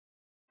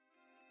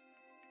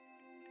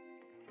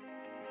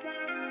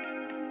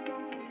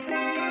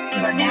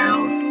are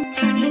now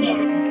tuning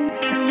in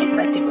to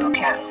Sigma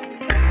Duocast.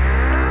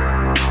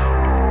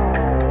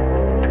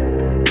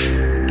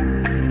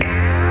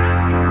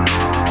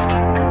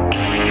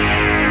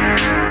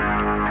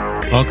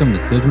 Welcome to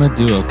Sigma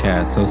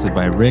Duocast, hosted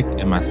by Rick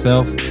and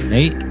myself,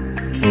 Nate,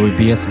 where we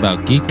BS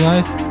about geek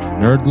life,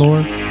 nerd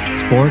lore,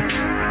 sports,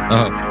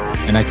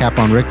 and I cap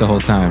on Rick the whole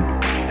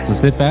time. So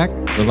sit back,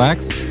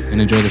 relax,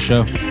 and enjoy the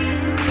show.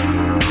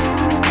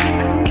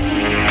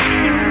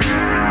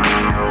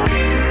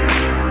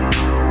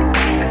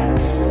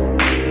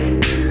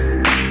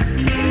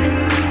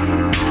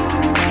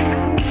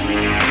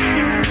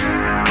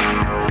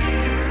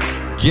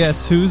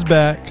 Guess who's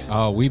back?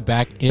 Oh, we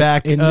back in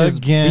again. This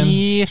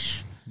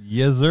bitch.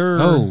 Yes, sir.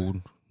 Oh,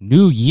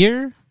 new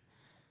year,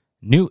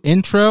 new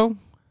intro,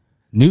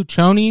 new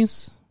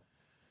chonies.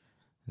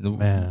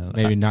 Man,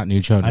 Maybe not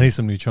new chonies. I need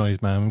some new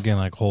chonies, man. I'm getting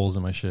like holes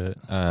in my shit.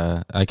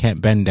 I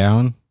can't bend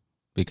down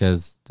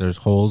because there's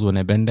holes when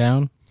I bend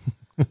down.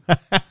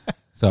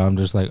 So I'm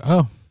just like,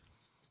 oh,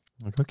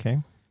 Okay.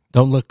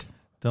 don't look.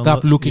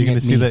 Stop looking you're gonna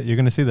at see me. that. You're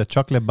gonna see the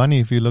chocolate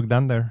bunny if you look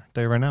down there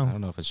right I now.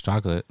 don't know if it's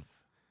chocolate.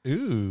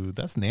 Ooh,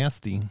 that's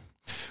nasty.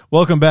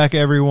 Welcome back,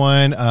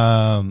 everyone.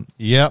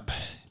 Yep,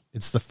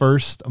 it's the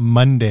first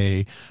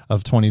Monday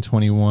of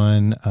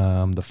 2021,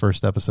 the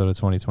first episode of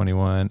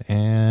 2021,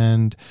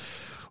 and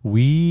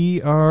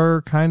we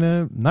are kind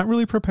of not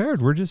really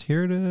prepared. We're just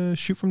here to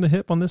shoot from the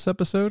hip on this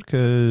episode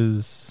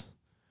because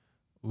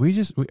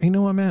you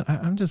know what, man?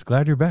 I'm just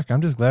glad you're back.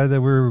 I'm just glad that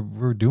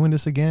we're doing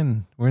this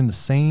again. We're in the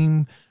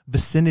same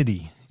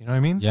vicinity. You know what I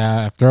mean?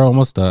 Yeah, after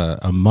almost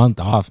a month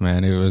off,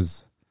 man, it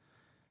was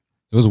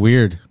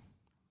weird.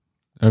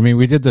 I mean,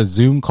 we did the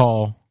Zoom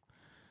call,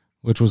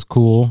 which was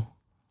cool,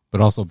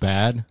 but also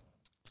bad.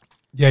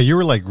 Yeah, you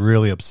were like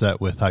really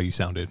upset with how you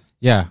sounded.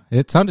 Yeah,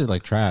 it sounded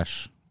like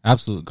trash.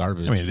 Absolute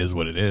garbage. I mean, it is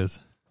what it is.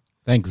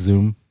 Thanks,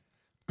 Zoom.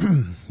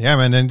 Yeah,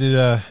 man. And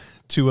did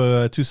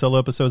two solo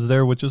episodes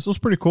there, which was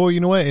pretty cool. You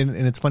know what? And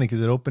it's funny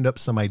because it opened up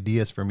some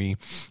ideas for me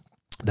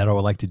that I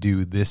would like to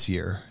do this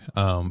year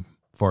for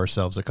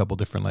ourselves. A couple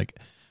different like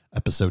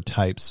episode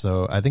types.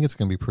 So I think it's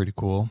gonna be pretty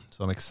cool.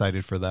 So I'm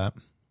excited for that.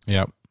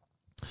 Yep.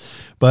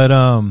 But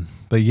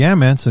yeah,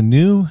 man. So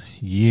new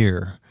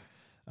year.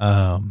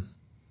 How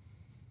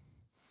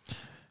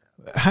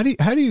do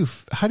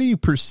you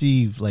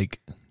perceive like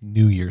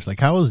New Year's?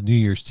 Like, how is New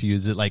Year's to you?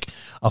 Is it like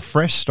a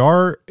fresh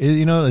start?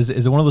 You know, is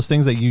it one of those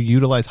things that you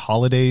utilize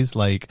holidays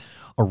like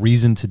a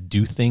reason to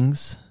do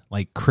things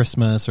like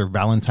Christmas or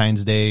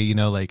Valentine's Day? You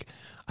know, like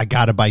I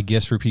gotta buy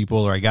gifts for people,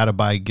 or I gotta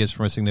buy gifts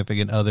for a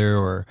significant other,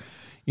 or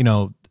you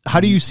know, how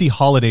do you see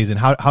holidays and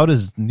how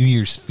does New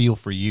Year's feel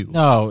for you?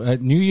 No,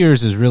 New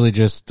Year's is really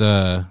just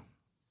a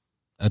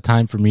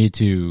time for me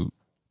to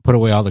put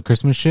away all the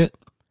Christmas shit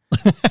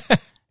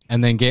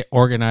and then get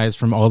organized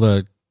from all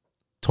the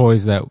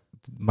toys that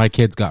my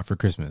kids got for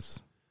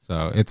Christmas.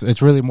 So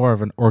it's really more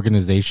of an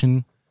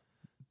organization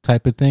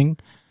type of thing.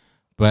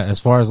 But as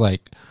far as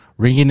like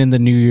ringing in the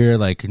new year,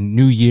 like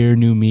new year,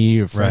 new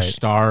me, or fresh Right.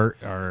 start,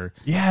 or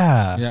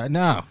Yeah.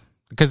 no,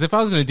 because if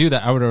I was going to do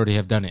that, I would already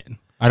have done it.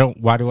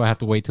 Why do I have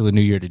to wait till the new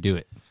year to do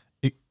it?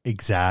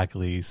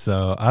 Exactly.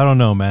 So I don't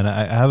know, man.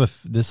 I have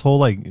this whole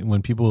like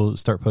when people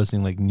start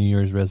posting like New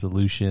Year's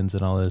resolutions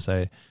and all this,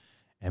 it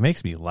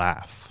makes me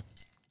laugh.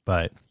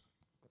 But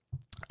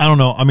I don't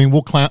know. I mean,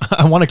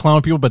 I want to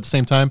clown people, but at the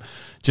same time,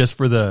 just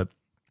for the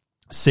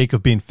sake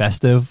of being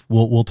festive,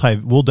 we'll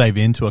dive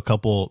into a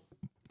couple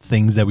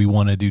things that we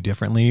want to do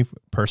differently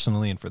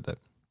personally and for the,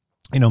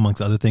 you know,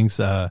 amongst other things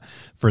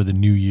for the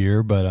new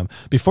year. But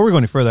before we go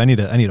any further, I need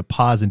to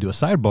pause and do a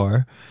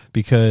sidebar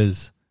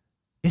because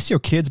it's your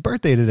kid's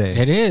birthday today.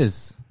 It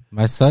is.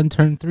 My son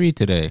turned 3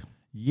 today.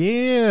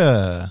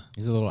 Yeah.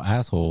 He's a little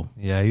asshole.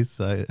 Yeah,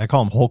 he's. I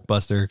call him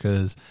Hulkbuster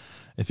because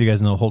if you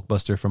guys know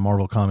Hulkbuster from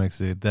Marvel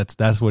Comics,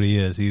 that's what he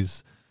is.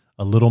 He's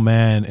a little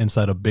man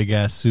inside a big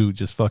ass suit,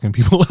 just fucking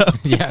people up.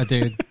 Yeah,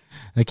 dude.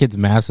 That kid's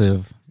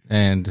massive.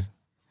 And,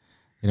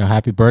 you know,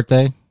 happy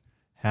birthday.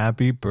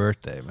 Happy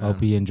birthday, man.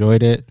 Hope he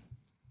enjoyed it.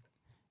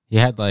 He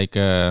had like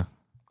a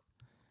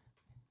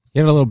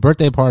little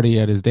birthday party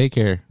at his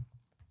daycare.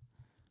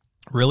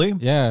 Really?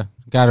 Yeah,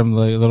 got him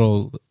like a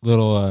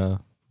little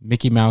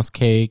Mickey Mouse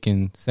cake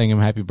and sang him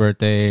happy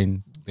birthday,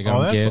 and they got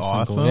him that's gifts.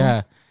 awesome. And yeah,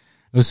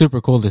 it was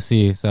super cool to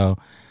see. So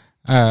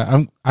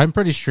I'm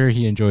pretty sure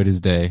he enjoyed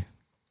his day.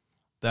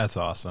 That's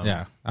awesome.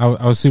 Yeah, I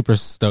was super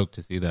stoked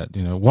to see that.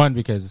 You know, one,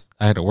 because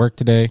I had to work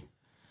today,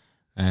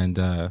 and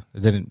I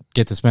didn't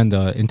get to spend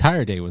the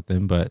entire day with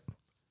him, but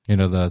you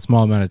know, the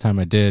small amount of time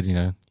I did, you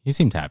know, he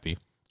seemed happy.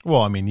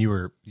 Well, I mean,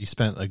 you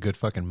spent a good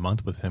fucking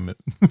month with him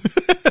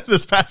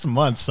this past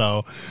month,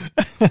 so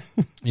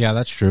Yeah,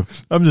 that's true.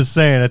 I'm just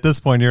saying. At this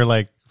point, you're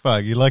like,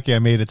 fuck, you're lucky I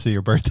made it to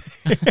your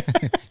birthday.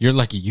 You're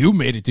lucky you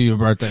made it to your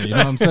birthday. You know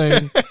what I'm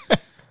saying?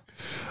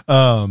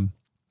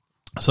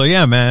 So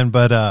yeah, man.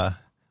 But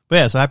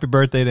yeah. So happy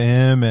birthday to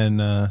him,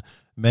 and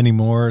many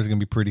more. It's gonna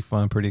be pretty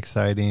fun, pretty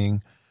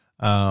exciting.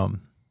 But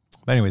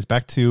anyways,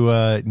 back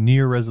to New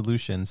Year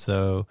resolution.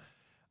 So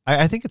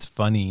I think it's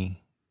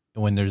funny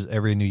when there's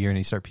every new year and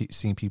you start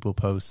seeing people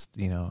post,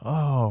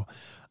 oh,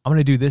 I'm going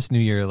to do this new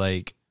year.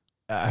 Like,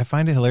 I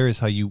find it hilarious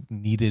how you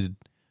needed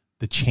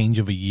the change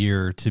of a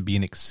year to be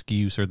an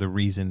excuse or the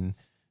reason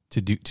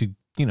to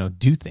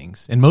do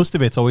things. And most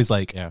of it's always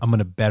like, I'm going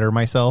to better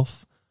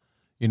myself,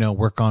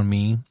 work on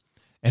me.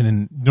 And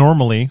then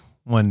normally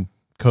when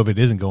COVID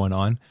isn't going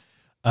on,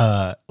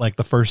 like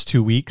the first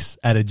 2 weeks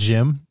at a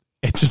gym,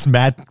 it's just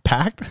mad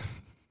packed.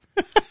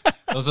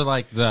 Those are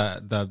like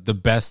the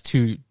best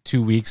two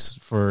weeks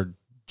for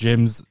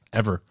gyms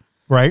ever.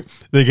 Right?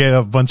 They get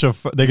a bunch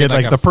of, they get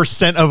like the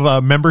percent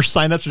of member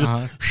signups are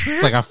just,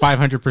 it's like a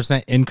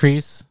 500%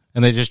 increase.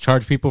 And they just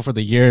charge people for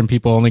the year, and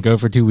people only go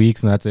for 2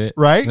 weeks, and that's it.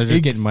 Right? They're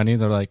just getting money.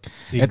 They're like,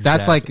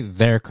 that's like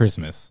their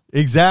Christmas.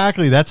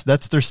 Exactly. That's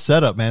their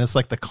setup, man. It's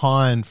like the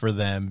con for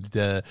them,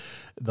 the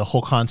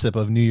whole concept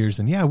of New Year's,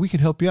 and we can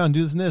help you out and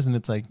do this and this, and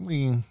it's like,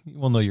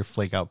 we'll know you're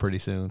flake out pretty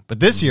soon. But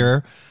this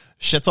year,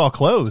 shit's all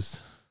closed.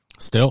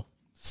 Still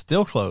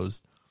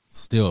closed.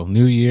 Still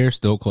New Year,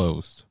 still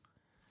closed.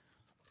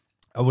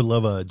 I would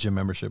love a gym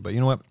membership, but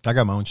you know what? I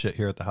got my own shit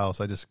here at the house.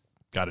 I just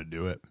got to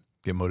do it.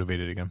 Get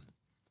motivated again.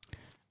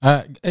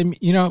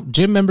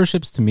 Gym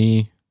memberships to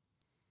me,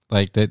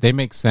 like they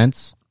make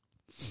sense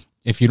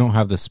if you don't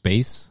have the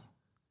space.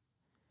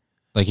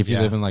 Like if you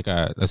live in like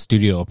a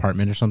studio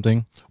apartment or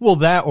something. Well,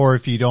 that, or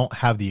if you don't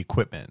have the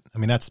equipment. I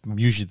mean, that's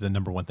usually the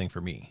number one thing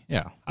for me.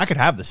 Yeah. I could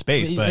have the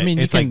space, but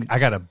it's like I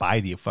got to buy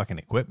the fucking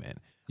equipment.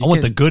 I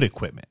want the good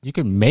equipment. You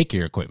can make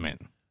your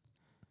equipment.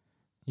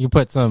 You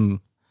put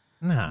some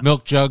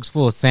milk jugs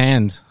full of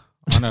sand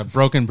on a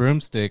broken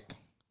broomstick.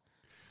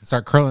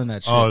 Start curling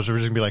that shit. Oh, so we're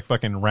just going to be like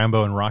fucking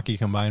Rambo and Rocky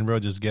combined, bro?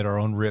 Just get our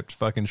own ripped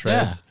fucking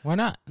shreds? Yeah, why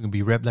not? We're going to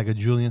be ripped like a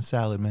Julian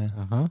salad, man.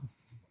 Uh-huh.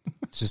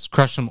 Just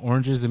crush some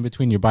oranges in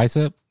between your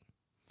bicep.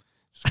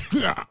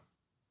 Yeah,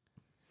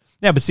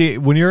 but see,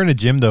 when you're in a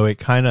gym, though,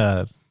 it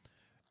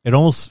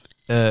almost,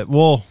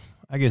 well,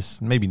 I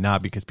guess maybe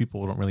not because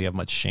people don't really have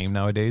much shame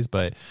nowadays,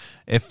 but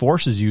it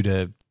forces you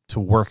to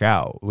work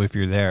out if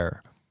you're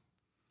there.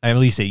 At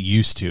least it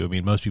used to. I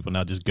mean, most people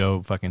now just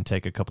go fucking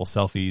take a couple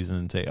selfies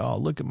and say, oh,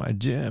 look at my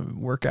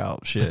gym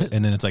workout shit.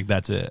 And then it's like,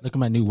 that's it. Look at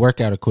my new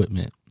workout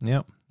equipment.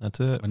 Yep, that's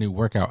it. My new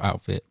workout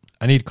outfit.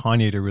 I need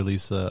Kanye to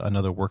release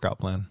another workout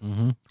plan.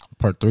 Mm-hmm.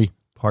 Part 3.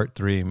 Part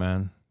 3,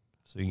 man.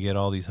 So you can get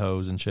all these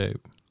hoes in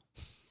shape.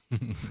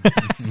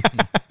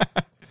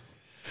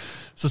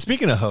 So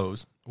speaking of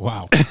hoes.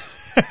 Wow.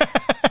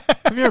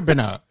 Have you ever been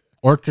a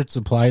Orchard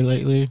Supply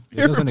lately?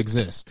 It doesn't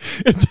exist.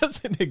 It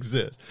doesn't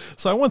exist.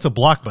 So I went to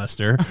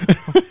Blockbuster.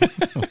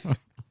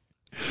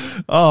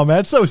 Oh, man,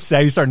 it's so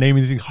sad. You start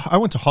naming these things. I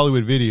went to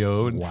Hollywood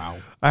Video. And wow.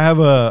 I have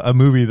a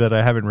movie that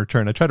I haven't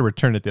returned. I tried to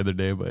return it the other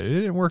day, but it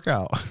didn't work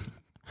out.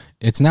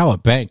 It's now a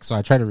bank, so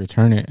I tried to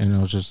return it,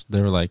 and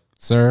they were like,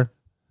 sir,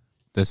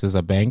 this is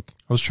a bank?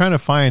 I was trying to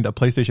find a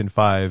PlayStation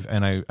 5,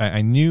 and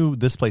I knew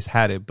this place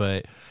had it,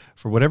 but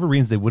for whatever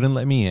reason, they wouldn't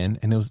let me in,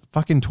 and it was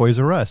fucking Toys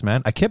R Us,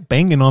 man. I kept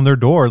banging on their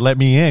door, let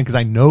me in, because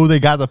I know they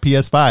got the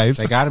PS5s.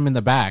 They got them in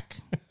the back.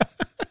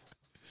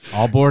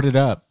 All boarded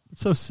up.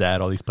 It's so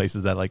sad, all these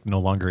places that like no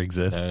longer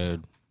exist.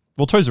 Dude.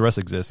 Well, Toys R Us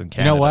exists in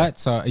Canada. You know what?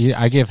 So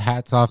I give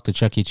hats off to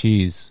Chuck E.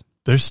 Cheese.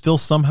 They're still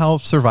somehow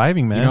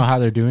surviving, man. You know how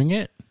they're doing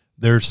it?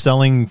 They're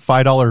selling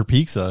 $5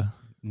 pizza.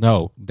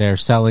 No, they're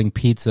selling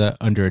pizza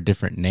under a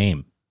different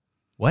name.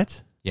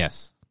 What?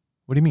 Yes.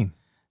 What do you mean?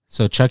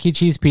 So Chuck E.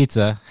 Cheese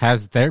Pizza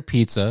has their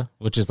pizza,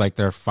 which is like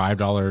their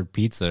 $5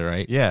 pizza,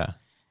 right? Yeah.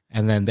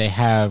 And then they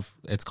have,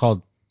 it's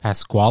called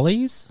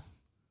Pasquale's.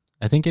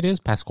 I think it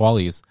is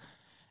Pasquale's.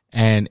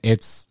 And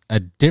it's a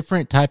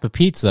different type of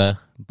pizza,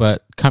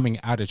 but coming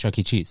out of Chuck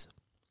E. Cheese.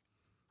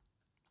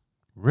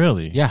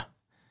 Really? Yeah.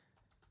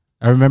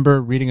 I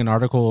remember reading an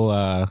article,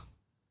 I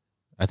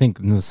think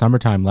in the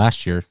summertime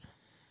last year,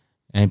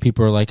 and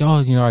people were like,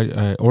 oh,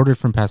 I ordered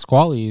from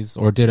Pasquale's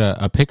or did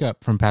a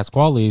pickup from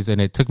Pasquale's, and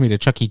it took me to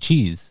Chuck E.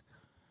 Cheese.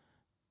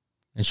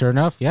 And sure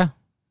enough, yeah.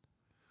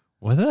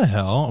 What the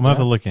hell? I'm going to have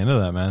to look into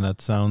that, man. That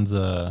sounds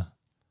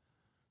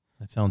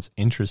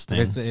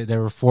interesting. They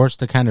were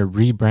forced to kind of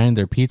rebrand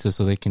their pizza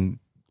so they can,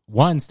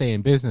 one, stay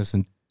in business,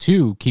 and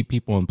two, keep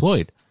people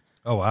employed.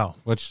 Oh, wow.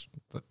 Which,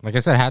 like I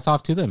said, hats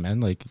off to them, man.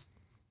 Like,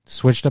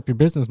 switched up your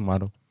business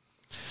model.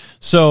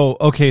 So,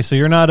 okay, so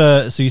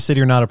you said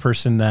you're not a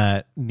person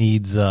that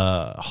needs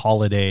a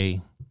holiday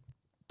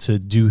to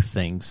do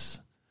things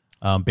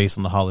based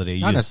on the holiday.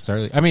 Not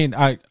necessarily. I mean,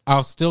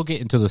 I'll still get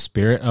into the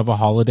spirit of a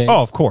holiday.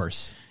 Oh, of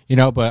course.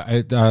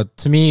 But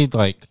to me,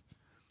 like,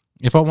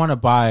 if I want to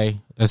buy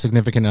a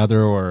significant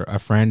other or a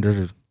friend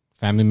or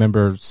family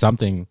member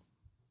something,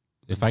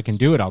 if I can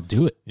do it, I'll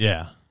do it.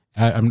 Yeah.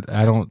 I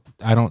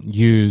don't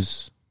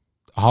use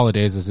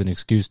holidays as an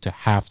excuse to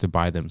have to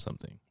buy them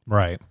something.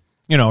 Right.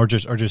 Or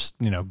just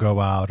go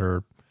out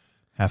or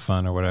have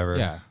fun or whatever.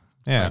 Yeah.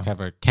 Yeah. Like have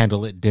a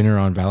candlelit dinner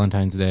on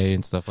Valentine's Day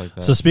and stuff like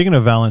that. So speaking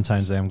of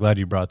Valentine's Day, I'm glad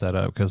you brought that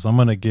up because I'm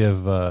going to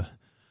give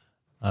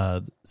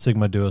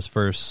Sigma Duo's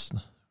first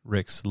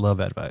Rick's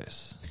love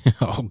advice.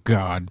 Oh,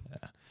 God.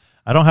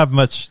 I don't have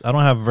much. I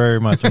don't have very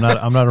much. I'm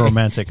not a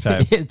romantic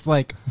type. It's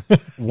like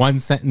one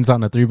sentence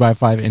on a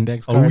 3x5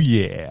 index card. Oh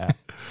yeah,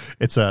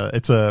 it's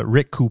a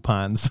Rick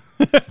coupons.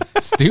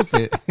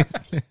 Stupid.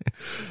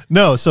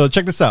 No, so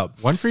check this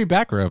out. One free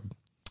back rub.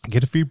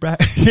 Get a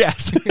feedback.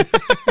 Yes.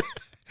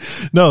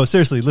 No,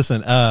 seriously.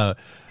 Listen.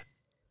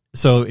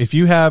 So if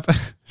you have,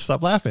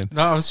 stop laughing.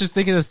 No, I was just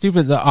thinking of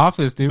stupid. The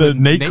Office, dude. The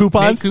Nate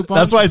coupons.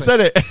 That's why I said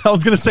it. I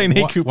was gonna say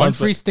Nate coupons. One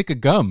free stick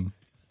of gum.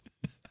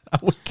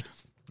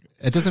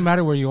 It doesn't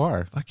matter where you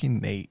are. Fucking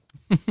Nate.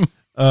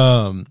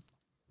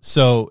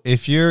 So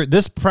if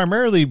this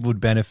primarily would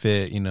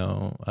benefit,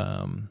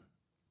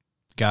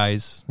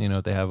 guys,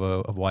 if they have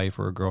a wife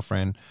or a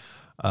girlfriend.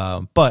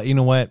 But you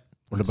know what?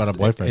 What about a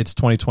boyfriend? It's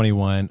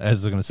 2021. As I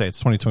was going to say, it's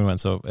 2021.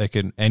 So it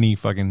can any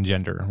fucking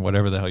gender,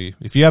 whatever the hell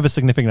if you have a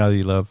significant other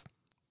you love,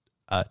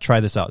 try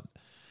this out.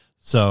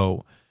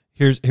 So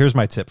here's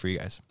my tip for you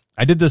guys.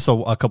 I did this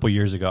a couple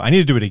years ago. I need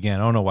to do it again.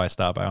 I don't know why I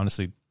stopped. I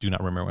honestly do not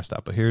remember why I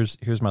stopped. But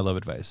here's my love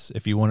advice.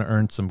 If you want to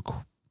earn some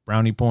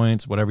brownie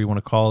points, whatever you want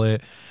to call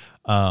it,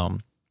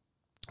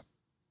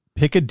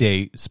 pick a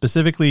date.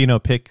 Specifically,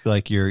 pick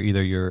like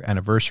either your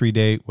anniversary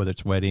date, whether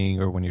it's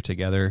wedding or when you're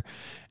together,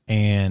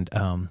 and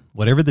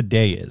whatever the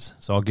day is.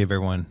 So I'll give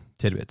everyone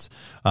tidbits.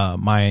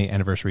 My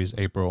anniversary is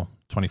April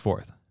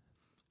 24th.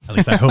 At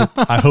least I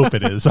hope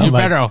it is. You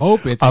better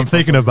hope it's. I'm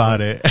thinking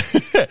about it.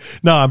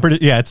 No,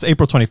 it's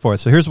April 24th.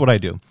 So here's what I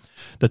do.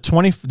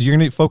 You're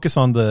going to focus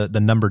on the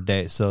numbered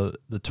day. So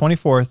the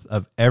 24th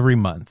of every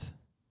month.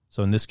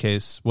 So in this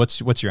case,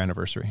 what's your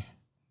anniversary?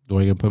 Why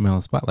are you going to put me on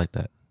the spot like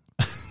that?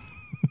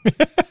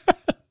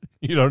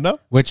 You don't know?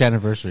 Which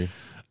anniversary?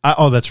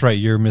 That's right.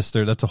 You're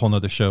Mr. That's a whole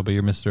nother show, but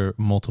you're Mr.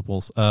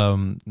 Multiples.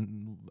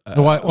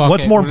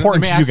 What's more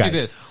important to you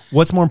guys?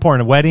 What's more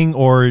important, a wedding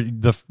or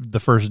the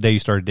first day you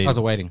started dating? That was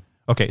a wedding.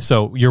 Okay,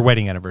 so your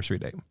wedding anniversary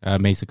date.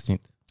 May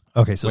 16th.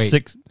 Okay, so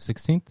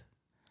 16th?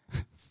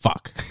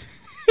 Fuck.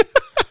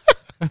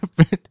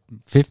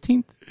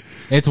 15th?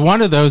 It's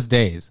one of those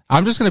days.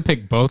 I'm just going to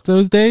pick both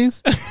those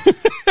days.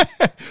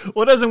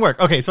 Well, it doesn't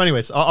work. Okay, so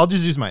anyways, I'll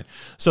just use mine.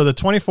 So the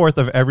 24th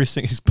of every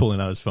single... He's pulling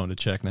out his phone to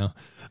check now.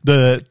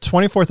 The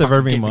 24th of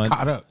every month...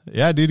 Caught up.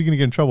 Yeah, dude, you're going to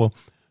get in trouble.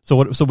 So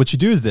what you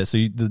do is this. So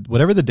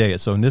whatever the day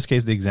is. So in this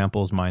case, the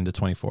example is mine, the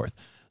 24th.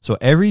 So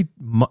every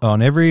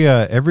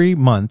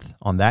month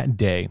on that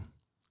day,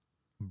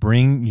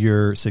 bring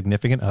your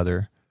significant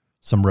other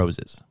some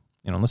roses.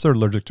 Unless they're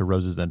allergic to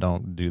roses, then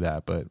don't do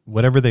that. But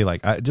whatever they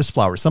like, just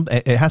flowers.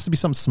 It has to be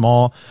something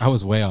small. I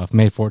was way off.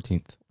 May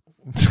 14th.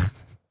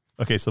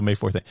 Okay, so May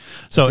 14th.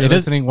 So if you're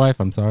listening, wife,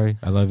 I'm sorry.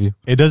 I love you.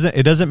 It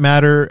doesn't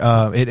matter.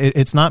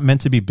 It's not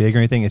meant to be big or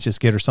anything. It's just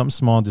get her something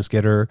small. Just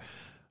get her,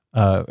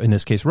 in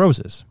this case,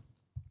 roses.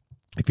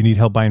 If you need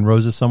help buying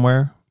roses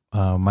somewhere,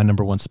 my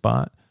number one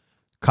spot,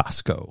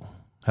 Costco.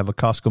 Have a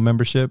Costco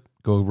membership.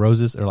 Go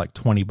roses. They're like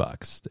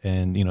 $20,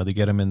 and they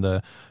get them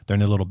they're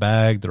in a little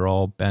bag. They're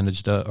all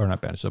bandaged up, or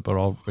not bandaged up, but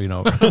all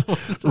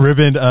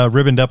ribboned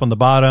up on the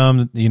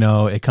bottom.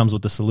 It comes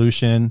with the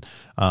solution.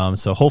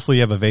 So hopefully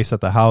you have a vase at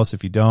the house.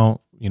 If you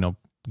don't,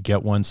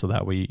 get one so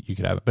that way you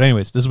could have it. But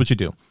anyways, this is what you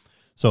do.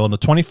 So on the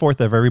 24th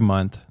of every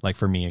month, like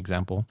for me,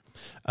 example,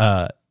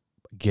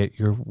 get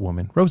your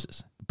woman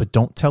roses, but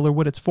don't tell her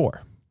what it's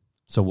for.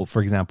 So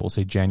for example,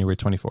 say January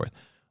 24th,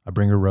 I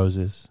bring her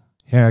roses.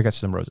 Here, I got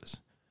some roses.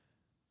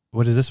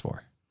 What is this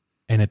for?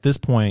 And at this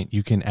point,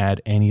 you can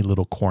add any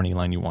little corny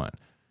line you want.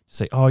 Just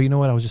say, oh, you know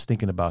what? I was just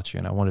thinking about you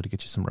and I wanted to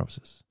get you some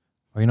roses.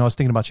 Or, I was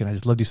thinking about you and I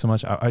just loved you so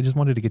much. I just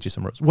wanted to get you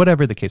some roses.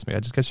 Whatever the case may be, I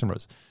just got you some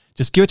roses.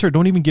 Just give it to her.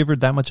 Don't even give her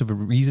that much of a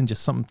reason,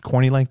 just something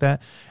corny like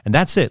that. And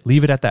that's it.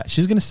 Leave it at that.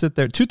 She's going to sit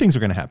there. Two things are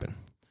going to happen.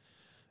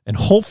 And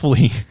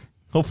hopefully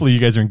you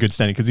guys are in good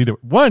standing, because either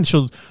one,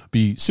 she'll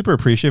be super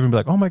appreciative and be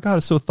like, oh my God,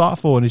 it's so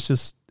thoughtful. And it's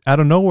just out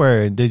of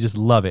nowhere and they just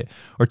love it.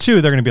 Or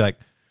two, they're going to be like,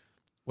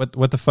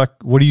 what the fuck?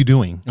 What are you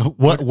doing?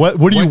 What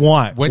do you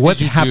want?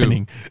 What's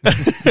happening?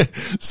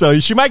 So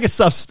she might get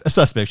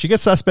suspect. She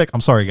gets suspect.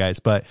 I'm sorry, guys,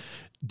 but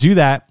do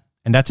that.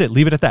 And that's it.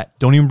 Leave it at that.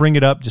 Don't even bring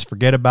it up. Just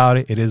forget about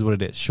it. It is what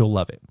it is. She'll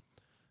love it.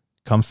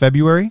 Come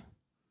February,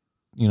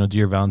 do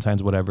your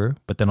Valentine's, whatever.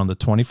 But then on the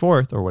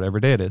 24th or whatever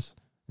day it is,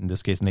 in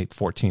this case, Nate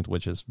 14th,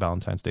 which is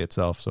Valentine's Day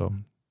itself. So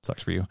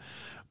sucks for you,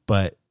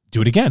 but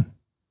do it again.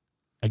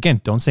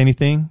 Again, don't say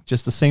anything.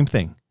 Just the same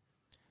thing.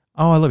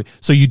 Oh, I love you.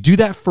 So you do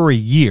that for a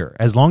year,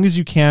 as long as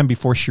you can,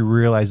 before she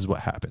realizes what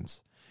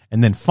happens.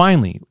 And then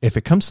finally, if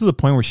it comes to the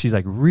point where she's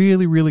like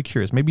really, really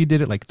curious, maybe you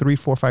did it like 3,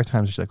 4, 5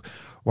 times. She's like,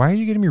 why are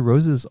you getting me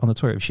roses on the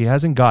toilet? If she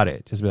hasn't got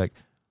it, just be like,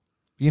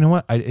 you know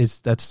what?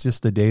 That's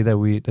just the day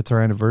that's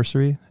our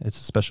anniversary. It's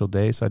a special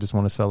day. So I just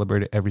want to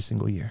celebrate it every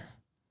single year.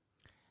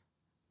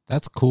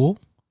 That's cool,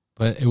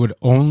 but it would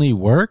only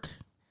work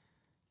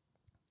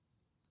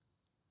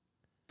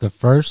the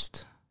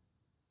 1st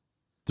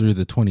through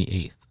the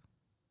 28th.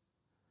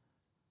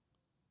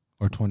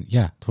 Or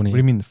 28. What do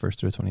you mean the 1st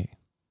through the 28th?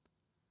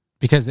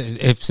 Because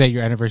if, say,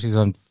 your anniversary is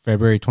on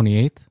February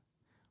 28th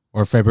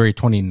or February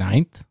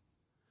 29th.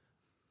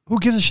 Who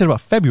gives a shit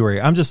about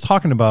February? I'm just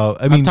talking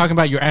about, I'm talking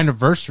about your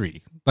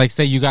anniversary. Like,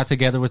 say you got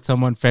together with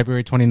someone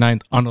February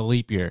 29th on a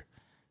leap year.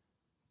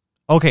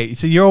 Okay,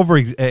 so you're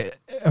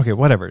okay,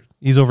 whatever.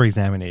 He's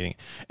over-examining.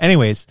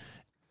 Anyways,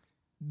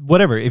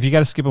 whatever. If you got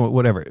to skip him,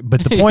 whatever.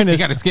 But the point you is,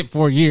 got to skip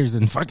 4 years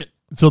and fuck it.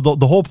 so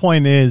the whole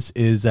point is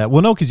that,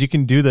 well, no, because you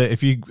can do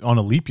if you on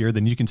a leap year,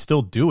 then you can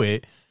still do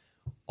it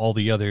all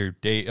the other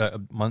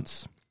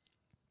months,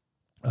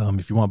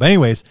 if you want. But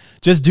anyways,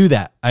 just do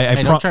that.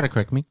 Hey, don't try to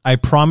correct me. I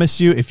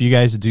promise you, if you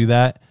guys do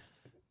that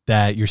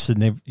your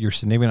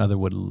significant other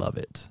would love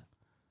it.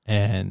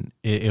 And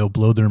it'll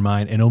blow their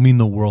mind, and it'll mean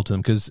the world to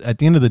them. Because at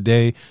the end of the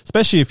day,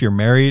 especially if you're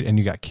married and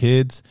you got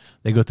kids,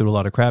 they go through a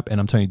lot of crap.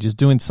 And I'm telling you, just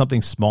doing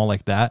something small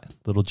like that,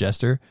 little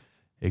gesture,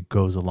 it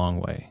goes a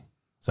long way.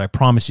 So I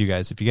promise you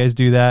guys, if you guys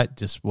do that,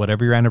 just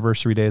whatever your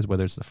anniversary day is,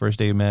 whether it's the first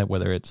day you met,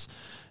 whether it's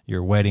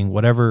your wedding,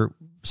 whatever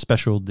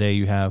special day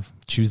you have,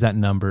 choose that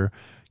number,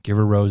 give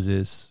her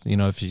roses. You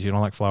know, if you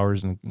don't like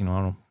flowers and, you know, I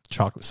don't know,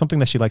 chocolate, something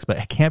that she likes, but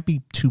it can't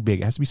be too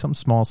big. It has to be something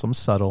small, something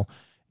subtle.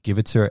 Give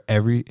it to her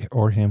every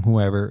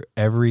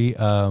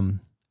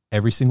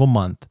single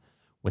month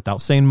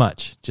without saying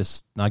much,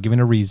 just not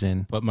giving a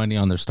reason. Put money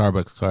on their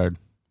Starbucks card.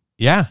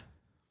 Yeah,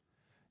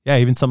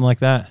 even something like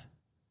that.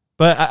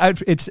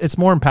 But it's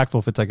more impactful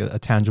if it's like a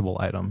tangible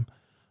item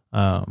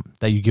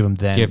that you give them.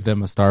 Then give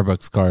them a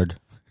Starbucks card.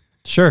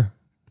 Sure.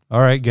 All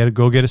right, get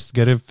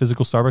a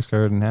physical Starbucks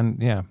card, and then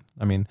yeah.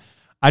 I mean,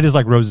 I just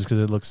like roses because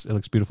it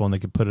looks beautiful, and they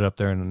could put it up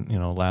there and, you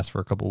know, last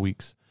for a couple of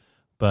weeks.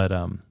 But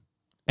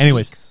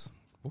anyways.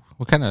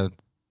 What kind of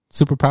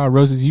superpower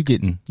roses you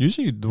getting?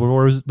 Usually the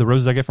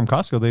roses I get from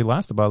Costco, they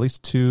last about at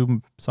least 2,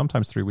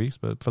 sometimes 3 weeks,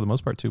 but for the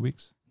most part 2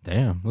 weeks.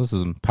 Damn, those are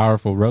some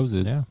powerful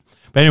roses. Yeah.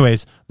 But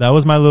anyways, that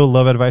was my little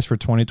love advice for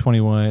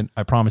 2021.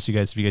 I promise you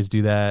guys, if you guys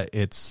do that,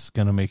 it's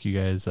going to make you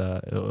guys,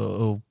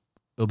 it'll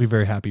be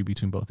very happy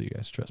between both of you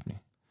guys. Trust me.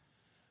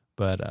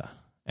 But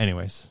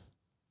anyways.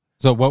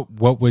 So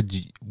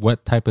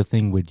what type of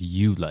thing would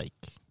you like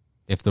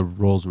if the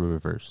roles were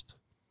reversed?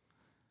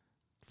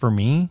 For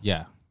me?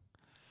 Yeah.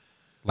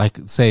 Like,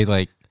 say,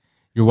 like,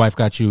 your wife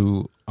got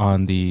you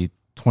on the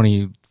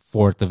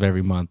 24th of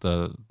every month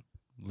a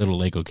little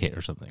Lego kit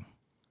or something.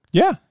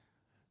 Yeah.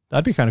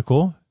 That'd be kind of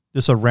cool.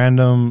 Just a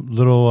random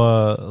little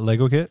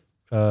Lego kit,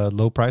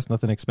 low price,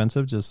 nothing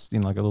expensive, just, you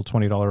know, like a little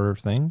 $20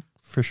 thing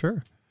for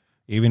sure.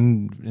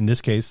 Even in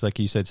this case, like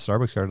you said,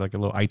 Starbucks card, like a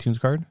little iTunes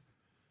card.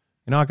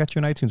 You know, I got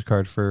you an iTunes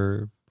card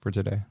for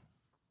today.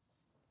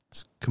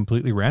 It's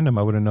completely random.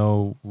 I wouldn't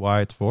know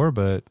why it's for,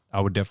 but I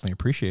would definitely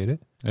appreciate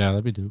it. Yeah,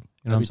 that'd be dope.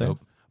 You know what I'm saying?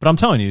 But I'm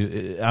telling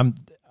you,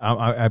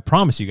 I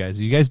promise you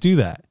guys do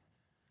that.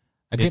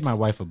 I get my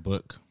wife a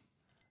book.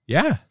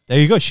 Yeah, there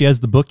you go. She has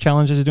the book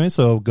challenge she's doing.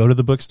 So go to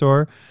the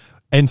bookstore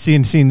and see.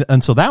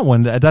 And so that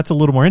one, that's a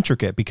little more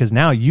intricate because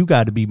now you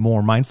got to be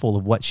more mindful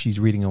of what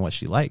she's reading and what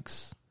she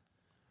likes.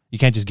 You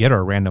can't just get her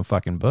a random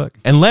fucking book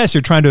unless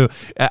you're trying to.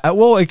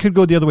 Well, it could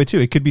go the other way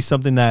too. It could be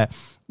something that,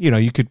 you know,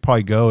 you could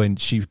probably go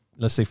and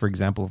let's say, for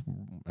example,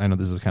 I know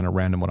this is kind of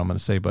random what I'm going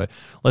to say, but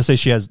let's say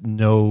she has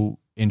no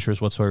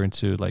interest whatsoever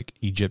into like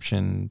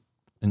Egyptianology.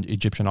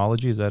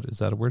 Is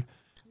that a word?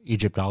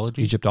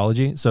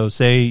 Egyptology. So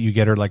say you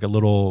get her like a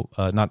little,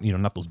 not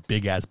those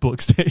big ass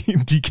books that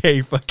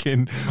DK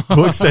fucking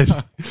books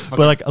that, but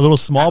like a little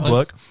small Atlas.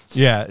 book.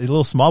 Yeah. A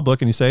little small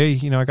book. And you say, hey,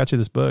 you know, I got you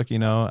this book, you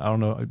know, I don't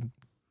know. I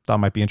thought it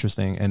might be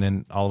interesting. And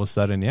then all of a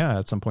sudden, yeah,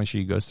 at some point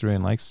she goes through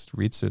and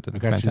reads it. I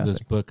got you this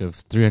book of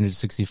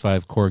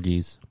 365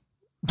 corgis.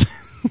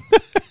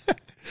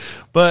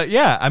 But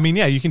yeah, I mean,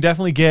 yeah, you can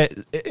definitely get,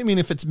 I mean,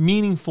 if it's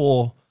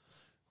meaningful,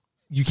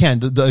 you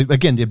can.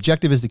 Again, the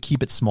objective is to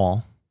keep it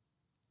small,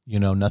 you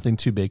know, nothing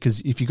too big. Because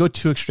if you go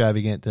too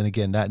extravagant, then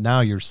again, now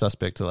you're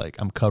suspect to like,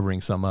 I'm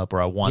covering some up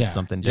or I want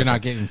something different. You're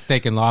not getting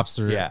steak and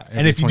lobster. Yeah.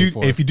 And if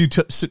you do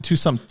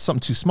something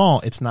too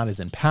small, it's not as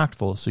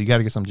impactful. So you got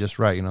to get something just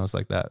right. You know, it's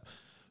like that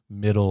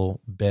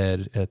middle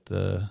bed at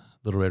the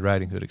Little Red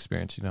Riding Hood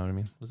experience. You know what I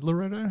mean? Was it Little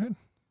Red Riding Hood?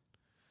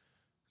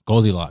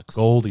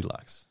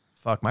 Goldilocks.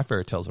 Fuck, my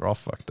fairy tales are all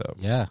fucked up.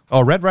 Yeah.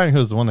 Oh, Red Riding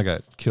Hood is the one that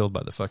got killed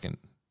by the fucking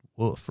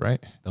wolf, right?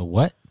 The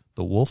what?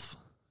 The wolf.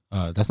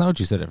 That's not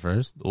what you said at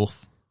first. The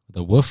wolf.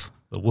 The woof?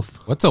 The wolf.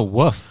 What's a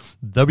woof?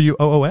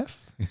 WOOF?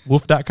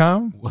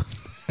 Wolf.com?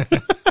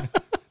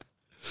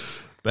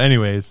 But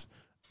anyways,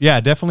 yeah,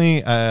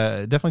 definitely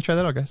try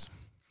that out, guys.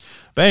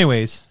 But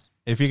anyways,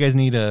 if you guys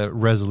need a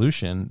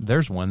resolution,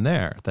 there's one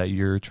there that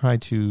you're trying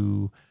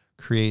to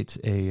create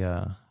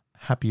a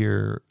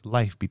happier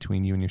life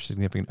between you and your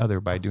significant other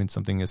by doing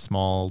something as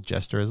small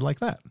gesture as like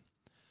that.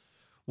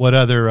 What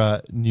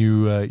other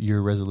new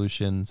year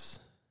resolutions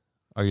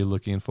are you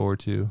looking forward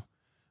to?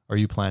 Are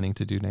you planning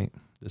to do, Nate,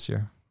 this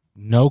year?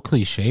 No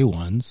cliche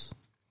ones.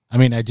 I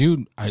mean, I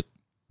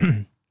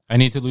I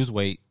need to lose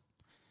weight,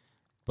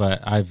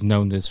 but I've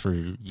known this for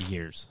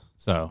years.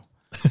 So,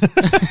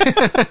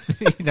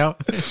 you know,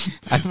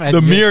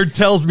 the mirror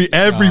tells me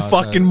every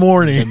fucking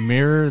morning. The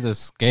mirror, the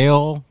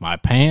scale, my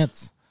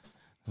pants.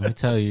 Let me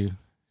tell you.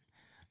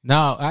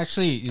 No,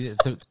 actually,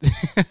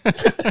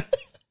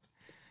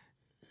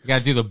 You got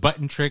to do the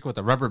button trick with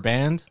a rubber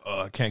band.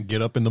 I can't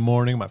get up in the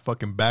morning. My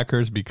fucking back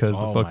hurts because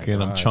Oh of my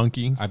fucking I'm God.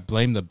 chunky. I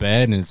blame the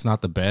bed, and it's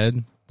not the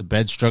bed. The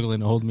bed's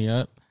struggling to hold me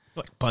up.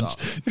 Like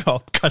punch, you're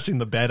all cussing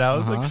the bed out.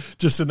 Uh-huh. Like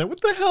just sitting there.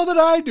 What the hell did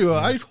I do?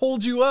 I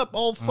hold you up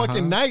all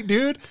fucking night,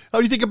 dude. How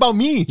do you think about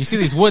me? You see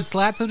these wood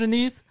slats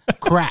underneath?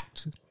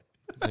 Cracked.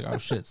 Like, oh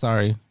shit,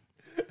 sorry.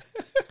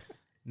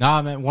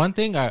 Nah, man. One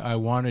thing I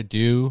want to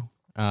do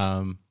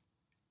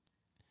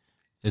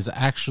is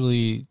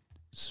actually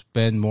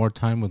spend more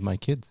time with my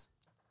kids.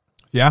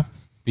 Yeah.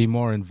 Be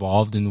more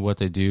involved in what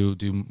they do.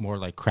 Do more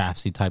like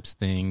craftsy types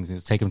things.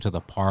 And take them to the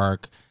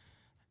park.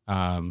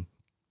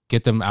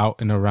 Get them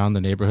out and around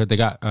the neighborhood. They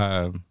got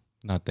my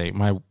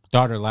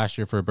daughter last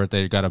year for her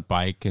birthday got a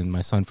bike, and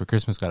my son for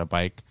Christmas got a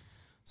bike.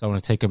 So I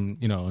want to take them,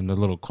 in the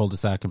little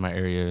cul-de-sac in my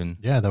area, and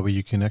Yeah, that way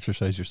you can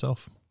exercise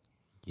yourself.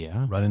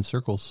 yeah, Run in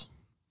circles.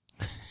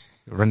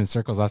 run in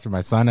circles after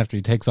my son after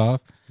he takes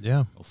off.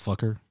 Yeah. Oh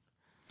fucker.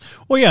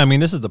 Well, yeah, I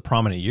mean, this is the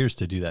prominent years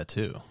to do that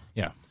too.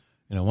 Yeah.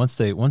 Once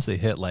they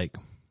hit like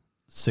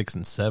 6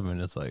 and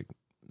 7, it's like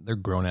they're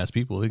grown ass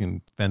people. They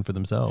can fend for Yeah,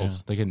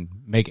 themselves. they can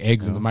make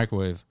eggs in the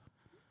microwave.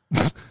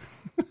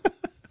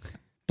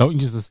 Don't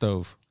use the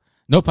stove.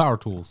 No power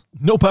tools.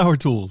 No power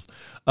tools.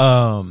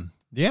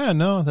 Yeah,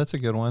 no, that's a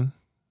good one.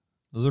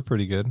 Those are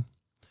pretty good.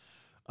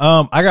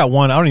 I got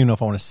one. I don't even know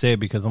if I want to say it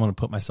because I'm going to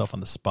put myself on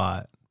the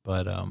spot.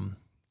 But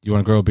You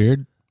want to grow a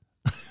beard?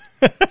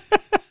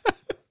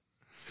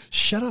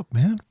 shut up,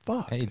 man.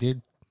 Fuck. Hey,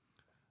 dude.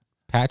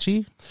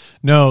 Patchy?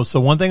 No, so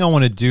one thing I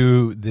want to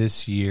do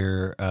this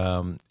year,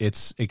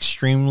 it's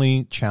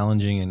extremely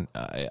challenging, and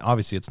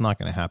obviously it's not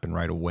going to happen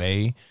right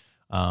away.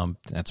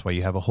 That's why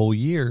you have a whole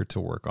year to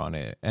work on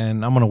it,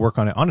 and I'm going to work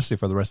on it honestly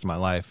for the rest of my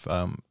life.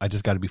 I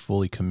just got to be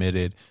fully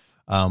committed.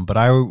 But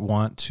I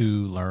want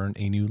to learn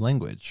a new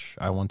language.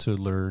 I want to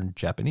learn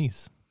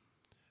Japanese,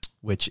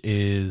 which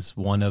is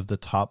one of the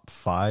top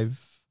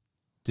 5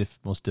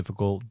 most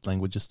difficult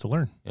languages to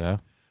learn. Yeah.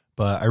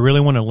 But I really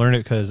want to learn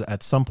it because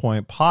at some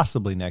point,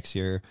 possibly next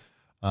year,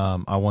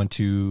 I want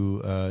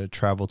to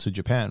travel to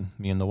Japan,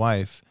 me and the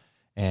wife.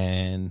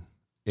 And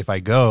if I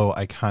go,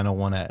 I kind of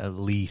want to at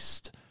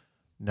least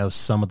know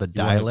some of the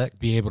You wanna dialect.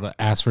 be able to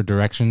ask for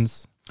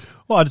directions.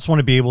 Well, I just want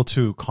to be able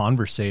to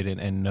conversate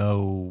and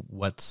know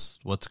what's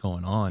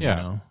going on. Yeah.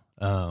 You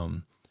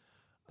know?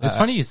 It's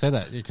funny you said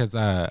that because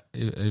I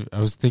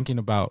was thinking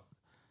about.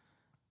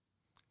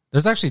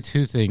 There's actually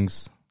 2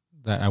 things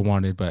that I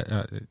wanted, but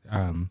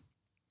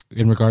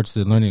in regards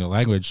to learning a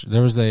language,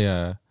 there was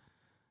I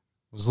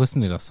was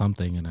listening to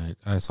something and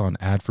I saw an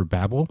ad for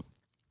Babbel.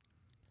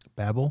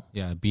 Babbel?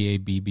 Yeah,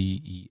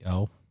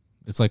 Babbel.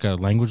 It's like a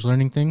language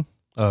learning thing,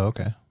 Oh,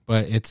 okay.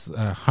 but it's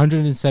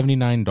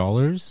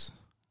 $179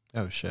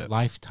 Oh, shit.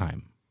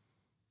 lifetime.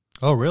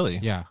 Oh, really?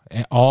 Yeah,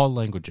 all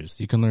languages.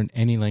 You can learn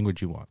any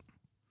language you want.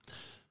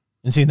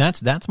 And see,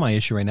 that's my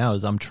issue right now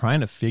is I'm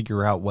trying to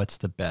figure out what's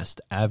the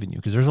best avenue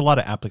because there's a lot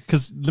of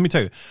because let me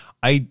tell you,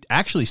 I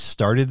actually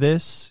started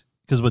this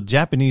because with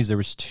Japanese there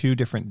was 2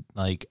 different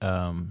like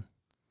I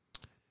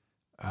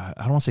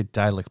don't want to say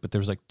dialect, but there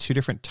was like 2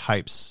 different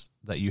types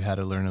that you had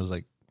to learn. It was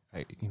like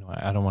I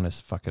don't want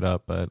to fuck it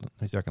up, but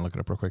let me see if I can look it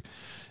up real quick.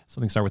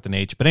 Something start with an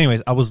H. But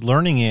anyways, I was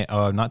learning it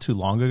not too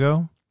long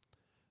ago.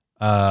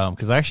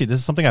 Because actually, this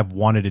is something I've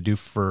wanted to do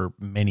for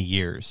many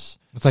years.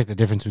 It's like the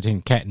difference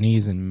between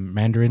Cantonese and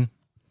Mandarin,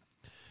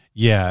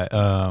 Yeah.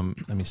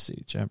 Let me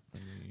see.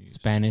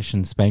 Spanish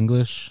and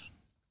Spanglish.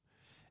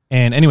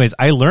 And anyways,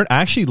 I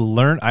actually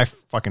learned. I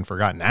fucking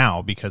forgot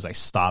now because I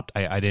stopped.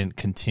 I didn't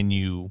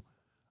continue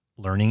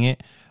learning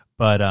it.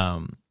 But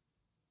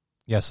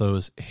yeah. So it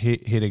was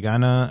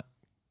hiragana,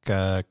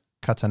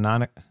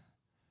 katakana,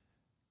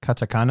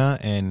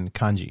 and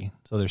kanji.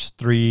 So there's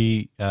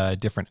 3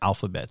 different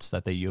alphabets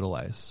that they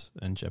utilize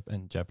in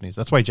Japanese.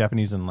 That's why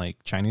Japanese and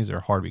like Chinese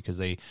are hard because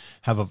they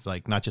have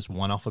not just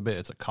one alphabet,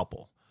 it's a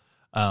couple.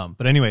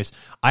 But anyways,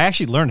 I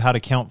actually learned how to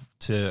count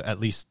to at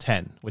least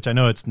 10, which I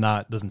know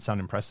doesn't sound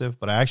impressive,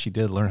 but I actually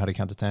did learn how to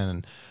count to 10.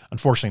 And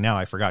unfortunately now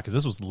I forgot because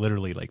this was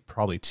literally like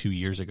probably 2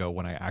 years ago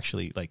when I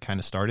actually like kind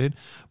of started,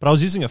 but I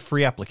was using a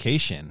free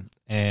application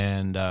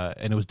and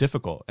it was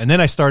difficult. And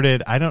then I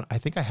started, I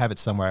think I have it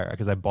somewhere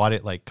because I bought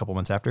it like a couple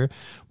months after,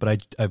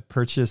 but I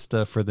purchased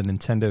for the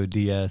Nintendo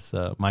DS,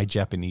 My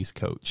Japanese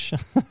Coach.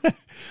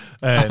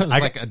 And It was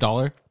like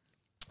 $1.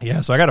 yeah,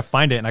 so I got to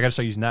find it and I got to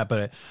start using that.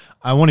 But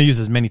I want to use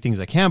as many things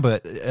as I can.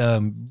 But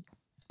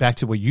back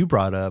to what you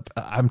brought up,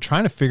 I'm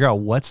trying to figure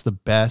out what's the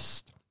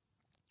best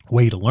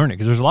way to learn it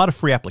because there's a lot of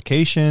free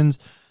applications.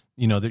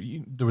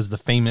 There was the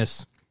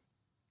famous,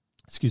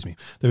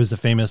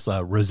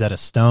 Rosetta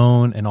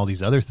Stone and all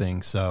these other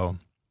things. So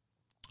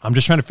I'm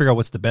just trying to figure out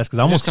what's the best because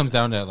I It almost just comes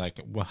down to like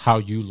how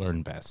you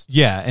learn best.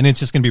 yeah, and it's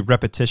just going to be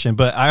repetition.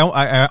 But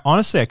I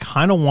honestly, I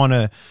kind of want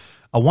to.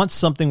 I want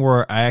something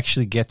where I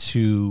actually get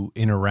to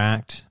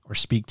interact or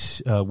speak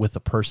with a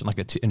person, like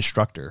an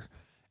instructor,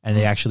 and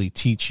they actually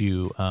teach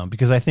you.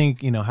 Because I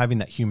think, having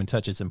that human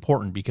touch is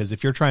important because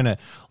if you're trying to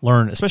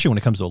learn, especially when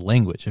it comes to a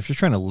language, if you're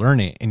trying to learn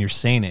it and you're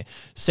saying it,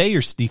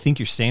 you think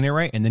you're saying it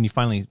right, and then you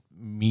finally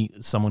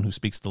meet someone who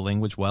speaks the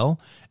language well,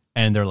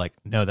 and they're like,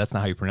 no, that's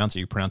not how you pronounce it.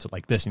 You pronounce it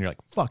like this. And you're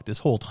like, fuck, this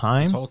whole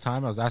time. This whole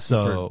time I was asking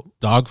So- for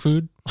dog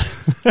food.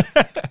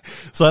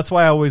 So that's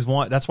why I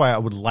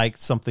would like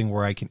something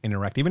where I can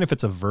interact, even if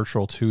it's a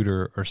virtual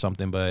tutor or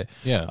something. But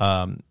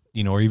Yeah.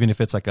 or even if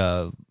it's like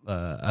a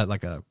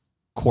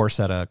course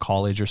at a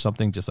college or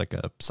something, just like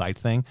a side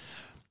thing.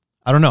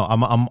 I don't know.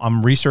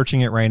 I'm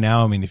researching it right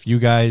now. I mean, if you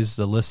guys,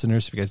 the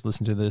listeners, if you guys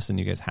listen to this and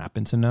you guys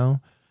happen to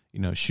know,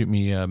 shoot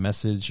me a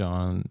message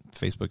on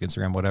Facebook,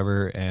 Instagram,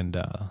 whatever, and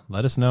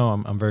let us know.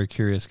 I'm very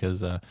curious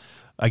because,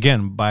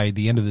 again, by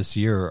the end of this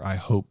year, I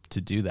hope to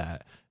do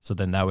that. So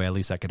then that way, at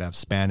least I could have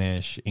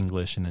Spanish,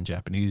 English, and then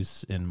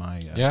Japanese in my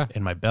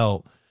in my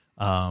belt.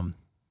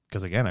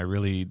 Because again,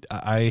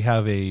 I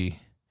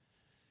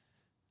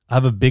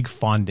have a big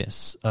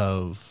fondness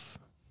of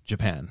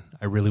Japan.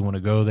 I really want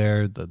to go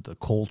there. The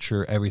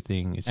culture,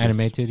 everything is Anime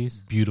just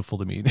titties. beautiful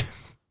to me.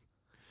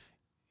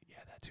 Yeah,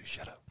 that too.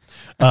 Shut up.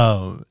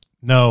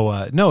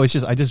 No, it's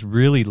just I just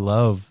really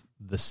love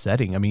the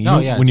setting. I mean,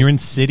 when you're in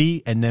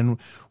city, and then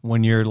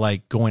when you're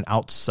like going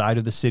outside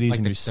of the cities, Like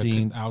and the you're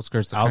seeing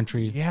outskirts of the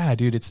country. Yeah,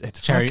 dude, it's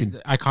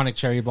Iconic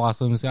cherry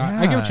blossoms. Yeah,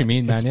 I get what you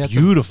mean, man. it's It's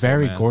beautiful, a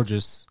very man.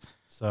 gorgeous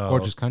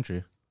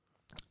country.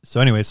 So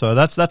anyway, so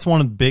that's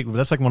one of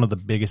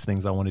the biggest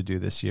things I want to do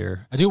this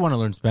year. I do want to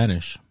learn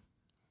Spanish.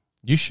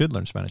 You should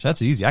learn Spanish.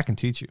 That's easy. I can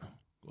teach you.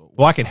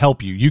 Well, I can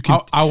help you. You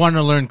can. I want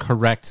to learn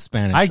correct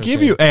Spanish. I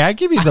give you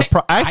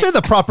the. I say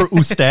the proper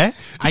usted.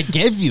 I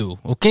give you,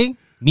 okay,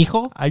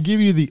 mijo. I give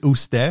you the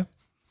usted.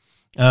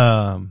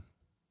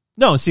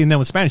 No, see, and then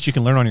with Spanish you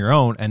can learn on your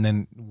own, and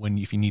then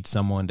if you need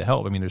someone to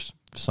help, I mean, there's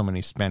so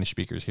many Spanish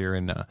speakers here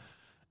in the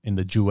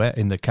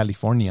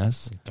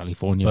Californias.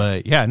 California.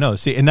 But yeah, no,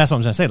 see, and that's what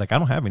I'm trying to say. Like, I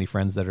don't have any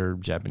friends that are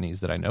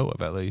Japanese that I know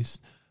of, at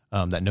least,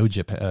 that know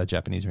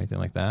Japanese or anything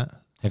like that.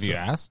 Have you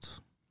asked?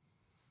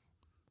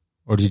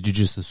 Or did you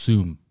just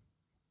assume?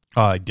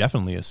 I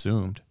definitely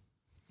assumed.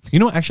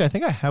 Actually, I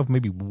think I have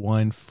maybe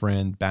one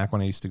friend back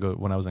when I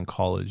was in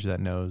college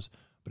that knows,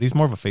 but he's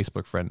more of a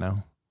Facebook friend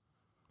now.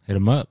 Hit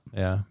him up.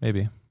 Yeah,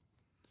 maybe.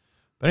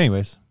 But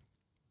anyways,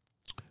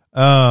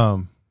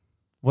 what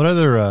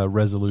other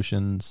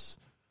resolutions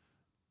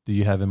do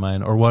you have in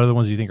mind, or what are the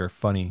ones you think are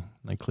funny,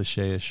 like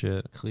cliche as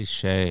shit?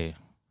 Cliche.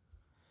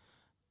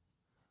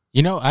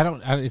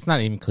 It's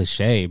not even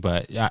cliche,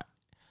 but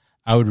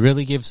I would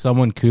really give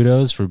someone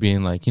kudos for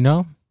being like, I'm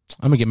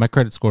going to get my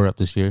credit score up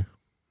this year.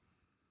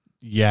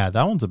 Yeah,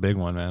 that one's a big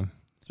one, man.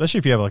 Especially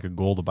if you have like a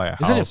goal to buy a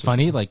house. Isn't it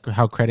funny, like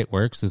how credit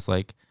works? It's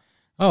like,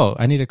 oh,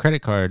 I need a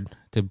credit card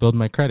to build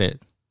my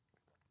credit,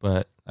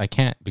 but I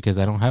can't because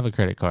I don't have a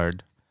credit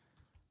card.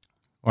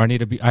 Or I need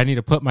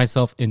to put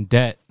myself in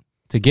debt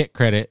to get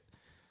credit.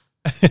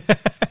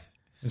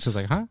 It's just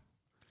like, huh?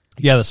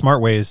 Yeah, the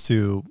smart way is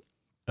to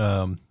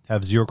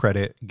have zero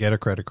credit, get a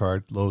credit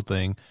card, low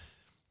thing,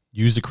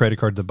 use the credit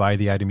card to buy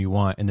the item you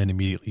want, and then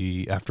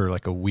immediately after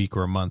like a week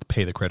or a month,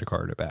 pay the credit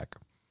card back.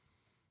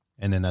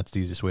 And then that's the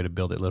easiest way to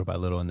build it little by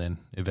little, and then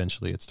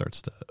eventually it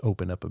starts to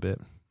open up a bit.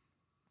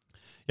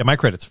 Yeah, my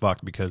credit's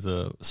fucked because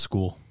of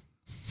school.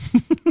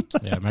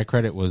 Yeah, my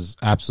credit was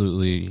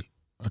absolutely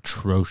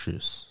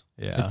atrocious.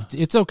 Yeah.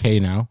 It's okay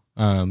now.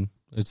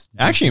 It's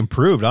actually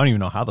improved. I don't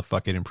even know how the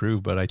fuck it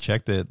improved, but I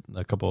checked it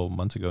a couple of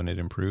months ago and it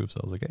improved.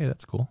 So I was like, hey,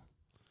 that's cool.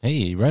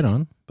 Hey, right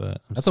on.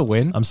 But that's a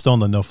win. I'm still in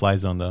the no-fly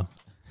zone, though.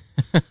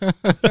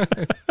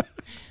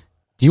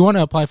 Do you want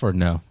to apply for it?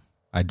 No,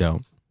 I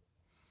don't.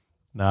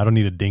 No, I don't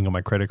need a ding on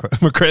my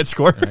credit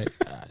score. Right.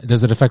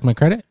 Does it affect my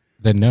credit?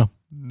 Then no.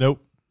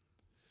 Nope.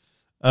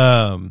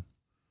 Yeah,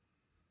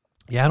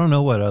 I don't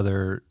know what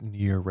other New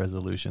Year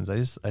resolutions. I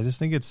just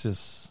think it's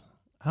just,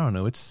 I don't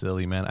know. It's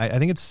silly, man. I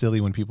think it's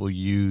silly when people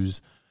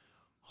use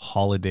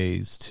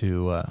holidays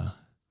to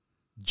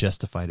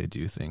justify to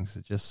do things.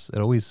 It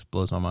always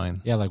blows my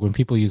mind. Yeah, like when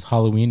people use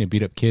Halloween to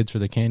beat up kids for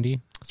the candy.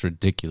 It's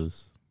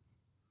ridiculous.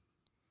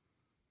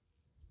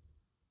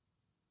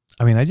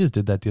 I mean, I just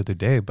did that the other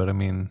day, but I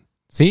mean,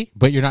 see,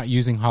 but you're not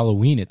using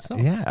Halloween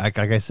itself. Yeah, like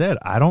I said,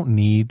 I don't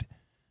need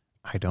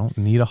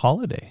a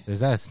holiday. Is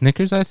that a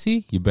Snickers I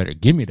see? You better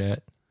give me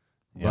that.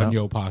 Yeah. Run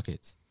your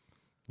pockets.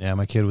 Yeah,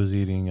 my kid was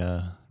eating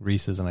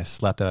Reese's and I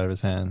slapped it out of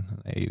his hand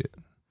and I ate it.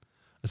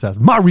 I said,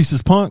 my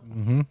Reese's, punk.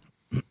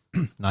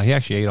 Mm-hmm. No, he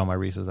actually ate all my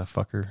Reese's, that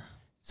fucker.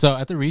 So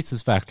at the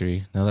Reese's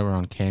factory, now that we're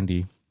on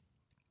candy.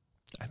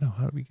 I know,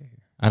 how did we get here?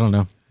 I don't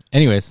know.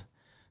 Anyways,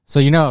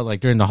 so like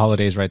during the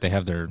holidays, right, they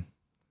have their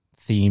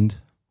themed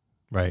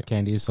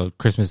candies. So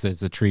Christmas is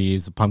the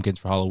trees, the pumpkins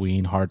for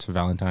Halloween, hearts for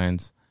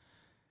Valentine's.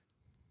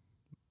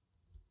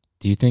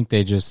 Do you think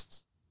they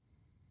just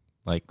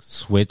like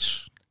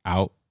switch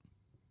out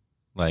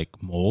like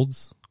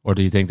molds, or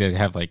do you think they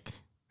have like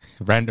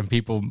random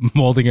people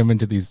molding them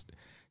into these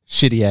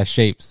shitty ass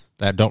shapes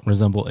that don't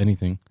resemble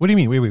anything? What do you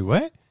mean? Wait,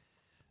 what?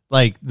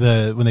 Like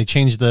when they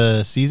change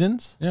the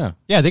seasons? Yeah,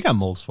 they got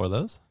molds for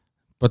those.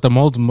 But the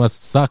mold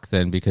must suck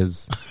then,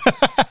 because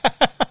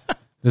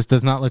this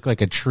does not look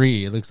like a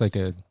tree. It looks like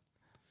a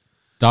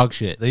dog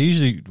shit. They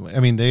usually, I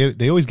mean,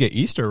 they always get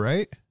Easter,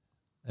 right?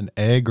 An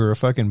egg or a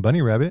fucking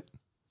bunny rabbit.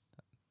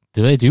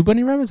 Do they do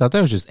bunny rabbits? I thought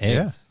it was just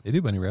Yeah, eggs. they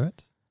do bunny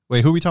rabbits.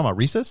 Wait, who are we talking about?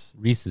 Reese's?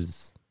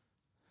 Reese's.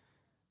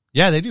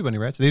 Yeah, they do bunny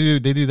rabbits. They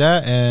do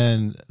that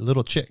and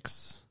little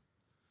chicks.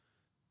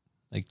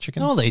 Like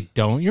chickens? No, they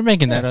don't. You're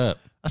making that up.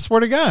 I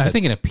swear to God. I'm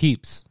thinking of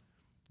Peeps.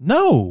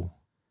 No.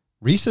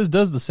 Reese's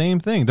does the same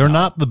thing. They're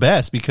not the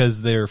best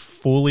because they're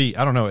fully,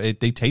 I don't know,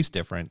 they taste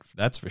different.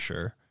 That's for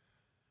sure.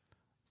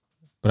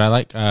 But I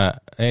like,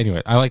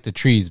 anyway, I like the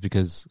trees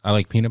because I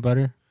like peanut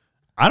butter.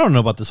 I don't know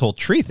about this whole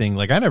tree thing.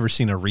 Like, I never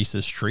seen a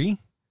Reese's tree.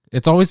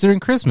 It's always during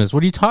Christmas.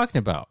 What are you talking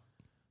about?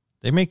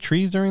 They make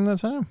trees during that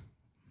time?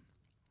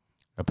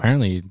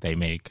 Apparently, they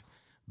make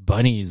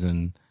bunnies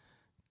and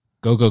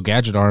go-go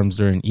gadget arms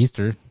during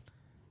Easter.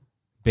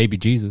 Baby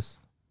Jesus.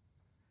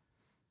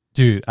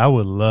 Dude, I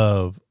would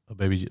love a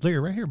baby. Look at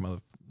right here, mother.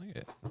 Look at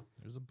it.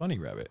 There's a bunny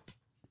rabbit.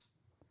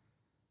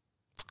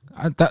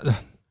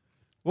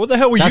 What the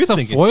hell were you That's the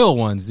thinking? foil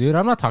ones, dude.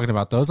 I'm not talking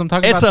about those. I'm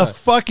talking It's about a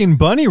fucking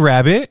bunny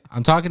rabbit.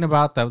 I'm talking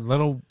about the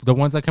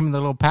ones that come in the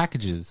little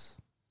packages,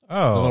 the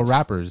little Oh.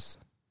 wrappers.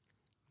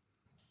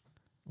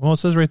 Well, it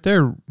says right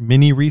there,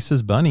 mini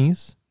Reese's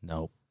bunnies.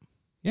 Nope.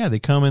 Yeah, they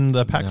come in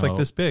the packs like No.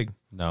 this big.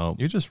 Nope.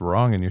 You're just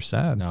wrong and you're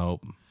sad.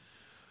 Nope.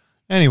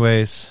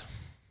 Anyways,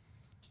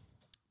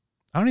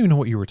 I don't even know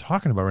what you were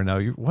talking about right now.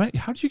 What?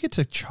 How did you get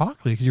to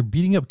chocolate? Because you're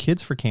beating up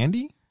kids for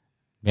candy?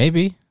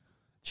 Maybe.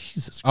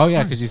 Jesus. Oh, yeah,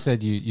 Christ. because you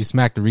said you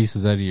smacked the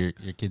Reese's out of your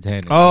kid's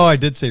hand. Oh, I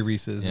did say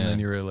Reese's, Yeah. and then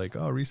you were like,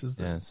 "Oh, Reese's."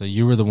 Yeah, so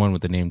you were the one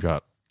with the name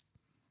drop.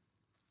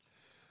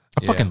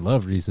 I Yeah. fucking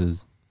love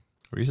Reese's.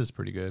 Reese's is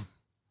pretty good.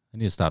 I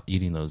need to stop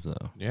eating those,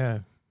 though. Yeah,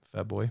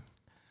 fat boy.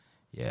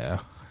 Yeah,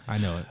 I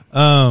know it.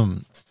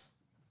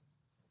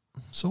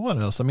 So what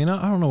else? I mean,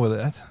 I don't know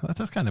whether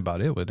that's kind of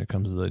about it when it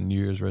comes to the New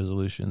Year's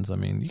resolutions. I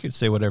mean, you could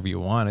say whatever you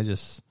want.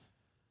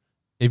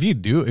 If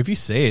you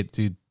say it,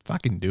 dude,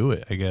 fucking do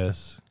it. I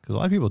guess because a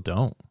lot of people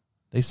don't.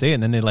 They say it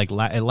and then they like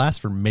it lasts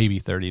for maybe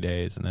 30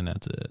 days and then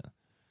that's it.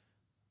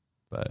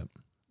 But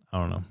I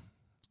don't know.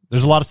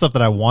 There's a lot of stuff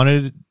that I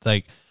wanted.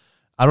 Like,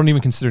 I don't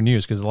even consider New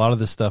Year's because a lot of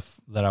the stuff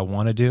that I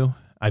want to do,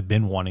 I've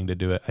been wanting to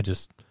do it. I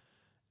just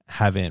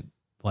haven't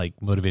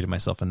like motivated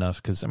myself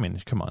enough because I mean,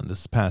 come on,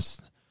 this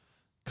past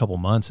couple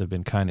months have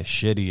been kind of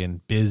shitty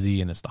and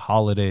busy and it's the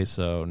holidays.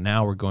 So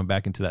now we're going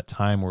back into that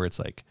time where it's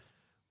like,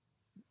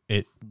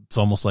 it's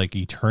almost like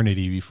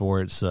eternity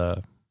before it's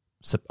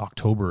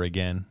October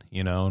again,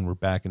 you know, and we're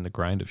back in the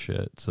grind of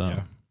shit. So,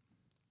 yeah.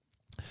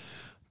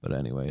 But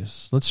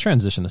anyways, let's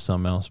transition to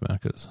something else, man,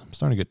 because I'm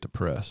starting to get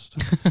depressed.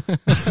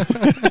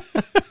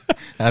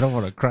 I don't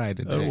want to cry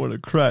today. I don't want to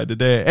cry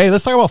today. Hey,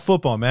 let's talk about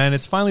football, man.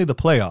 It's finally the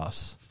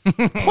playoffs.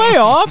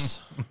 Playoffs?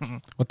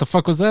 What the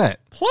fuck was that?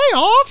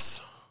 Playoffs?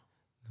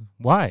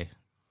 Why?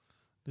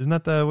 Isn't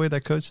that the way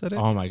that coach said it?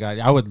 Oh my god,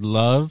 I would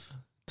love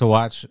to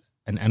watch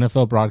an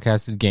NFL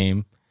broadcasted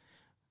game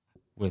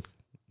with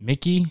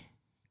Mickey,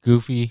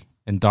 Goofy,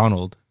 and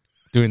Donald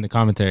doing the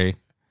commentary.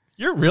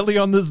 You're really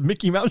on this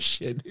Mickey Mouse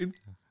shit, dude.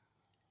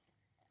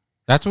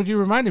 That's what you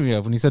reminded me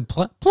of when he said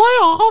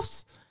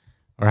playoffs,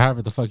 or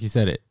however the fuck he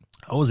said it.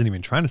 I wasn't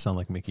even trying to sound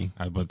like Mickey.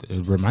 But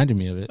it reminded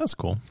me of it. That's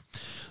cool.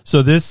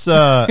 So this,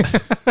 You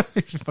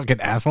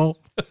fucking asshole.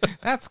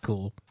 That's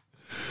cool.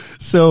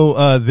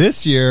 so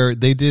this year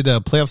they did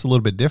playoffs a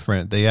little bit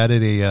different. They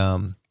added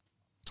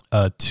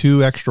a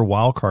 2 extra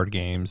wild card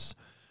games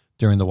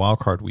during the wild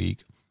card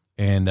week,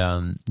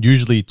 and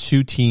usually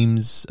 2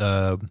 teams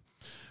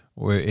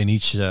were in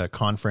each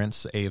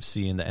conference,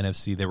 AFC and the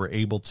NFC. They were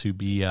able to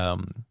be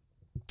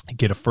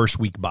get a first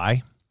week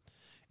bye,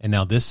 and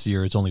now this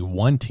year it's only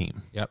 1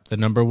 team. Yep, the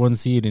number 1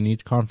 seed in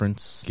each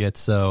conference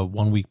Gets a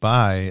 1 week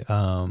bye,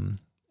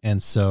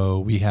 and so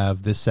we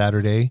have this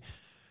Saturday.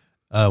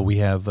 We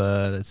have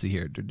let's see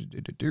here.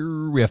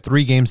 We have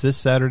 3 games this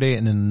Saturday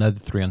and then another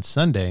 3 on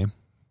Sunday.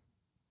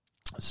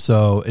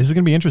 So this is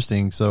going to be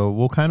interesting. So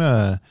we'll kind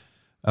of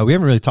we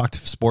haven't really talked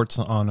sports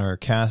on our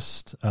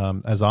cast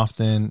as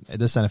often.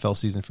 This NFL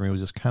season for me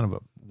was just kind of a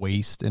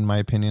waste, in my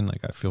opinion.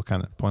 Like, I feel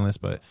kind of pointless,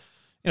 but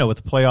you know,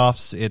 with the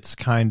playoffs, it's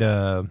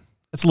a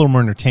little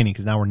more entertaining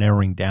because now we're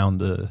narrowing down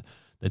the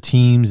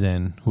teams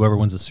and whoever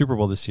wins the Super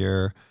Bowl this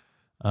year.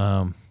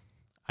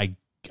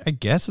 I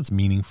guess it's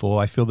meaningful.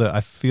 I feel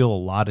a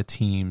lot of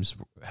teams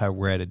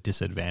were at a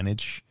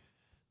disadvantage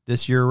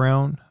this year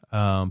around,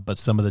 but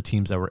some of the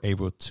teams that were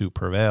able to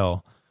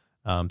prevail,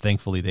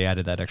 thankfully they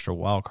added that extra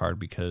wild card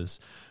because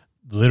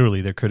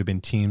literally there could have been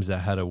teams that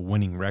had a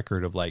winning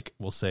record of like,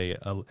 we'll say,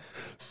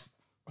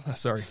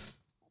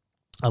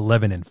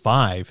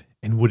 11-5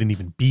 and wouldn't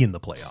even be in the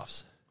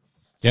playoffs.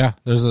 Yeah,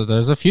 there's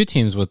a few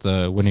teams with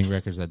winning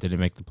records that didn't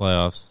make the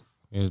playoffs.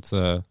 It's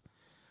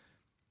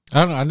I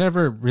don't know. I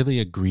never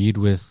really agreed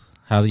with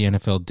how the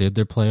NFL did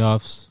their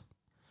playoffs.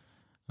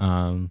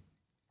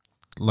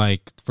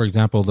 Like, for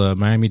example, the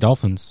Miami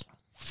Dolphins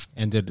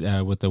ended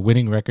with a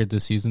winning record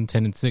this season,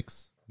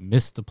 10-6,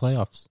 missed the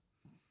playoffs.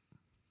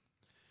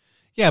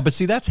 Yeah, but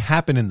see, that's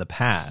happened in the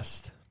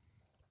past.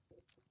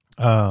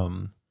 I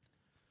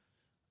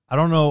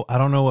don't know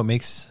what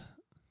makes.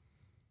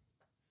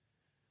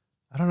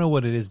 I don't know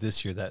what it is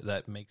this year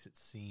that makes it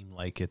seem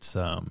like it's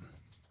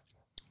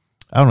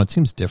I don't know. It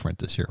seems different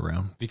this year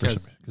around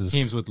because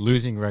teams with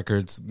losing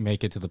records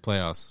make it to the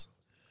playoffs,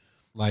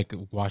 like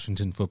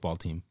Washington football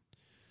team.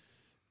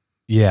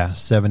 Yeah,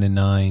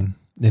 7-9.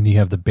 Then you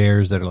have the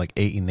Bears that are like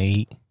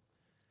 8-8.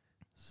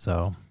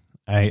 So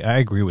I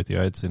agree with you.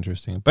 It's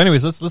interesting. But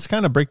anyways, let's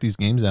kind of break these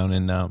games down,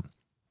 and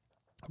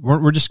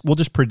we'll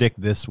just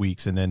predict this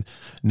week's, and then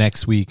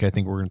next week I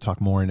think we're going to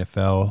talk more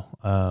NFL,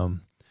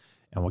 and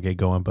we'll get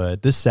going.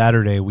 But this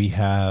Saturday we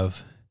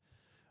have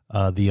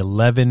the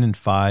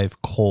 11-5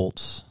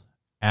 Colts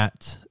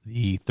at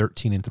the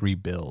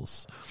 13-3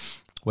 Bills.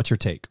 What's your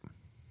take?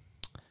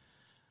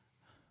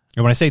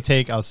 And when I say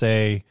take, I'll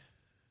say,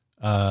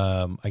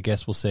 I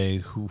guess we'll say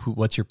who.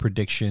 What's your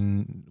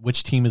prediction?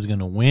 Which team is going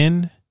to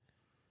win?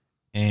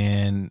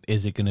 And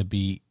is the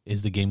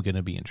game going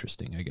to be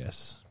interesting, I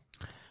guess?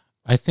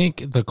 I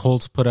think the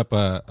Colts put up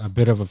a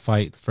bit of a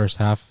fight the first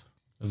half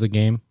of the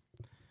game.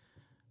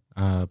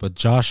 But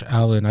Josh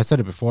Allen, I said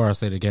it before, I'll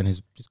say it again,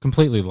 he's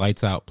completely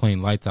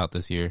playing lights out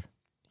this year.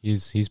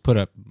 He's put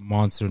up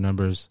monster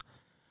numbers.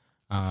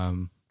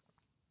 And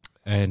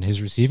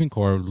his receiving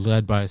core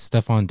led by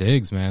Stephon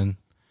Diggs, man.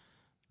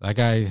 That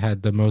guy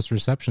had the most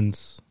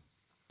receptions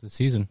this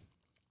season.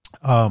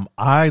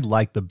 I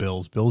like the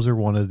Bills. Bills are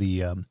one of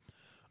the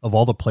of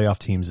all the playoff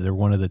teams, they're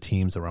one of the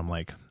teams where I'm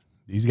like,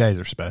 these guys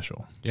are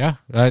special. Yeah,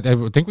 I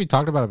think we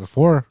talked about it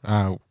before,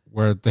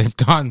 where they've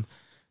gone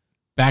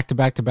back to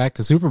back to back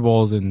to Super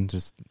Bowls and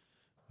just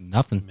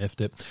nothing. Miffed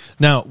it.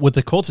 Now, with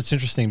the Colts, it's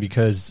interesting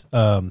because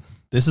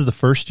this is the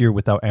first year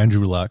without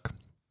Andrew Luck,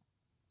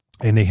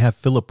 and they have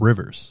Phillip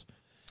Rivers.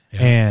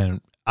 Yeah.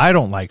 And I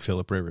don't like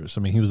Phillip Rivers.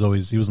 I mean, he was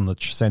in the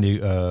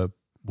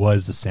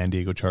San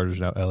Diego Chargers,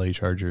 now LA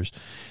Chargers.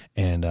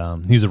 And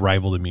he's a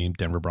rival to me,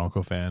 Denver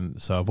Bronco fan.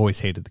 So I've always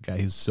hated the guy.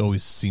 He's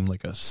always seemed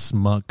like a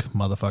smug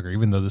motherfucker,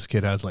 even though this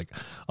kid has like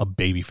a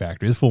baby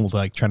factory. This fool was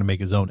like trying to make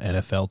his own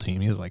NFL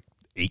team. He has like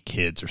 8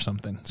 kids or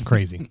something. It's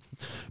crazy.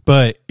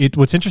 But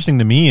what's interesting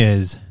to me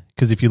is,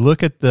 because if you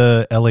look at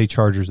the LA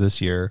Chargers this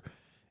year,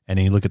 and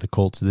then you look at the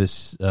Colts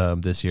this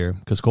year,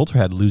 because Colts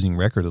had a losing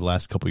record the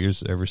last couple of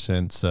years ever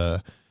since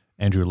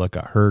Andrew Luck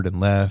got hurt and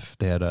left.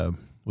 They had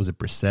was it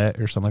Brissett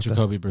or something like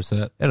Jacoby that?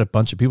 Brissett. They had a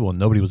bunch of people and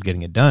nobody was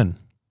getting it done.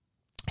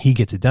 He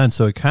gets it done.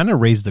 So it kind of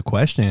raised the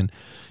question,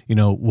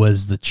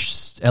 was the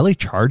LA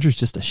Chargers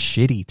just a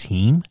shitty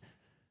team?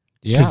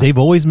 Yeah. Because they've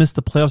always missed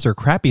the playoffs or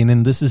crappy, and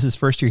then this is his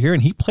first year here,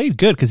 and he played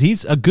good because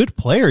he's a good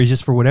player. He's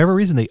just, for whatever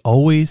reason, they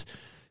always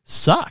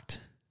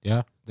sucked.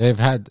 Yeah. They've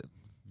had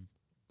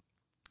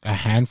a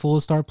handful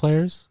of star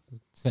players,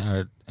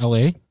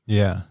 LA.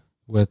 Yeah.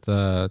 With,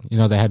 they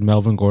had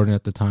Melvin Gordon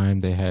at the time.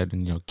 They had,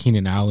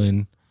 Keenan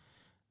Allen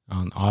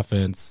on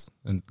offense.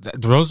 And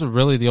those are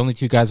really the only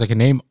 2 guys I can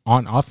name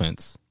on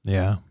offense.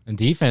 Yeah. And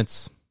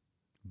defense,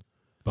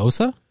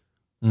 Bosa?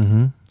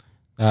 Mm-hmm.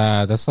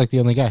 That's like the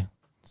only guy.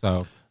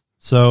 So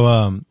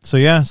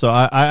yeah. So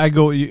I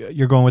go,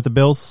 you're going with the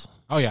Bills?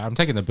 Oh, yeah. I'm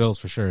taking the Bills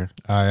for sure.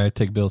 All right. I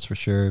take Bills for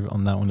sure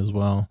on that one as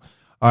well.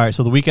 All right.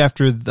 So the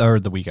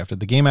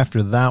game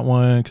after that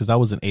one, because that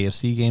was an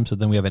AFC game. So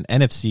then we have an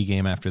NFC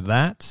game after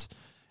that.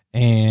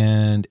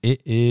 And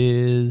it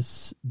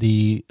is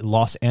the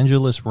Los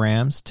Angeles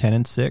Rams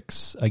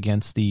 10-6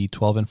 against the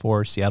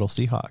 12-4 Seattle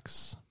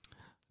Seahawks.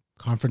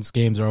 Conference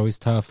games are always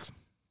tough.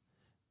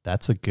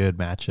 That's a good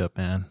matchup,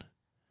 man.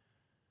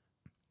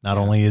 Not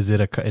only is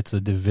it's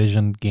a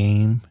division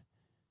game,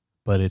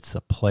 but it's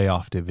a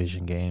playoff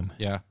division game.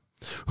 Yeah.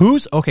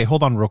 Okay,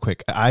 hold on real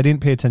quick. I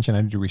didn't pay attention. I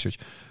didn't do research.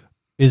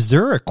 Is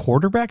there a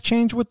quarterback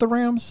change with the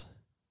Rams?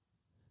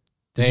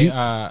 They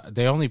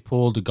only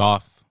pulled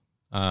Goff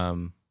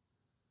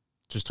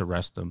just to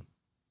rest them.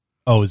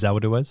 Oh, is that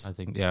what it was? I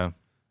think, yeah.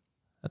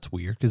 That's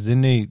weird, because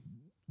then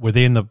were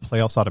they in the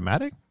playoffs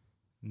automatic?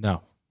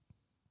 No.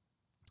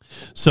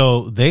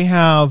 So they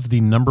have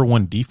the number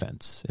 1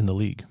 defense in the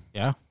league.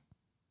 Yeah.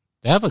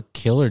 They have a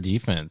killer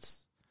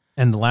defense.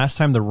 And the last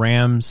time the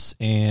Rams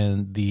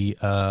and the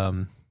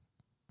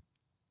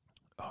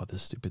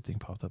this stupid thing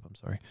popped up. I'm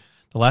sorry.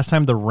 The last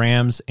time the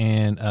Rams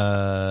and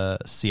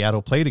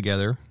Seattle played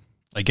together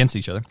against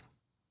each other,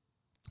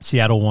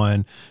 Seattle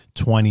won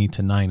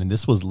 20-9, and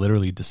this was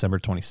literally December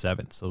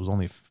 27th. So it was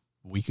only a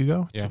week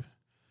ago. Yeah.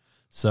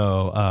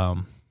 So I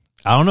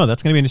don't know.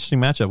 That's going to be an interesting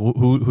matchup.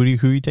 Who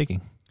are you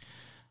taking?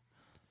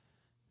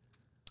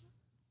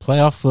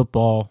 Playoff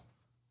football.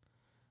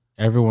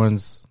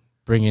 Everyone's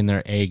bringing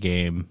their A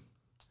game.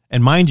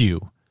 And mind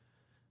you,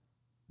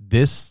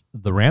 the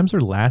Rams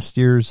are last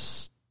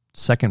year's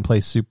second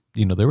place.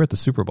 They were at the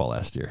Super Bowl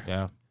last year.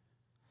 Yeah.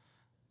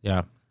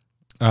 Yeah.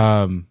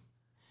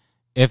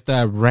 If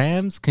the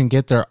Rams can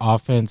get their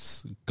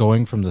offense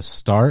going from the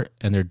start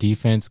and their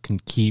defense can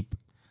keep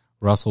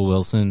Russell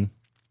Wilson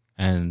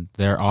and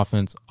their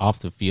offense off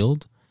the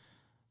field,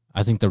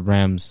 I think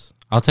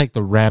I'll take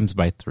the Rams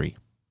by 3.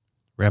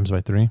 Rams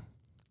by 3.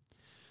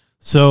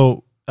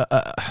 So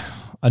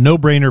a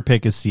no-brainer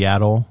pick is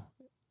Seattle,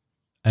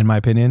 in my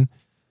opinion,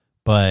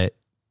 but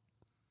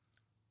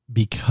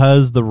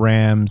because the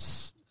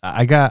Rams,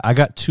 I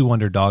got 2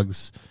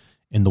 underdogs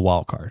in the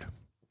wild card,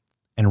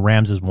 and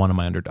Rams is one of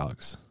my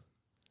underdogs.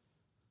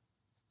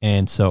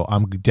 And so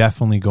I'm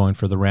definitely going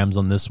for the Rams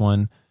on this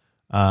one.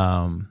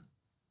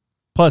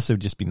 Plus, it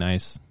would just be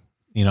nice.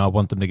 You know, I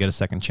want them to get a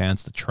second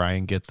chance to try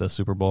and get the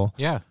Super Bowl.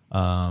 Yeah.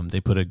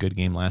 They put a good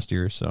game last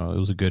year, so it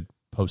was a good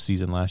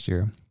postseason last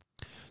year.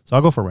 So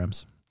I'll go for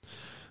Rams.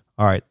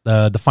 All right,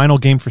 the final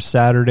game for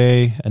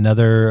Saturday,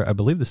 another, I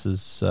believe this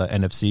is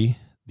NFC,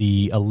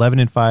 the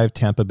 11-5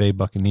 Tampa Bay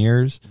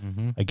Buccaneers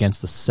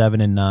against the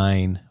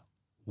 7-9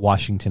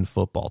 Washington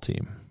football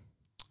team.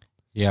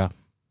 Yeah.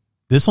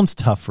 This one's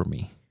tough for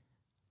me.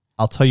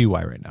 I'll tell you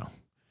why right now.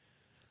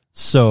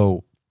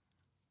 So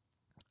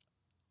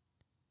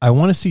I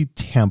want to see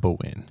Tampa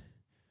win.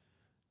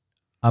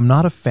 I'm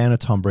not a fan of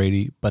Tom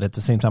Brady, but at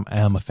the same time,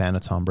 I am a fan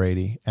of Tom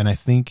Brady. And I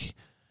think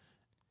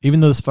even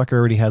though this fucker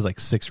already has like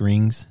 6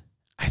 rings,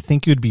 I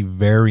think it would be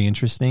very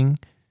interesting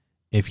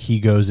if he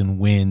goes and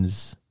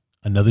wins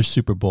another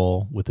Super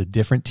Bowl with a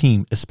different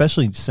team,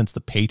 especially since the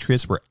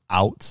Patriots were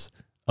out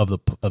of the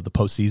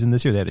postseason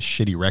this year. They had a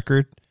shitty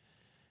record.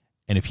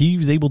 And if he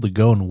was able to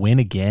go and win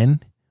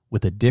again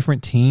with a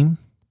different team,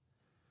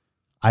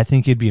 I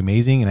think it'd be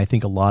amazing. And I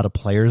think a lot of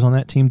players on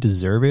that team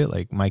deserve it.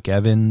 Like Mike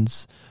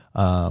Evans,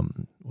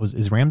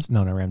 is Rams?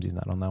 No, Ramsey's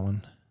not on that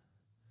one.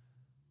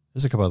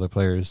 There's a couple other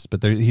players,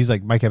 but he's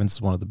like Mike Evans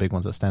is one of the big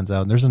ones that stands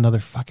out. And there's another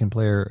fucking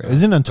player.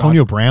 Isn't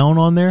Antonio Brown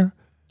on there?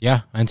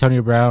 Yeah,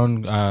 Antonio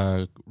Brown,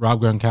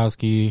 Rob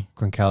Gronkowski.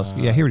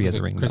 Yeah, he already has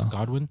a ring. Chris though.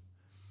 Godwin?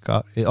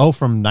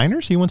 From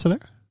Niners? He went to there?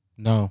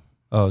 No.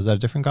 Oh, is that a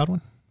different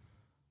Godwin?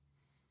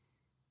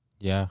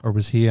 Yeah. Or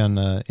was he on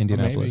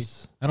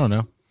Indianapolis? I don't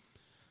know.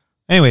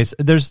 Anyways,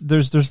 there's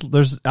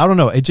I don't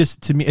know. It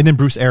just to me, and then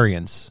Bruce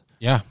Arians.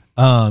 Yeah.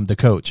 The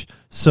coach.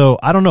 So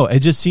I don't know. It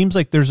just seems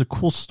like there's a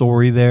cool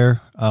story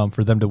there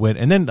for them to win.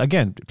 And then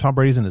again, Tom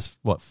Brady's in his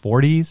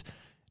 40s,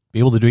 be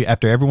able to do it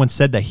after everyone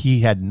said that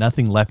he had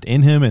nothing left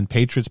in him, and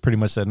Patriots pretty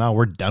much said, "No,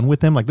 we're done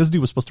with him." Like this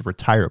dude was supposed to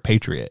retire a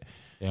Patriot.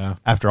 Yeah.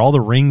 After all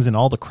the rings and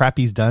all the crap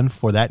he's done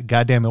for that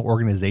goddamn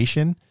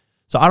organization.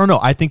 So I don't know.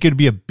 I think it'd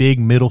be a big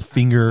middle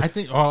finger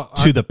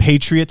to the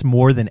Patriots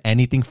more than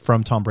anything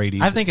from Tom Brady.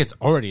 I think it's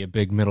already a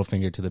big middle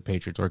finger to the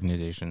Patriots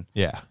organization.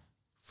 Yeah.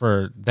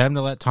 For them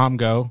to let Tom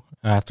go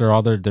after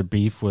all their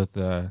beef with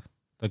the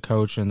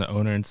coach and the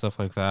owner and stuff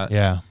like that.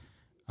 Yeah.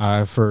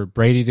 For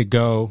Brady to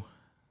go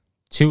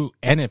to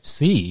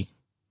NFC,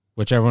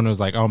 which everyone was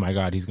like, oh my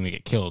God, he's going to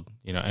get killed.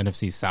 You know,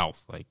 NFC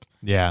South. Like,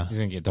 yeah, he's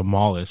going to get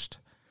demolished.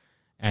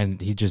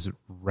 And he just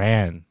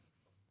ran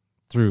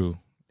through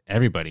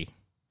everybody.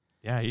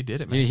 Yeah, he did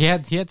it, man.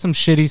 He had some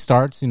shitty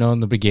starts, you know, in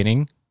the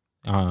beginning.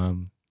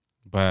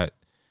 But,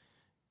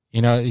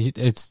 you know,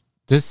 it's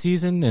this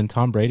season, and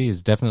Tom Brady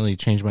has definitely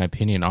changed my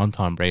opinion on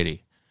Tom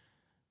Brady.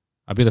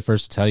 I'll be the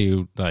first to tell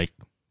you, like,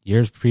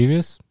 years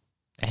previous,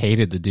 I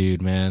hated the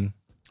dude, man.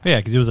 Yeah,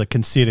 because he was a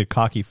conceited,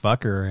 cocky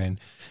fucker, and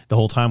the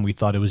whole time we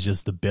thought it was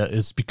just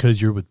it's because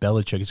you're with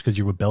Belichick. It's because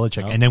you're with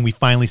Belichick. Oh. And then we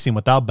finally see him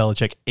without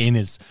Belichick in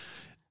his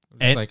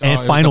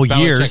final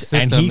years,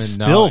 and he's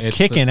still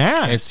kicking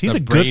ass. He's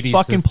a good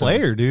fucking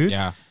player, dude.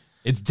 Yeah,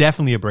 it's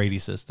definitely a Brady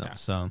system. Yeah.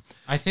 So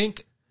I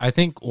think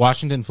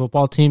Washington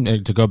football team,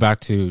 to go back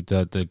to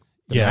the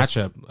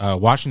matchup,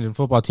 Washington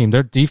football team,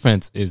 their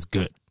defense is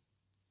good.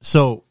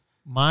 So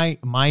my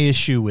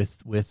issue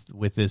with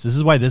this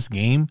is why this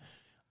game,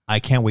 I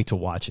can't wait to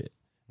watch it,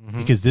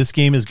 because this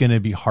game is going to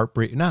be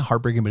not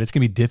heartbreaking, but it's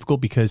going to be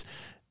difficult because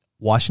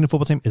Washington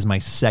football team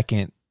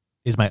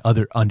is my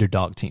other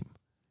underdog team.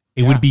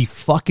 It would be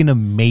fucking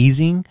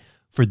amazing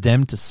for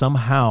them to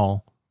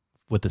somehow,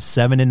 with a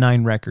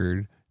 7-9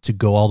 record, to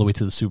go all the way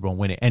to the Super Bowl and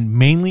win it. And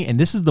mainly, and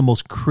this is the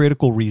most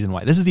critical reason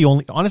why. This is the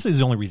only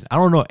reason. I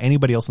don't know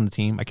anybody else on the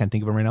team. I can't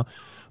think of him right now,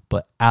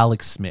 but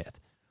Alex Smith.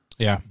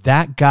 Yeah.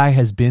 That guy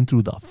has been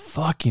through the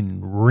fucking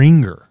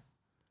ringer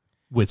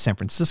with San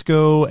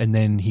Francisco, and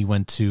then he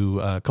went to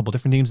a couple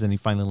different teams, then he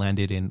finally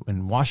landed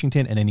in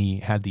Washington, and then he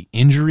had the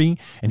injury,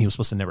 and he was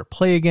supposed to never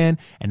play again,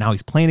 and now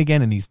he's playing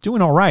again, and he's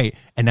doing all right,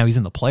 and now he's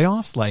in the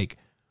playoffs. Like,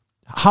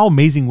 how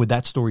amazing would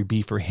that story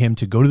be for him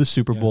to go to the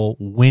Super Bowl,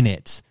 win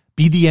it,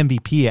 be the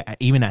MVP,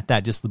 even at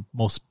that, just the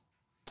most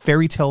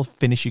fairy tale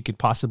finish you could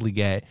possibly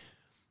get,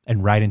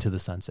 and right into the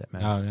sunset,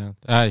 man. Oh,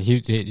 yeah.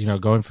 He,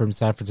 going from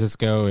San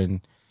Francisco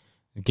and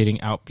getting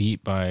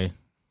outbeat by,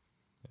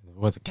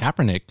 was it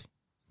Kaepernick?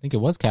 I think it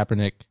was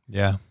Kaepernick.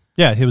 Yeah.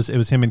 Yeah, it was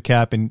him and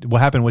Cap, and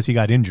what happened was he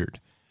got injured.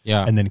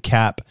 Yeah. And then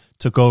Cap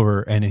took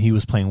over, and then he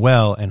was playing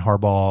well, and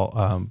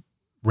Harbaugh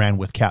ran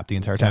with Cap the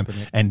entire time.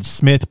 Kaepernick. And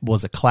Smith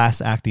was a class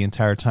act the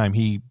entire time.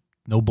 He,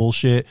 no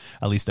bullshit,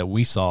 at least that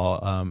we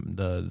saw,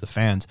 the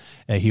fans.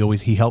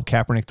 He helped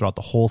Kaepernick throughout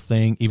the whole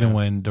thing, even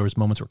when there was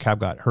moments where Cap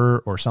got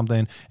hurt or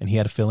something, and he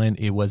had to fill in.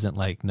 It wasn't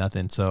like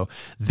nothing. So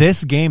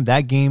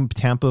that game,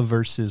 Tampa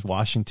versus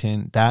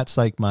Washington, that's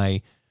like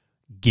my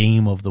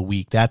game of the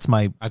week. I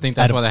think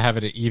that's why they have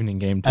it an evening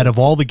game too. Out of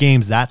all the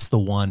games, that's the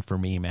one for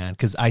me, man,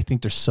 because I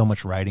think there's so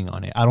much writing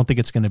on it. I don't think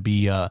it's going to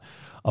be a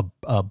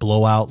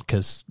blowout,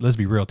 because let's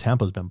be real,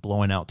 Tampa's been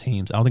blowing out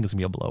teams. I don't think it's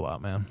going to be a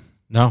blowout, man.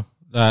 No,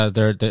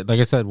 they're like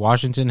I said,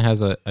 Washington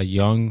has a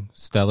young,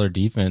 stellar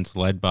defense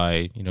led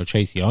by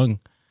Chase Young,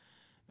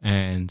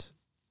 and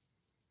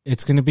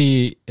it's gonna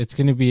be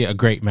a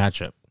great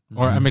matchup,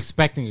 or Mhm. I'm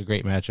expecting a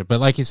great matchup. But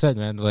like you said,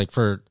 man, like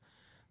for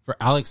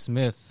Alex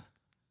Smith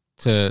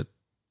to,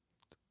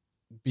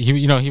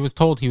 he was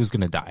told he was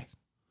gonna die.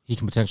 He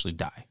can potentially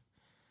die.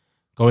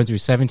 Going through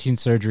 17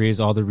 surgeries,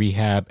 all the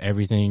rehab,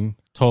 everything.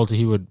 Told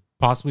he would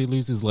possibly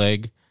lose his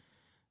leg.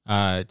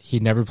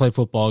 He'd never play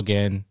football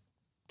again.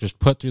 Just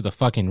put through the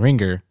fucking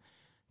ringer.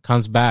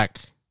 Comes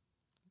back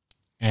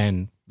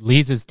and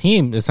leads his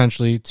team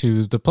essentially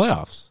to the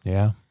playoffs.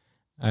 Yeah.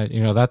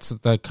 That's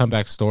the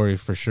comeback story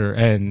for sure.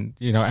 And,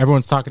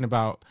 everyone's talking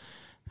about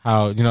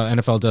how, the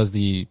NFL does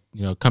the,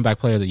 comeback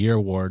player of the year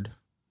award.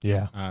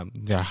 Yeah.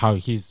 How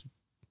he's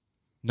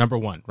number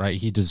one, right?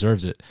 He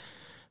deserves it.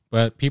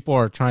 But people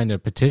are trying to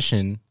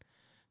petition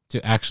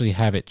to actually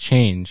have it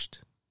changed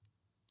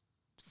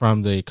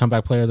from the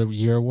comeback player of the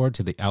year award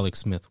to the Alex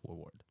Smith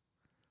award.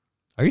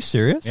 Are you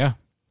serious? Yeah.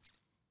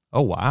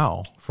 Oh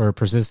wow. For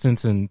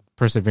persistence and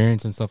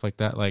perseverance and stuff like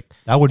that. Like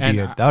That would and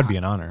be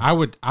an honor. I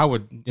would,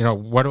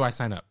 what do I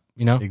sign up?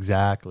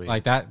 Exactly.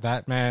 Like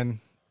that man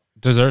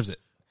deserves it.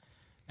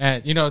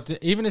 And,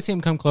 even to see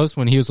him come close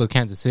when he was with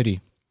Kansas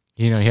City,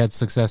 he had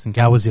success in Kansas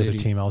City. That was the other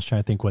team. I was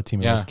trying to think what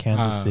team it was.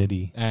 Kansas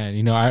City.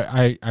 And,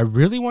 I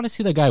really want to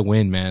see that guy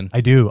win, man.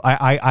 I do.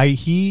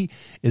 He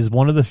is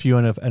one of the few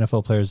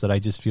NFL players that I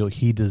just feel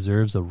he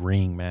deserves a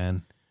ring,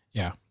 man.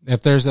 Yeah.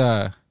 If there's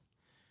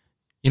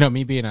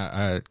me being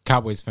a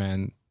Cowboys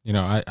fan,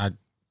 I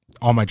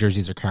all my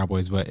jerseys are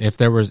Cowboys, but if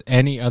there was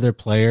any other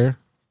player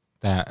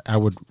that I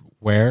would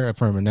wear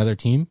from another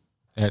team,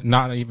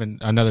 not even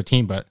another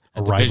team, but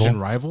a division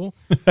rival,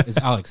 is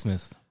Alex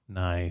Smith.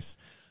 Nice.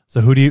 So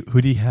who do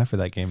you have for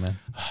that game, man?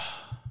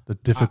 The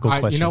difficult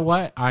question. You know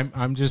what? I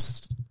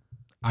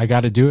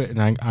got to do it,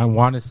 and I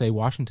want to say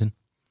Washington.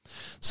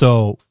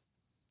 So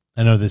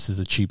I know this is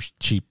a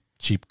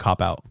cheap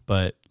cop out,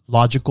 but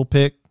logical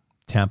pick,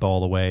 Tampa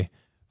all the way.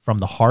 From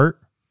the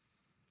heart,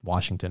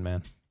 Washington,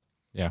 man.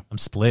 Yeah. I'm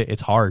split.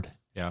 It's hard.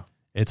 Yeah.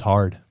 It's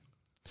hard.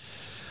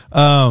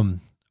 All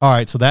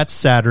right, so that's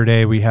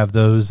Saturday. We have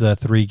those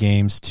 3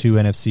 games, two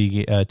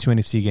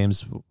NFC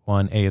games,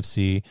 1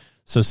 AFC.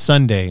 So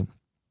Sunday,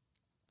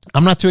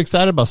 I'm not too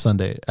excited about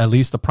Sunday. At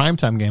least the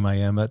primetime game I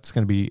am. That's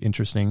going to be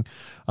interesting.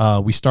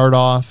 We start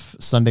off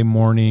Sunday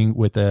morning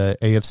with the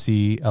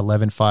AFC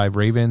 11-5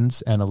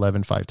 Ravens and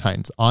 11-5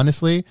 Titans.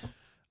 Honestly,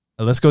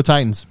 let's go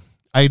Titans.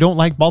 I don't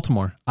like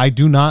Baltimore. I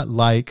do not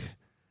like,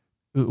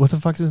 what the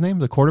fuck's his name?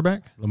 The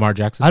quarterback? Lamar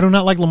Jackson. I do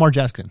not like Lamar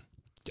Jackson.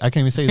 I can't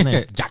even say his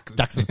name.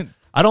 Jackson.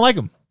 I don't like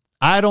him.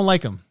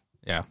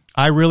 Yeah.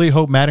 I really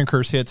hope Madden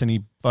curse hits and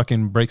he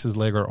fucking breaks his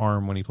leg or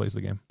arm when he plays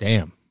the game.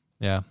 Damn.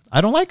 Yeah.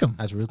 I don't like him.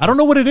 That's really I don't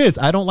know what it is.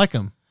 I don't like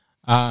him.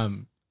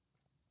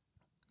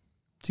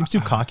 Seems too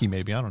cocky,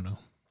 maybe. I don't know.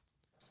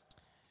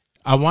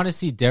 I want to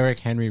see Derrick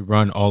Henry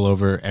run all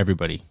over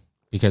everybody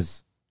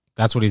because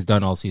that's what he's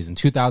done all season.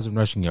 2,000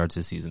 rushing yards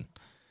this season,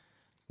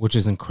 which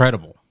is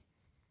incredible,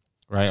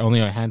 right?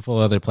 Only a handful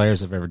of other players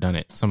have ever done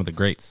it. Some of the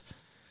greats.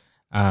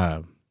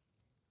 And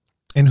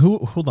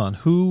hold on,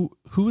 who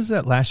was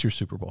that last year's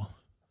Super Bowl?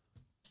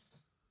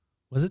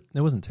 Was it?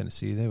 It wasn't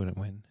Tennessee. They wouldn't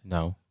win.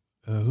 No.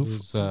 Who?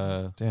 Was,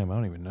 damn, I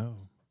don't even know.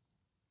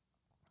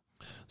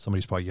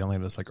 Somebody's probably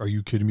yelling at us like, "Are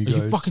you kidding me, Are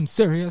guys?" you fucking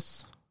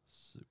serious?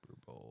 Super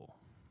Bowl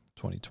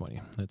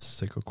 2020. Let's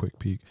take a quick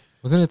peek.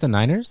 Wasn't it the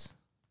Niners?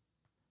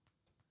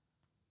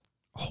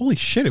 Holy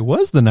shit! It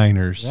was the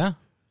Niners. Yeah.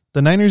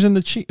 The Niners and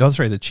the Chiefs. Oh, that's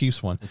right. The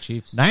Chiefs won. The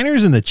Chiefs.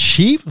 Niners and the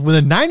Chiefs. When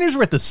the Niners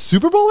were at the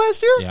Super Bowl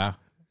last year. Yeah.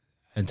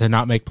 And to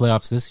not make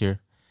playoffs this year.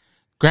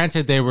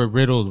 Granted, they were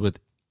riddled with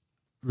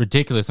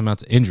ridiculous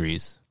amounts of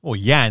injuries. Well,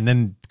 yeah, and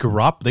then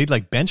they'd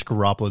like bench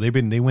Garoppolo.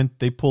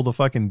 They pulled the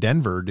fucking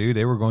Denver, dude.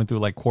 They were going through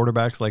like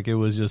quarterbacks like it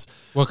was just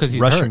because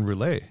he's Russian hurt.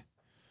 roulette.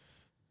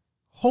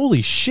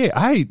 Holy shit!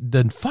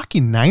 The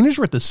fucking Niners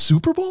were at the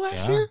Super Bowl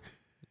last year.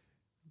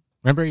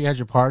 Remember, you had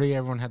your party.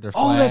 Everyone had their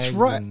flags. Oh, that's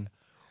right. And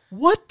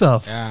what the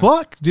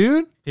fuck,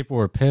 dude? people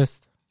were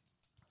pissed.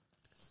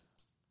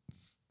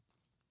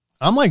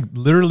 I'm like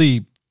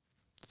literally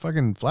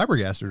fucking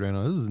flabbergasted right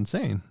now. This is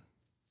insane.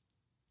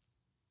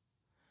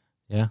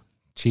 Yeah,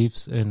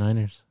 Chiefs and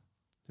Niners.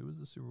 Who was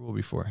the Super Bowl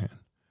beforehand?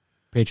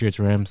 Patriots,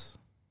 Rams.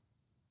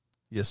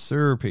 Yes,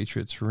 sir.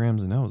 Patriots,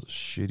 Rams, and that was a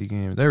shitty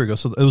game. There we go.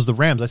 So it was the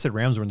Rams. I said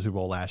Rams were in the Super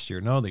Bowl last year.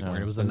 No, they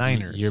weren't. It was the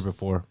Niners. The year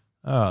before.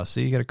 Oh,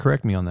 see, you got to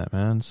correct me on that,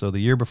 man. So the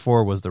year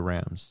before was the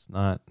Rams,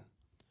 not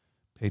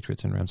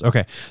Patriots and Rams.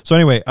 Okay. So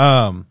anyway,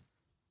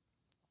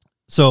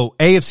 so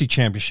AFC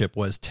Championship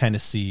was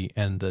Tennessee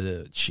and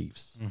the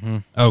Chiefs. Mm-hmm.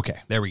 Okay,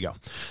 there we go.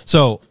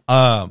 So,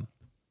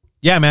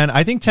 yeah, man,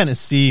 I think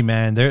Tennessee,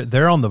 man,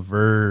 they're on the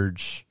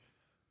verge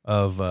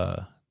of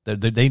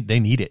they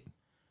need it.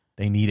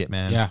 They need it,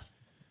 man. Yeah.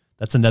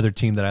 That's another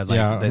team that I like.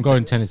 Yeah, I'm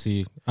going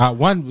Tennessee. I'm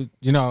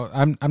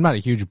not a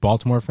huge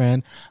Baltimore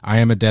fan. I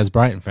am a Des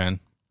Bryant fan.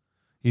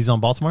 He's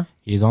on Baltimore?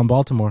 He's on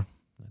Baltimore.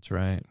 That's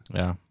right.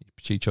 Yeah.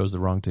 She chose the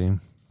wrong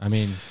team. I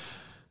mean,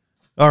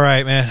 all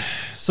right, man.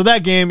 So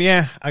that game,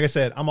 yeah, like I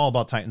said, I'm all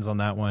about Titans on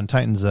that one.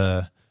 Titans,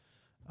 I'm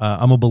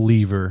a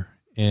believer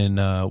in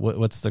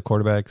what's the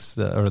quarterback's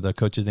or the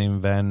coach's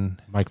name?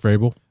 Mike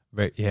Vrabel.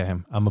 Yeah,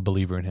 him. I'm a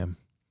believer in him.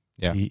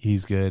 Yeah,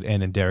 he's good.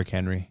 And then Derrick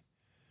Henry.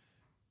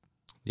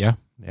 Yeah,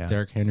 Yeah,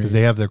 Derrick Henry. because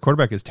they have their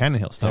quarterback is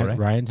Tannehill still, right?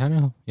 Ryan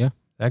Tannehill. Yeah,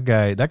 That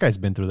guy's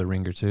been through the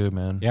ringer too,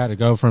 man. yeah. To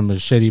go from a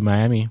shitty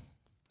Miami.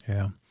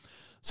 Yeah.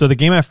 So the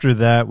game after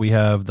that, we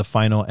have the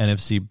final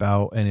NFC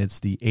bout, and it's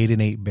the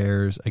 8-8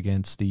 Bears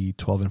against the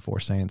 12-4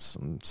 Saints.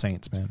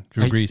 Saints, man,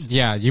 Drew Brees.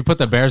 Yeah, you put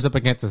the Bears up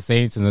against the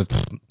Saints, and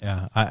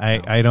Yeah,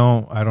 I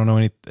don't know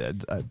any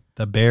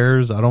the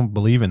Bears. I don't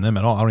believe in them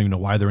at all. I don't even know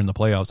why they're in the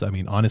playoffs. I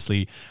mean,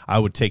 honestly, I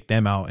would take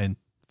them out and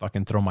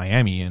fucking throw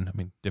Miami in. I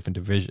mean, different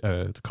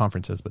division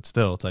conferences, but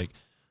still, it's like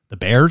the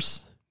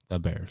Bears. the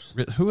Bears.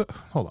 Who?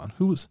 Hold on.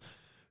 Who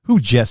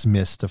just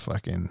missed a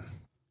fucking?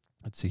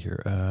 Let's see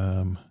here.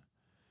 Wild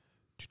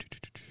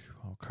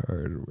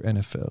card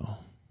NFL.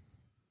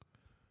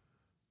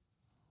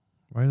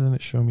 Why doesn't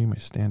it show me my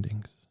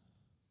standings?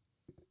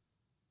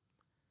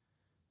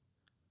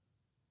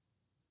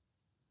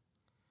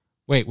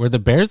 Wait, were the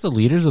Bears the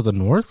leaders of the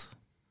North?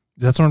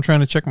 That's what I'm trying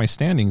to check my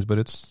standings, but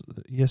it's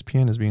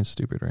ESPN is being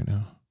stupid right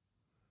now.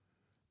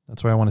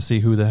 That's why I want to see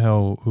who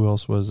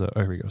else was.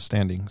 Here we go.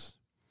 Standings.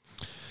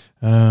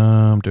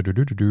 The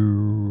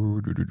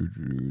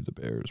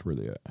Bears, where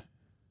they at?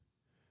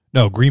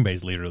 No, Green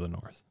Bay's leader of the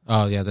North.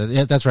 Oh yeah,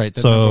 that's right.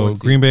 That's So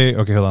Green Bay.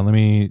 Okay, hold on. Let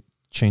me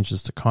change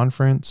this to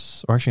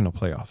conference, or actually no,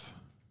 playoff.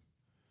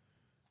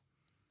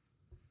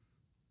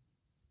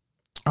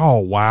 Oh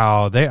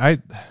wow,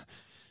 the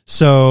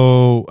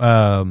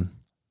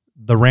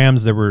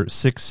Rams, they were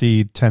 6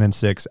 seed,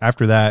 10-6.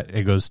 After that,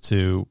 it goes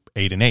to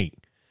 8-8.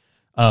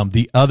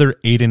 The other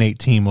 8-8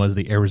 team was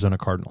the Arizona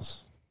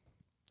Cardinals.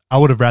 I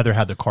would have rather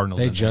had the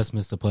Cardinals. They just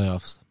missed the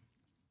playoffs.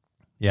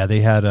 Yeah, they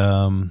had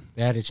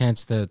They had a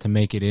chance to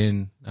make it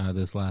in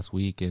this last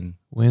week, and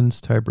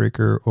wins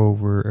tiebreaker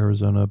over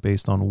Arizona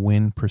based on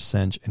win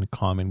percentage in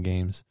common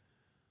games.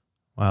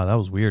 Wow, that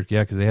was weird.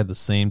 Yeah, because they had the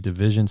same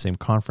division, same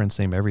conference,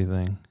 same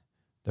everything.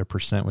 Their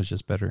percent was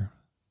just better.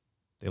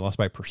 They lost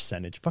by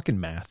percentage. Fucking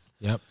math.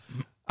 yep.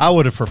 I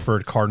would have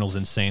preferred Cardinals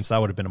and Saints.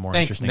 That would have been a more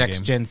Thanks, interesting Next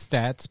game. Gen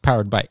Stats,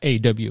 powered by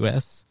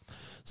AWS.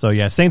 So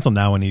yeah, Saints on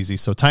that one easy.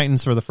 So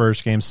Titans for the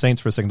first game,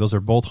 Saints for the second. Those are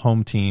both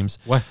home teams.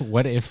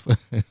 What if,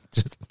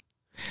 just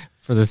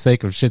for the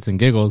sake of shits and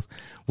giggles,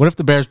 what if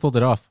the Bears pulled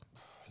it off?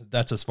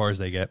 That's as far as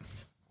they get.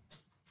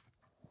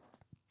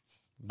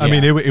 Yeah. I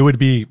mean, it would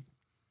be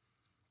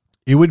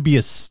I don't want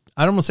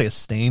to say a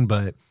stain,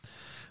 but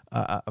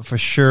for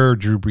sure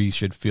Drew Brees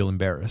should feel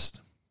embarrassed.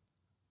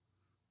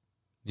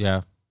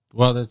 Yeah.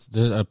 Well,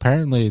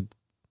 apparently,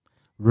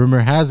 rumor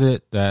has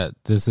it that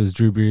this is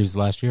Drew Brees'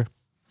 last year.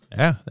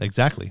 Yeah,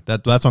 exactly.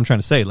 That's what I'm trying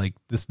to say. Like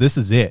this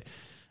is it.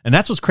 And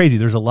that's what's crazy.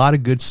 There's a lot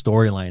of good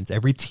storylines.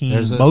 Every team,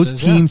 most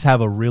teams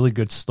have a really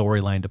good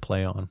storyline to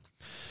play on.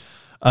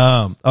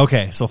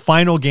 Okay, so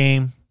final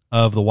game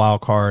of the wild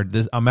card.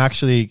 I'm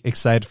actually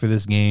excited for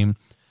this game.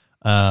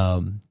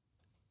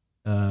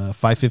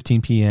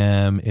 5:15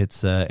 p.m.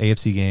 It's a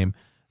AFC game.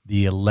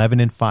 The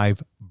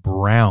 11-5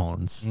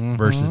 Browns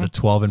versus the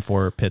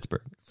 12-4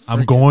 Pittsburgh.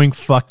 I'm going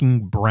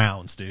fucking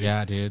Browns, dude.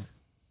 Yeah, dude.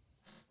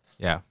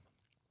 Yeah.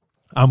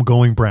 I'm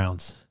going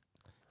Browns.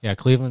 Yeah,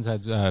 Cleveland's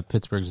had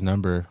Pittsburgh's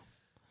number.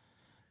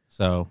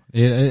 So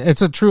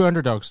it's a true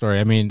underdog story.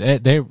 I mean,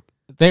 they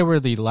were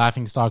the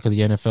laughingstock of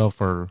the NFL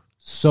for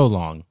so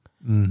long.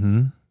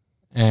 Mm-hmm.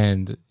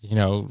 And,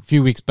 a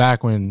few weeks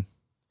back when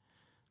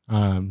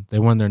they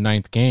won their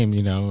 9th game,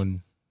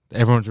 and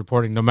everyone's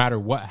reporting no matter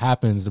what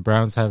happens, the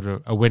Browns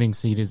have a winning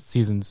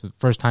season,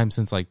 first time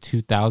since like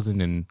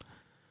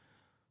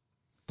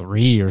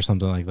 2003 or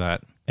something like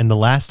that. And the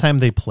last time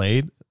they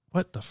played,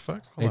 what the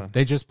fuck?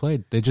 They just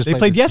played. They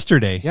played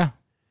yesterday. Yeah.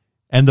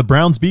 And the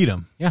Browns beat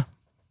them. Yeah.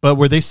 But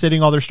were they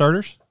sitting all their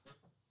starters?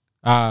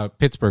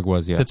 Pittsburgh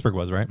was, yeah. Pittsburgh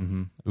was, right?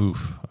 Mm-hmm.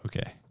 Oof.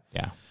 Okay.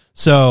 Yeah.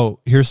 So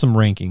here's some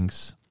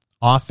rankings.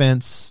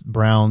 Offense,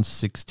 Browns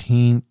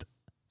 16th,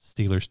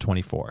 Steelers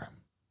 24.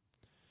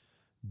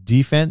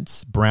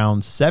 Defense,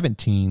 Browns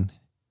 17,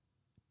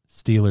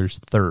 Steelers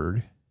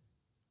 3rd.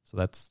 So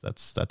that's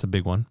a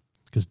big one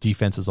because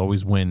defenses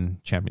always win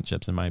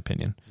championships, in my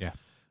opinion. Yeah.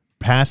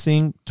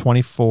 Passing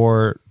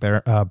 24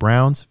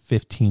 Browns,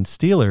 15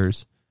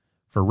 Steelers.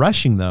 For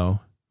rushing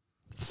though,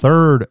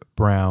 3rd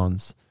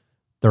Browns,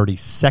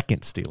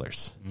 32nd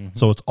Steelers. Mm-hmm.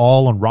 So it's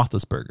all on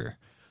Roethlisberger.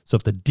 So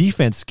if the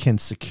defense can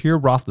secure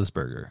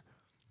Roethlisberger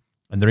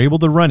and they're able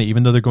to run it,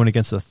 even though they're going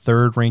against the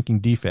 3rd ranking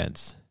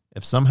defense,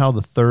 if somehow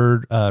the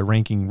 3rd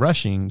ranking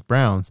rushing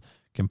Browns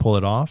can pull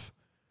it off,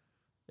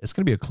 it's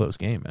going to be a close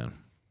game, man.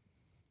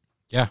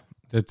 Yeah,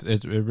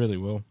 it really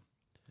will.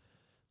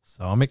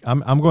 So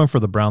I'm going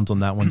for the Browns on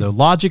that one though.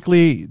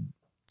 Logically,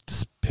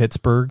 it's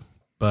Pittsburgh,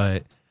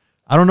 but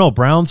I don't know.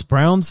 Browns,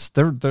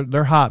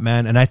 they're hot,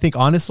 man. And I think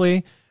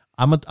honestly,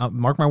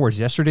 mark my words.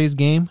 Yesterday's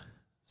game,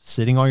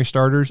 sitting all your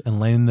starters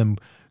and letting them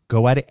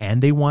go at it, and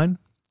they won.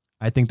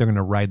 I think they're going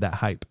to ride that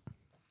hype.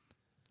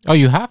 Oh,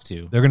 you have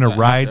to. They're going to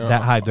ride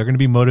that hype. They're going to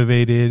be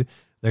motivated.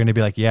 They're going to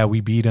be like, yeah, we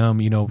beat them,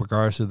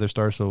 regardless of their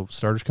stars. So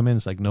starters come in,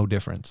 it's like no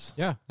difference.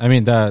 Yeah. I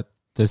mean, the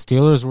the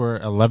Steelers were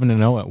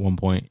 11-0 at one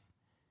point.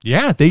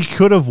 Yeah, they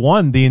could have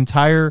won the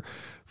entire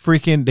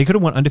freaking. They could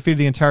have won undefeated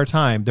the entire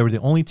time. They were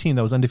the only team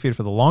that was undefeated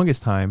for the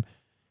longest time,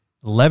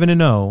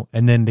 11-0,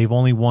 and then they've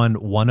only won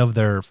one of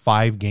their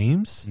 5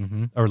 games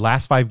or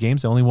last 5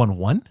 games. They only won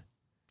one.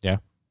 Yeah,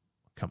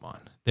 come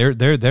on, they're on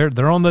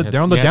the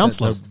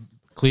downslope.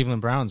 The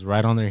Cleveland Browns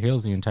right on their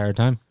heels the entire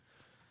time.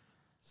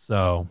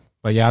 So,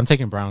 but yeah, I'm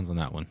taking Browns on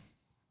that one,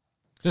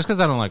 just because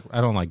I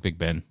don't like Big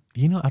Ben.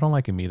 You know, I don't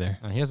like him either.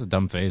 He has a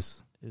dumb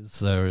face.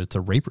 It's a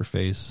raper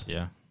face.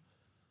 Yeah.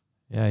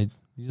 Yeah,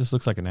 he just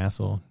looks like an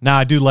asshole. Now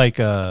I do like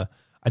the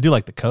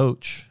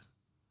coach,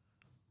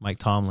 Mike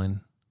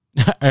Tomlin.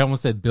 I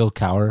almost said Bill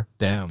Cowher.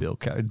 Damn. Bill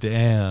Cowher.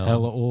 Damn.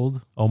 Hella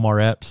old. Omar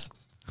Epps.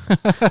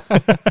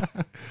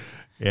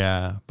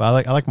 Yeah,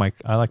 but I like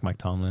Mike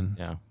Tomlin.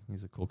 Yeah,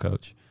 he's a cool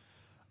coach.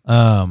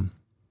 Yeah,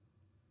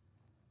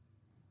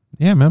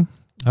 man.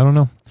 I don't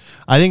know.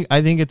 I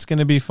think it's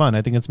gonna be fun.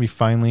 I think it's gonna be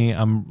finally.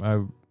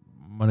 I'm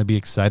gonna be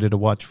excited to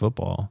watch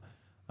football.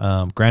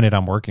 Granted,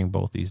 I'm working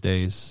both these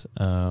days.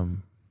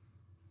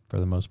 For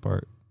the most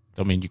part.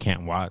 Don't mean you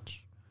can't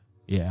watch.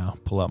 Yeah, I'll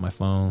pull out my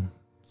phone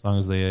as long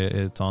as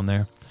it's on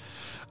there.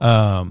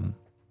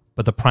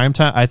 But the prime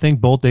time, I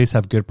think both days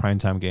have good prime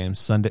time games.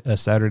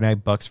 Saturday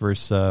night, Bucks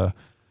versus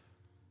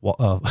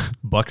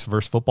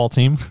football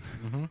team,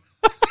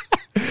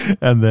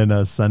 and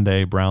then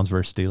Sunday, Browns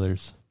versus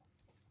Steelers.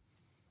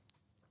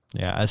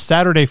 Yeah,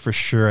 Saturday for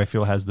sure. I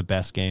feel has the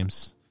best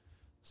games.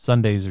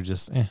 Sundays are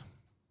just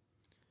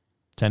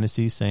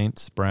Tennessee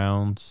Saints,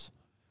 Browns,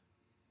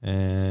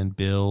 and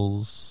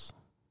Bills.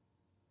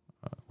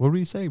 What did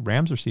we say?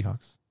 Rams or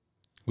Seahawks?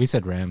 We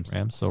said Rams.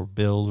 Rams. So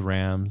Bills,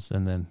 Rams,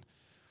 and then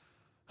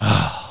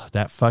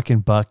that fucking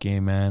Buck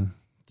game, man.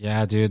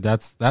 Yeah, dude,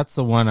 that's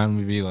the one I'm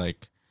gonna be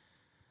like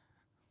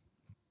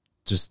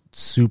just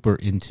super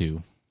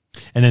into.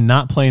 And then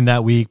not playing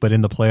that week, but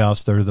in the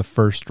playoffs, they're the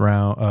first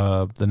round.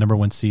 The number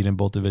 1 seed in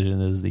both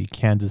divisions is the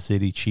Kansas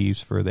City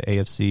Chiefs for the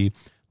AFC,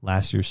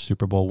 last year's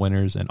Super Bowl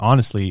winners, and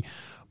honestly,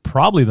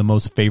 probably the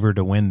most favored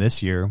to win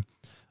this year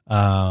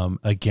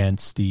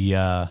against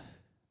the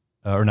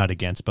or not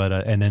against, but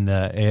and then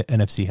the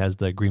NFC has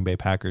the Green Bay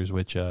Packers,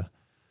 which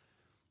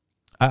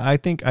I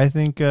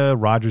think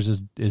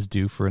Rodgers is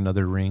due for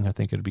another ring. I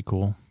think it'd be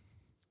cool.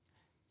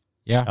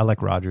 Yeah, I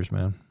like Rodgers,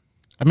 man.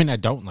 I mean, I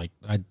don't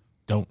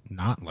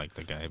not like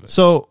the guy. But.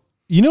 So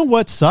you know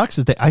what sucks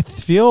is that I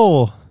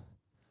feel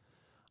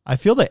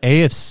the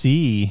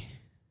AFC.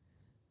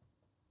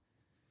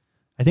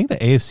 I think the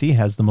AFC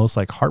has the most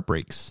like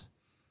heartbreaks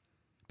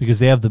because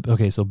they have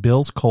so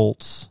Bills,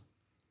 Colts.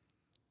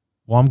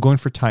 Well, I'm going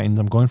for Titans.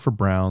 I'm going for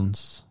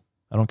Browns.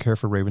 I don't care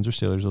for Ravens or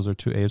Steelers. Those are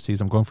 2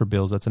 AFCs. I'm going for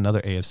Bills. That's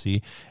another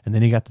AFC. And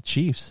then you got the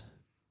Chiefs.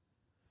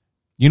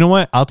 You know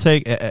what? I'll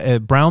take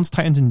Browns,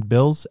 Titans, and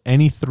Bills.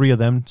 Any 3 of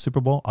them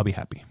Super Bowl, I'll be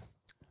happy.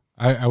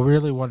 I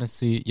really want to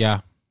see.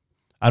 Yeah,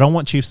 I don't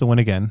want Chiefs to win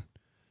again.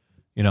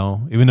 You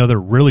know, even though they're a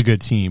really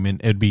good team,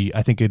 and I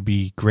think it'd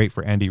be great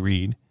for Andy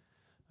Reid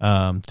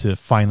to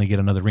finally get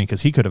another ring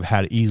because he could have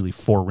had easily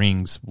 4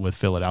 rings with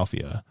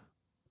Philadelphia,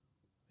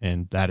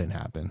 and that didn't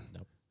happen.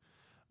 Nope.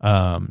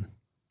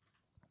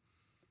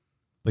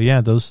 But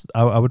yeah,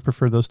 I would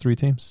prefer those 3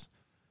 teams.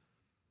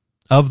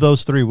 Of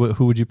those 3,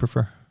 who would you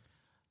prefer?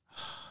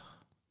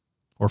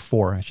 Or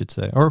 4, I should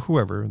say, or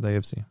whoever the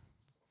AFC.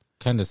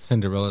 Kind of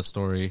Cinderella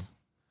story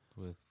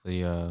with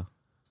the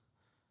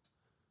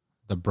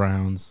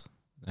Browns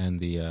and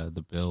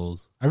the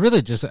Bills. I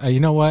really just you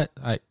know what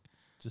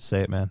just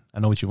say it, man. I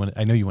know what you want.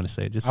 I know you want to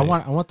say it. Just say I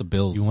want the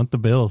Bills. You want the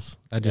Bills.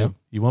 I do. Yep.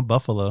 You want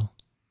Buffalo.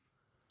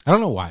 I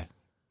don't know why.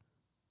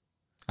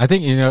 I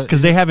think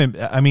because they haven't.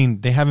 I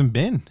mean, they haven't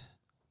been.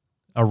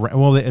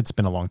 Well, it's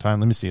been a long time.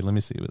 Let me see.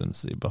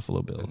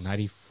 Buffalo Bills.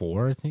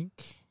 94, I think.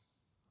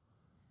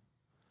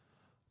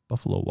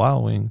 Buffalo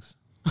Wild Wings.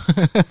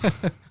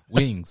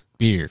 Wings,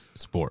 beer,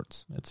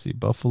 sports. Let's see.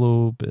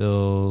 Buffalo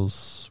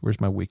Bills. Where's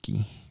my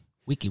wiki?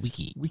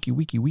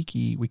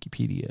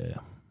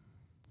 Wikipedia.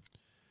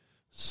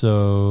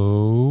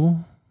 So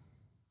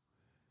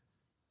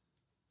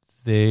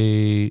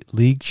they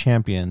league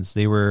champions.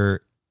 They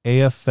were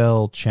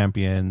AFL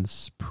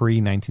champions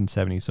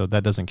pre-1970, so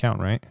that doesn't count,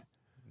 right?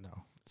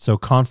 No. So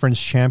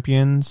conference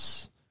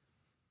champions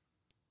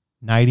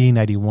 90,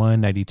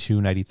 91,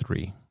 92,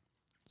 93.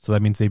 So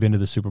that means they've been to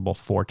the Super Bowl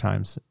 4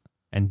 times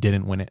and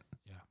didn't win it.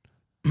 Yeah.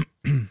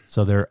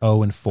 So they're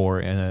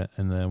 0-4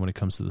 and then when it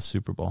comes to the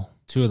Super Bowl.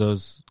 2 of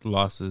those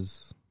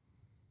losses,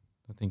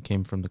 I think,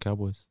 came from the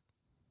Cowboys.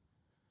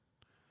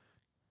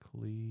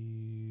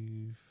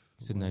 You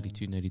said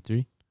 92,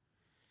 93?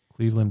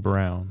 Cleveland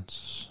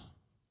Browns.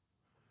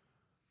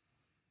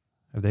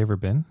 Have they ever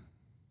been?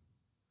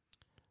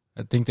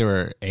 I think they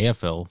were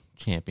AFL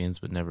champions,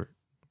 but never.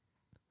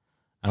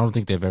 I don't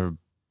think they've ever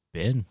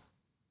been.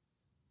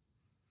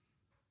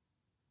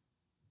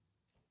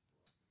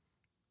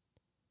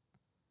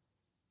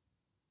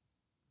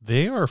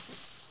 They're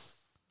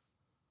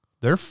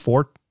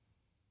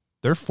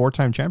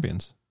 4-time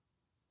champions.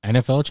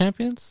 NFL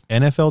champions?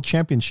 NFL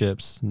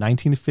championships,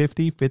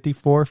 1950,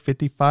 54,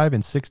 55,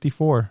 and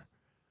 64.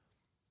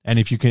 And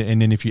if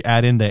you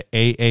add in the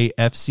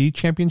AAFC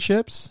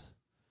championships,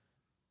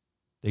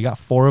 they got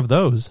 4 of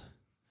those.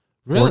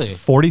 Really?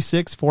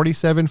 46,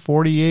 47,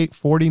 48,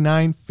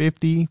 49,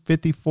 50,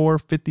 54,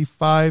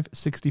 55,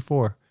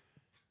 64.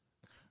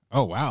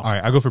 Oh, wow. All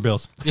right, I'll go for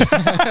Bills.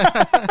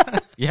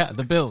 Yeah,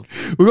 the Bills.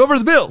 We'll go for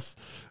the Bills.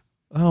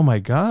 Oh, my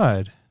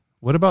God.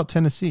 What about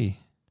Tennessee?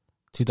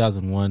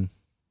 2001.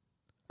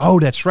 Oh,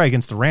 that's right,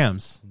 against the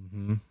Rams.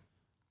 Mm-hmm.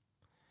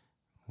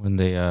 When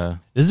they,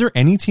 Is there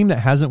any team that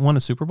hasn't won a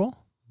Super Bowl?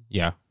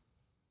 yeah.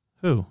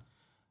 Who?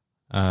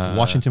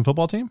 Washington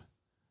football team?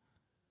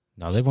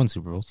 No, they've won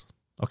Super Bowls.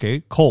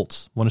 Okay,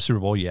 Colts won a Super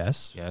Bowl,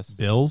 yes. Yes.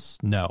 Bills,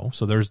 no.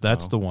 So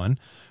that's No. the one.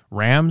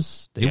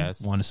 Rams, they Yes.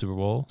 won a Super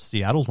Bowl.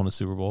 Seattle's won a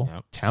Super Bowl.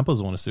 Yep.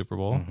 Tampa's won a Super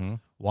Bowl. Mm-hmm.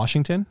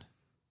 Washington,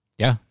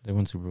 Yeah, they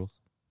won Super Bowls.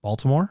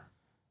 Baltimore,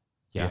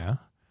 Yeah.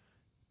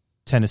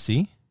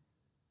 Tennessee.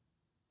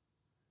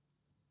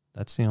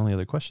 That's the only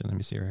other question. Let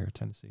me see right here.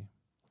 Tennessee.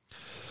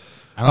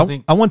 I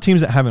want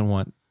teams that haven't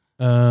won.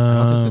 I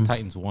don't think the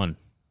Titans won.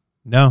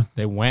 No.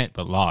 They went,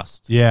 but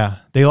lost. Yeah,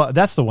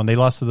 that's the one. They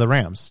lost to the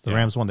Rams. The Yeah.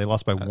 Rams won. They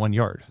lost by 1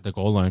 yard. The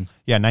goal line.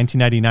 Yeah,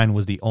 1999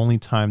 was the only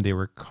time they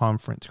were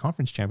conference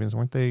champions,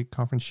 weren't they?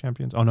 Conference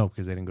champions? Oh no,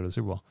 because they didn't go to the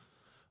Super Bowl.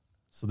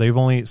 So they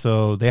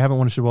haven't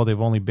won a Super Bowl. They've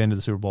only been to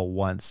the Super Bowl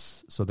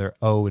once. So they're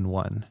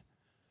 0-1,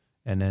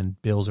 and then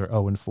Bills are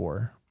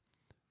 0-4.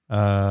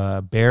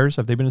 Bears,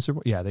 have they been to the Super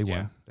Bowl? Yeah, they won.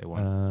 Yeah, they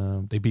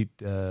won. They beat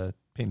Peyton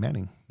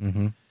Manning.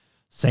 Mm-hmm.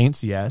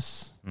 Saints,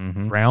 yes.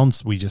 Mm-hmm.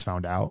 Browns, we just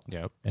found out,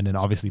 Yep. and then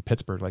obviously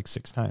Pittsburgh like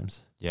 6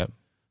 times. Yep.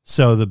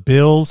 So the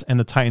Bills and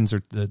the Titans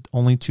are the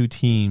only 2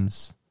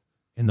 teams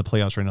in the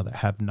playoffs right now that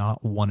have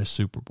not won a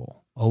Super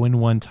Bowl.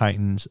 0-1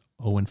 Titans,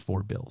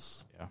 0-4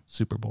 Bills. Yeah.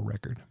 Super Bowl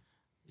record.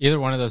 Either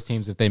one of those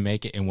teams, if they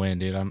make it and win,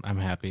 dude, I'm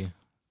happy.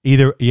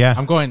 Either, yeah.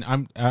 I'm going.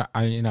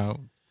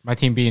 My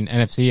team being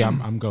NFC,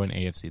 I'm going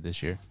AFC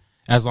this year.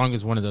 As long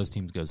as one of those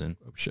teams goes in.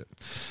 Oh, shit.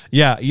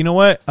 Yeah, you know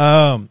what?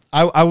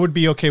 I would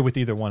be okay with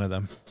either one of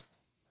them.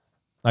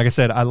 Like I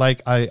said,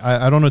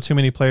 I don't know too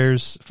many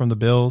players from the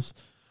Bills.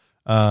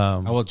 I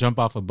will jump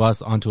off a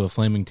bus onto a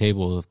flaming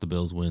table if the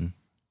Bills win.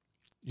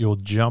 You'll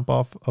jump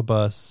off a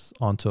bus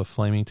onto a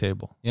flaming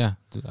table. Yeah,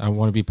 I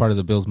want to be part of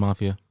the Bills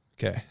Mafia.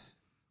 Okay.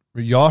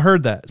 Y'all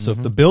heard that. So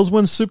if the Bills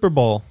win Super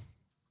Bowl,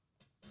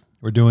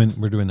 we're doing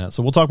that.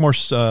 So we'll talk more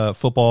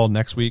football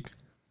next week.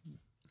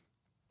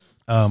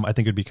 I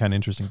think it'd be kind of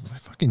interesting. My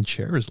fucking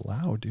chair is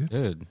loud, dude.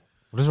 Dude,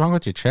 what is wrong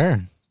with your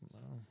chair?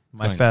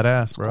 My fat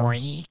ass, bro.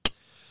 Squeak.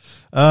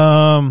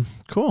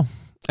 Cool.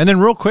 And then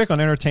real quick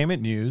on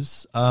entertainment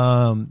news,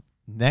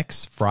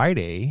 next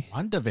Friday,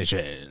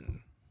 WandaVision.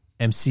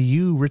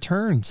 MCU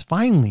returns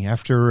finally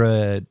after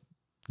a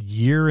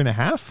year and a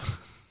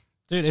half.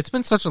 Dude, it's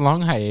been such a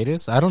long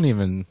hiatus. I don't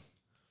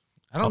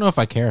know if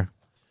I care.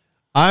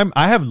 I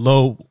have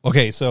low.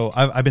 Okay, so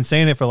I've been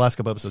saying it for the last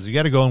couple episodes. You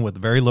got to go in with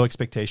very low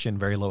expectation,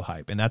 very low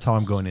hype, and that's how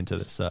I'm going into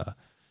this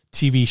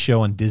TV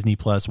show on Disney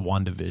Plus,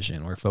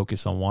 WandaVision. We're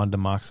focused on Wanda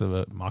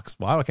Maximoff.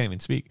 Wow, I can't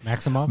even speak.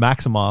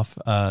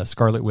 Maximoff,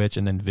 Scarlet Witch,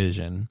 and then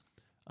Vision.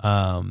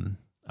 I'm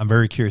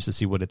very curious to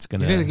see what it's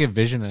going You to. think they give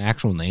Vision an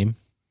actual name?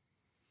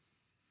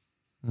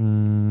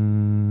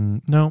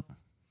 No.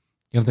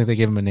 You don't think they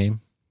give him a name?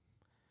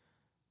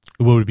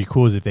 What would be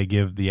cool is if they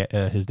give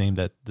his name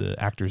the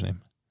actor's name.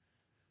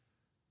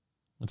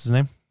 What's his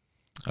name?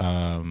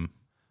 I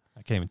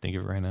can't even think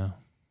of it right now.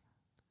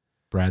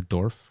 Brad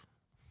Dourif?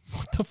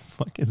 What the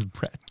fuck is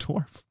Brad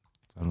Dourif?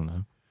 I don't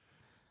know.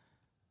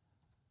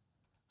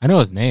 I know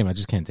his name. I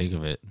just can't think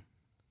of it.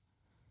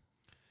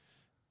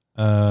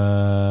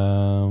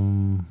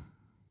 Paul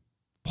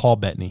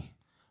Bettany.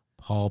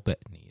 Paul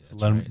Bettany. That's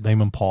Let him right.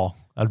 name him Paul.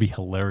 That'd be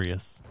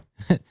hilarious.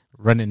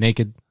 Running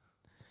naked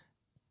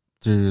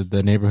through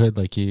the neighborhood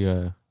like he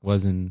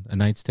was in A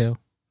Knight's Tale.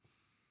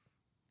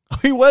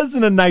 He was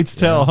in A Knight's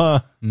Tale, huh?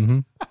 Mm-hmm.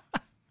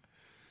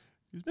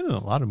 He's been in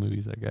a lot of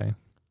movies, that guy.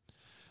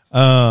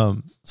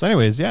 So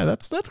anyways, yeah,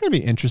 that's gonna be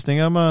interesting.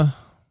 I'm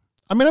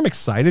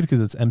excited because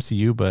it's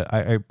MCU, but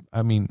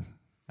I mean,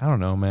 I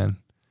don't know, man.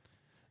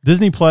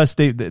 Disney Plus,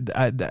 they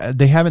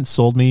haven't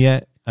sold me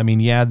yet. I mean,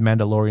 yeah, The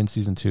Mandalorian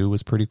season 2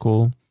 was pretty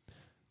cool.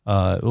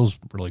 It was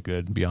really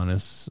good, to be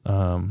honest.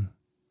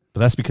 But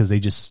that's because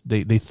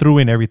they threw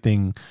in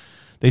everything.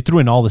 They threw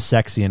in all the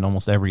sexy in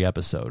almost every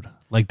episode.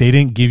 Like, they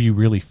didn't give you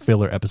really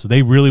filler episodes.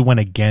 They really went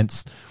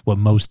against what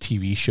most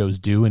TV shows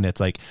do. And it's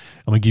like,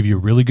 I'm going to give you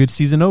a really good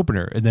season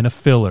opener and then a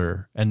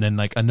filler and then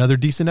like another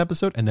decent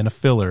episode and then a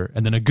filler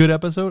and then a good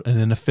episode and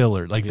then a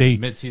filler. Like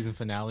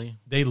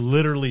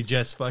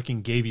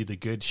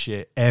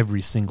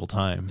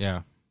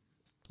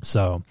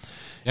So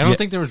I don't Yeah.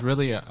 think there was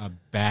really a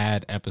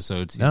bad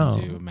episode season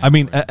no, 2. of I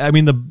mean,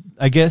 Mandalorian.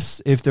 I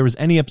guess if there was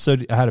any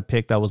episode I had to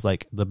pick that was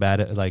like the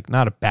bad, like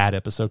not a bad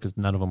episode because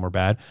none of them were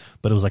bad,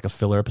 but it was like a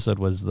filler episode,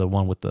 was the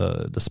one with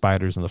the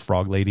spiders and the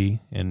frog lady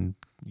and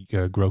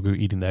Grogu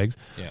eating the eggs.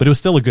 Yeah. But it was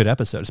still a good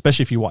episode,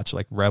 especially if you watch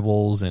like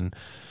Rebels and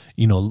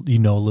you know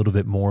a little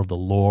bit more of the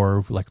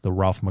lore, like the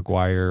Ralph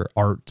McGuire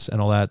art and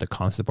all that, the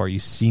concept art.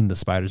 You've seen the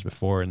spiders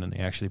before, and then they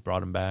actually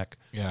brought them back.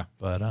 Yeah.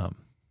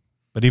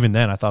 But even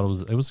then, I thought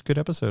it was a good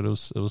episode.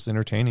 It was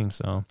entertaining.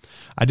 So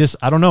I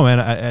don't know,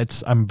 man.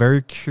 I'm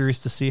very curious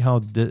to see how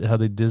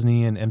the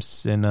Disney and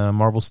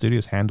Marvel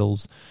Studios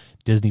handles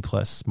Disney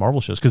Plus Marvel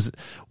shows, because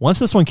once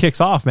this one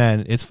kicks off,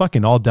 man, it's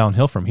fucking all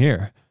downhill from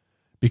here,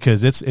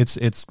 because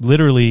it's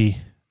literally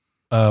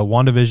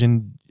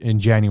WandaVision in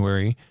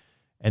January,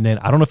 and then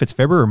I don't know if it's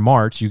February or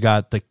March. You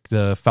got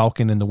the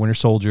Falcon and the Winter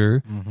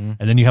Soldier, and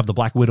then you have the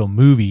Black Widow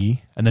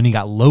movie, and then you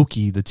got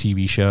Loki, the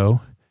TV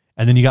show.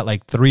 And then you got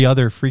like 3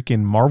 other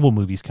freaking Marvel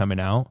movies coming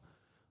out.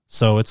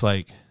 So it's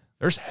like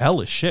there's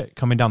hella shit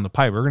coming down the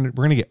pipe. We're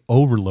gonna get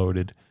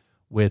overloaded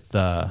with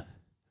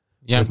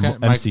with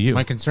MCU.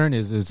 My concern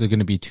is it going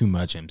to be too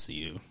much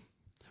MCU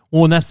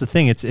Well, and that's the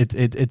thing.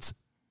 It's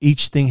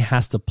each thing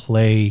has to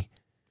play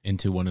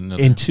into one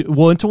another.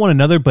 into one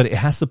another, but it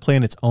has to play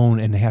on its own,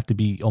 and they have to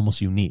be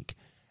almost unique.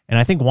 And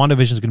I think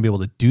WandaVision is going to be able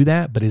to do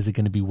that, but is it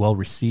going to be well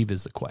received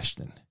is the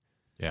question.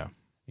 Yeah.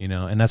 You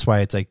know, and that's why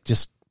it's like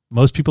just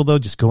most people though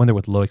just go in there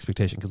with low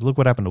expectation, because look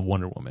what happened to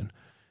Wonder Woman.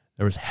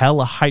 There was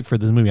hella hype for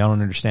this movie. I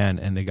don't understand,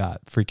 and they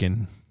got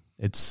freaking.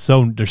 There's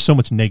so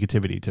much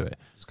negativity to it.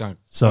 Just got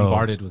So-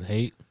 bombarded with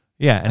hate.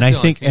 Yeah, and I I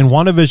feel think like and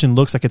WandaVision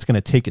looks like it's going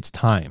to take its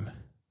time.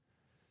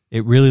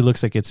 It really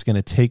looks like it's going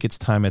to take its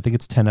time. I think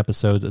it's 10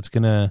 episodes. It's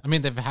going to. I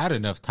mean, they've had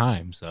enough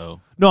time, so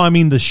No, I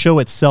mean the show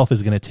itself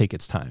is going to take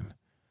its time.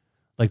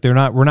 Like we're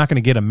not going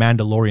to get a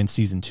Mandalorian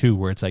season 2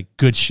 where it's like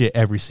good shit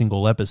every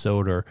single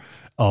episode or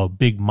a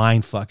big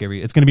mind fuck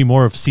every. It's going to be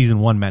more of season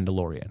 1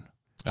 Mandalorian,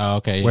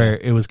 okay. Yeah. where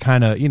it was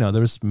kind of,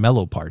 there was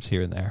mellow parts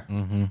here and there.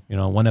 Mm-hmm.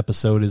 One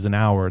episode is an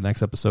hour,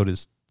 next episode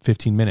is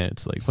 15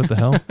 minutes. Like what the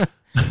hell?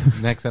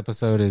 Next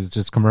episode is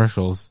just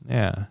commercials.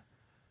 Yeah.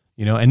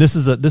 And this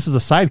is a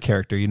side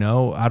character,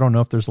 I don't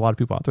know if there's a lot of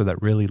people out there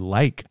that really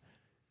like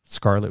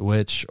Scarlet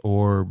Witch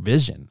or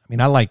Vision. I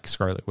mean, I like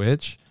Scarlet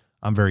Witch.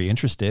 I'm very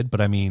interested, but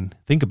I mean,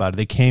 think about it.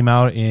 They came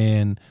out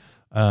in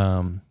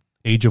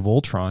Age of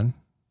Ultron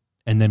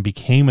and then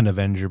became an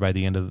Avenger by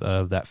the end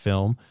of that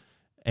film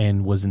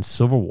and was in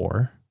Civil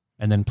War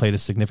and then played a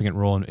significant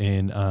role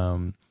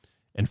in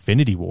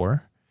Infinity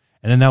War.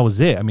 And then that was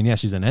it. I mean, yeah,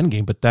 she's in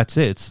Endgame, but that's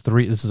it.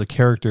 This is a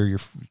character you're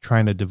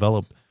trying to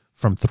develop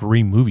from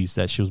 3 movies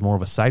that she was more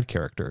of a side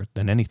character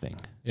than anything.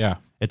 Yeah.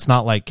 It's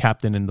not like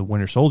Captain and the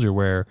Winter Soldier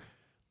where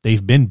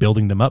they've been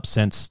building them up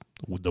since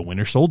the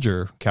Winter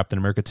Soldier, Captain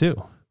America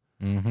 2.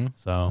 Mm-hmm.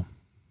 So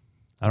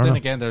I don't Then know.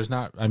 again, there's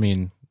not. I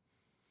mean,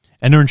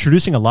 And they're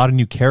introducing a lot of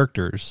new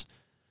characters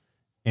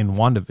in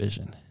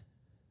WandaVision.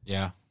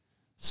 yeah.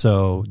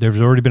 So there's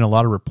already been a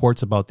lot of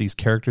reports about these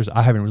characters.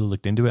 I haven't really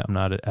looked into it. I'm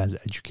not as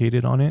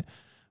educated on it,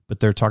 but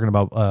they're talking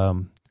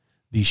about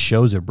these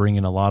shows are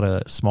bringing a lot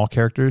of small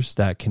characters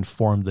that can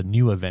form the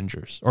new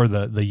Avengers or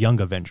the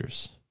young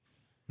Avengers.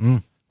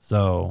 Mm.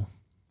 So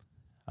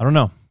I don't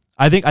know.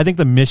 I think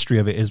the mystery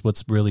of it is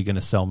what's really going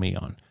to sell me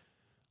on.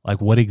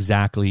 Like, what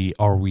exactly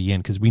are we in?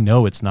 Because we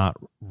know it's not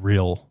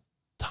real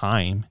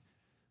time.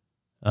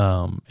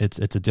 It's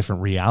a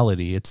different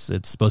reality. It's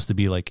supposed to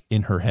be like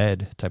in her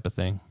head type of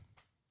thing.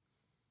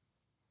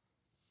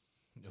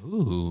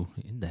 Ooh,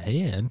 in the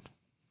head.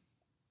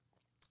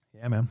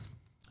 Yeah, man.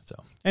 So,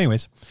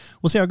 anyways,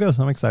 we'll see how it goes.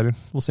 I'm excited.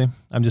 We'll see.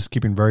 I'm just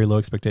keeping very low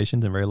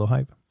expectations and very low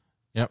hype.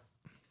 Yep.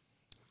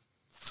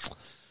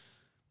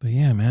 But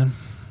yeah, man.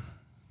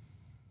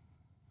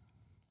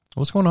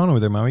 What's going on over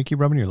there, man? Why you keep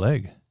rubbing your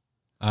leg?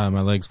 My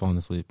leg's falling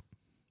asleep.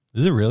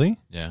 Is it really?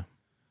 Yeah.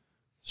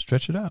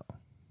 Stretch it out.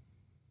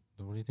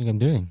 What do you think I'm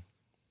doing?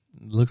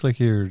 It looks like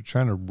you're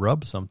trying to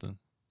rub something.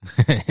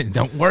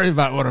 Don't worry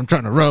about what I'm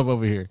trying to rub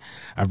over here.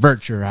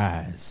 Avert your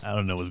eyes. I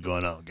don't know what's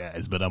going on,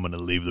 guys, but I'm going to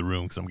leave the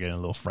room because I'm getting a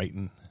little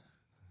frightened.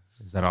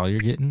 Is that all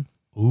you're getting?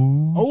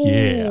 Ooh,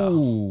 yeah.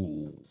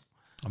 Ooh.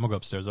 I'm going to go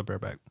upstairs. I'll be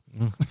right back.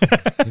 You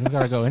don't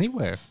gotta go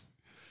anywhere.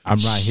 I'm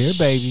right here,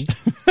 baby.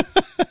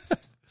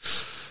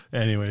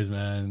 Anyways,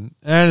 man.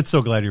 And it's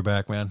so glad you're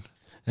back, man.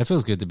 It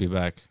feels good to be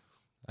back.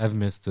 I've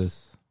missed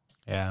this.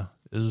 Yeah.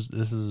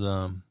 This is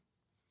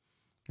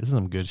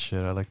some good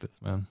shit. I like this,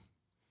 man.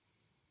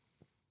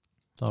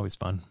 It's always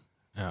fun.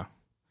 Yeah.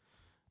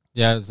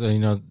 Yeah,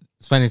 so,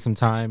 spending some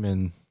time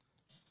and,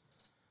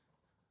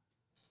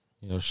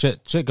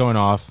 shit going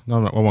off.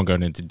 No, I won't go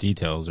into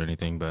details or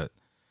anything, but,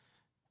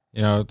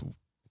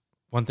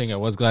 one thing I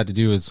was glad to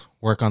do is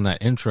work on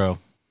that intro.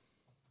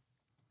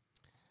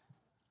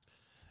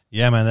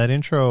 Yeah, man, that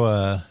intro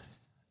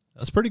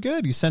that's pretty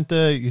good. You sent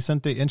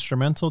the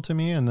instrumental to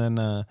me and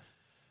then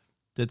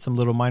did some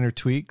little minor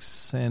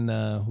tweaks,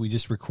 and we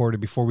just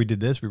recorded before we did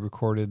this. We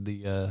recorded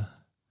the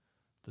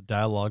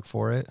dialogue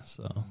for it.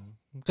 So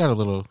Got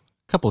a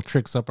couple of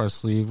tricks up our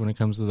sleeve when it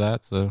comes to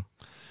that. So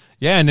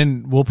yeah, and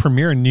then we'll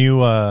premiere a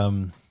new. I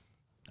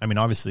mean,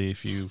 obviously,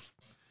 if you're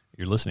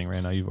listening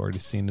right now, you've already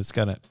seen it's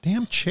got a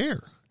damn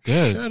chair.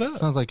 good. Shut up.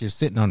 Sounds like you're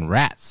sitting on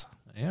rats.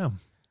 Yeah.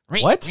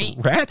 What?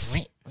 Rats?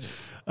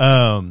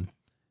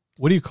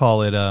 What do you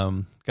call it?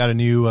 Got a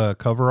new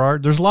cover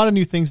art. There's a lot of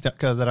new things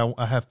that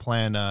I have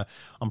planned.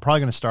 I'm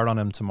probably going to start on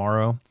them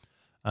tomorrow.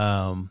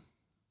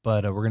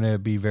 But we're going to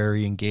be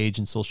very engaged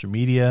in social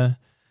media.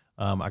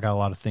 I got a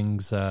lot of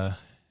things I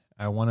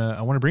want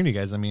to bring to you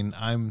guys. I mean,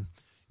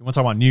 we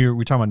talk about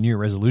New Year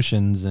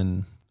resolutions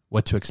and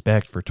what to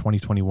expect for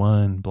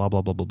 2021, blah,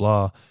 blah, blah,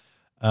 blah,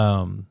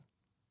 blah.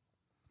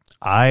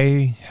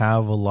 I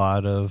have a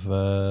lot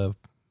of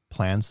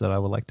plans that I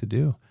would like to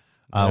do.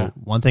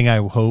 One thing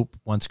I hope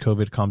once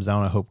COVID calms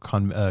down, I hope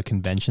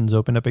conventions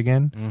open up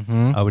again.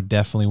 Mm-hmm. I would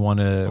definitely want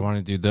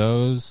to do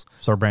those.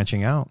 start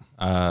branching out.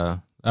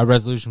 A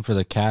resolution for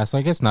the cast,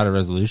 I guess not a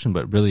resolution,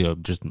 but really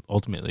just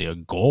ultimately a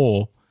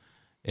goal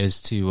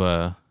is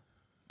to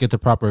get the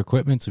proper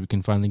equipment so we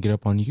can finally get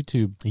up on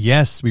YouTube.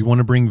 Yes, we want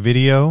to bring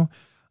video.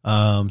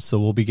 So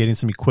we'll be getting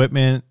some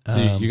equipment.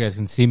 So you guys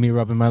can see me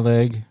rubbing my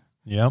leg.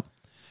 Yep.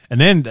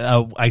 And then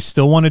I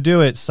still want to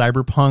do it.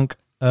 Cyberpunk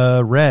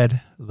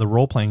Red, the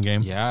role-playing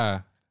game.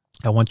 Yeah.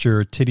 I want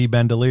your titty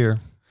bandolier.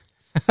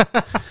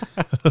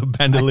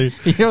 Bandolier.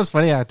 You know what's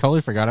funny? I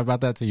totally forgot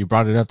about that till you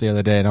brought it up the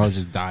other day, and I was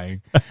just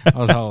dying. I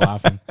was all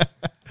laughing.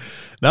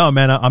 No,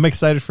 man, I'm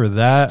excited for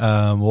that.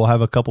 We'll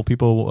have a couple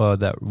people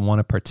that want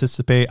to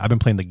participate. I've been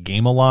playing the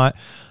game a lot,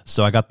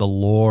 so I got the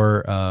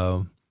lore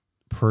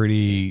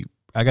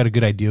I got a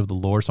good idea of the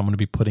lore, so I'm going to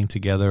be putting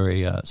together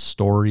a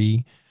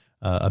story,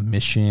 a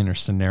mission or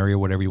scenario,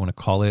 whatever you want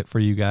to call it, for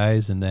you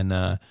guys, and then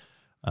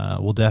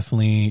we'll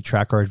definitely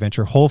track our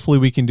adventure. Hopefully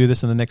we can do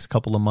this in the next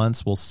couple of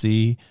months. We'll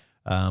see.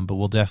 But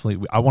we'll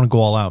definitely, I want to go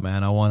all out,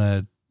 man. I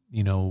want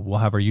to, we'll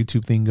have our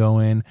YouTube thing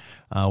going.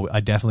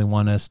 I definitely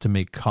want us to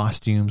make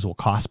costumes. We'll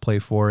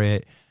cosplay for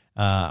it.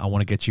 I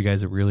want to get you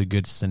guys a really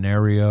good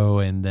scenario,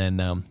 and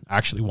then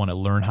actually want to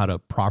learn how to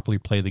properly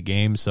play the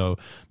game. So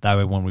that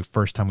way, when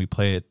first time we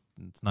play it,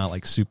 it's not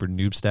like super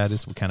noob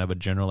status. We kind of have a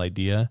general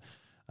idea.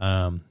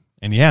 And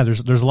yeah,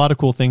 there's a lot of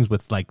cool things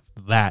with like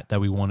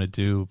that we want to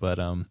do. But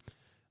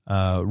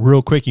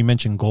real quick, you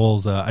mentioned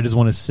goals. I just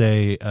want to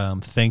say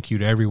thank you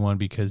to everyone,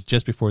 because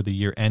just before the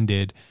year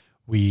ended,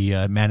 we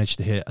managed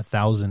to hit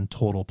 1,000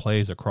 total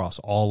plays across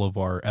all of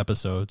our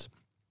episodes.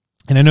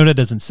 And I know that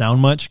doesn't sound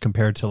much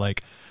compared to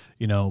like,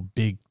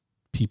 big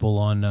people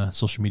on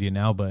social media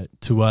now, but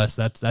to us,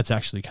 that's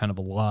actually kind of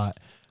a lot.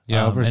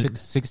 Yeah, over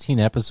 16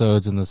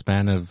 episodes in the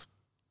span of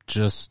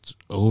just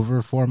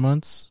over 4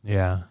 months.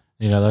 Yeah.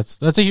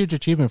 That's a huge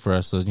achievement for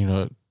us. So,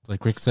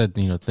 like Rick said,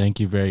 thank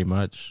you very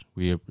much.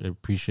 We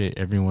appreciate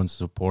everyone's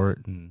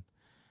support and,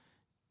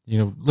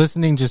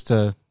 listening just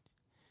to,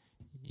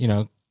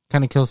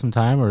 kind of kill some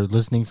time, or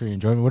listening for your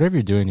enjoyment, whatever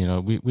you're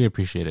doing, we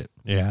appreciate it.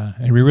 Yeah.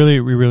 And we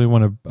really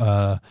want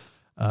to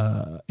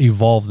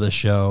evolve the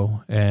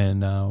show,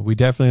 and we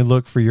definitely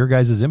look for your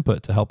guys'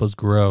 input to help us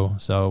grow.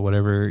 So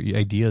whatever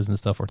ideas and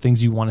stuff or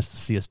things you want us to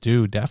see us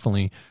do,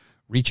 definitely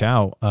reach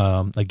out.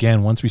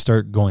 Again, once we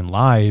start going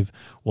live,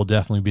 we'll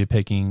definitely be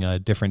picking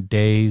different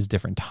days,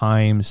 different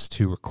times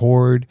to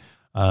record.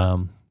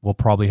 We'll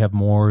probably have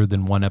more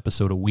than one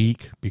episode a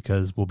week,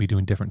 because we'll be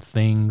doing different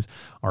things,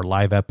 our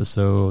live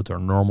episodes, our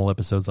normal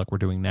episodes like we're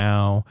doing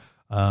now.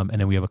 And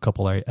then we have a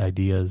couple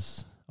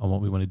ideas on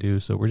what we want to do.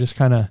 So we're just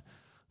kind of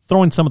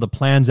throwing some of the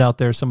plans out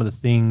there, some of the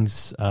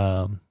things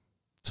to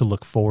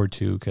look forward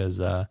to, because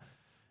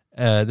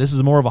this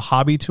is more of a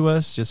hobby to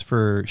us, just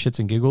for shits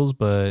and giggles,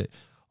 but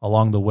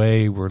along the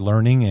way we're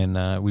learning,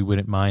 and we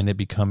wouldn't mind it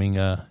becoming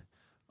a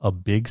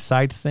big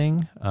side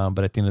thing. But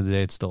at the end of the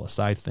day, it's still a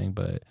side thing.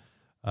 But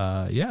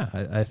yeah,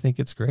 I think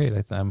it's great.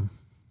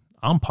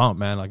 I'm pumped,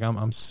 man. Like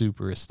I'm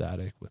super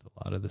ecstatic with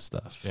a lot of this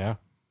stuff. Yeah.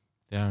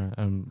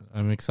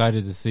 I'm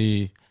excited to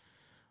see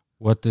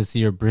what this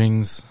year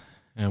brings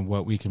and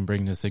what we can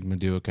bring to Sigma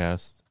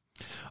Duocast.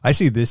 I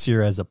see this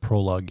year as a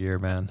prologue year,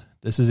 man.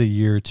 This is a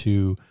year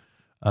to,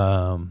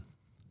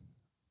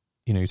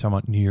 you're talking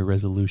about New Year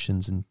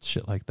resolutions and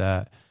shit like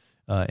that,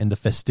 and the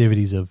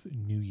festivities of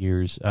New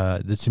Year's.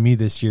 To me,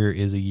 this year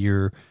is a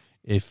year.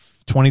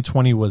 If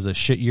 2020 was a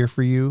shit year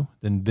for you,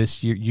 then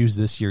use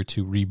this year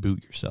to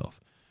reboot yourself,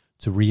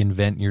 to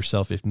reinvent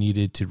yourself if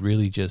needed, to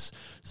really just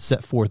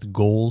set forth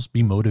goals,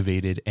 be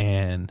motivated,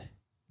 and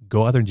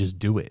go out there and just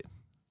do it.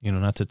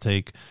 Not to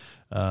take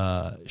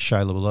Shia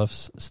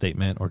LaBeouf's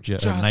statement or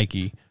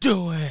Nike.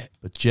 Do it.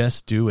 But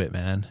just do it,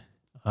 man.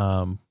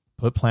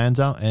 Put plans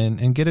out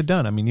and get it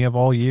done. I mean, you have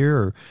all year,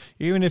 or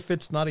even if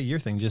it's not a year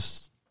thing,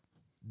 just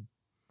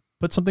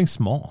put something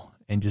small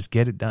and just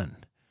get it done.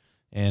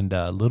 And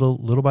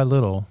little by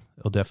little,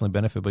 it'll definitely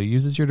benefit. But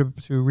use this year to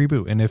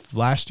reboot. And if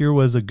last year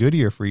was a good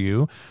year for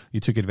you, you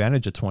took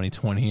advantage of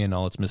 2020 and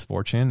all its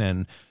misfortune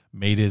and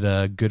made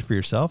it good for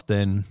yourself,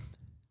 then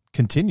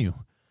continue.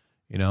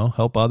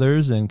 Help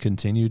others and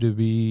continue to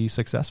be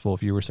successful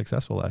if you were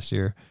successful last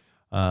year.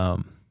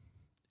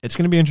 it's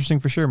going to be interesting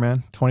for sure, man.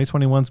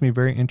 2021 is going to be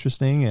very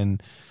interesting.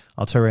 And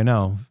I'll tell you right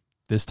now,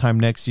 this time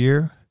next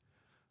year,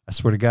 I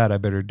swear to God, I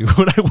better do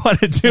what I want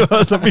to do. I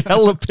was going to be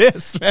hella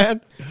pissed,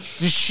 man.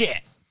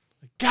 Shit.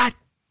 God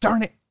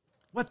darn it.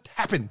 What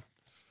happened?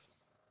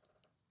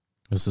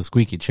 It's a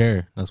squeaky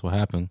chair. That's what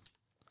happened.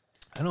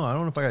 I don't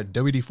know if I got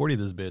WD-40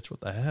 this bitch.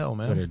 What the hell,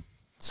 man? Better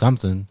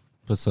something.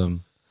 Put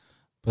some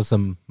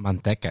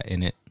manteca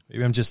in it.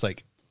 Maybe I'm just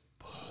like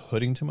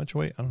putting too much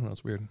weight. I don't know.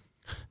 It's weird.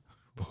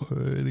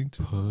 Pudding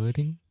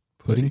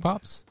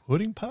pops.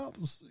 Pudding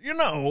pops. You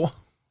know,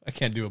 I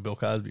can't do a Bill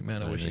Cosby,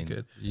 man. I wish I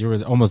could. You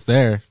were almost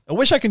there. I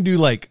wish I can do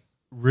like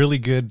really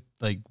good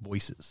like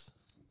voices.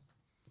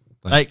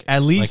 Like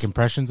at least like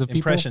impressions of people.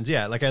 Impressions,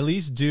 yeah. Like at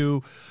least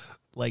do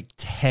like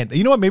 10.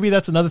 You know what? Maybe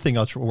that's another thing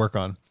I'll work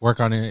on. Work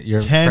on it. Your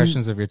 10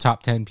 impressions of your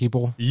top 10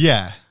 people.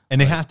 Yeah,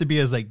 and they have to be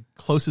as like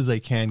close as I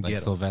can Like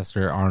get.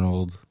 Sylvester,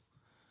 Arnold,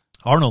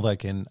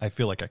 I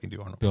feel like I can do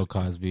Arnold. Bill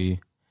Cosby,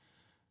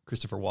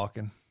 Christopher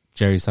Walken.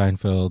 Jerry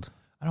Seinfeld,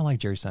 I don't like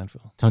Jerry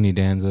Seinfeld. Tony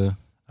Danza,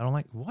 I don't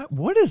like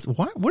what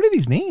are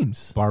these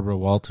names? Barbara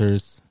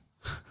Walters,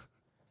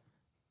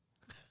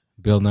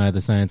 Bill Nye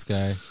the Science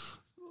Guy.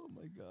 Oh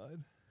my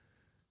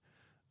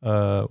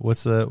god.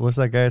 What's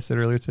that guy I said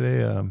earlier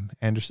today?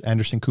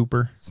 Anderson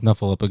Cooper,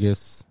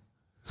 Snuffleupagus.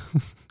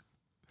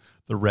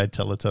 the red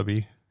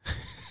Teletubby.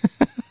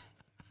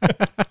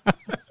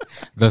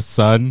 The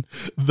Sun.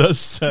 The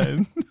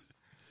Sun.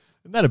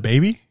 Isn't that a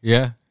baby?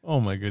 Yeah. Oh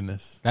my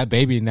goodness. That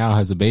baby now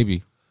has a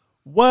baby.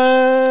 What?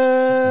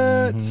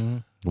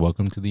 Mhm.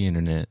 Welcome to the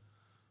internet.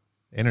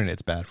 The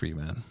internet's bad for you,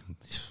 man.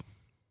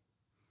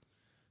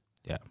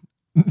 Yeah.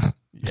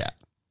 Yeah.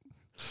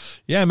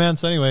 Yeah, man.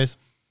 So anyways.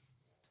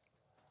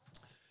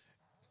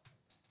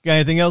 Got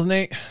anything else,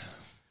 Nate?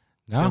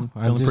 No,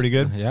 Feeling pretty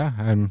good? Yeah.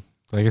 I'm,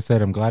 like I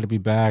said, I'm glad to be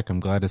back. I'm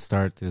glad to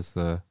start this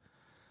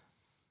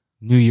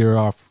new year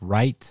off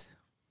right.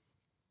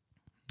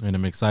 And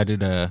I'm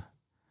excited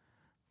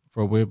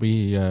for what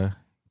we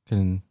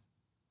can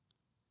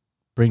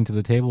bring to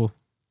the table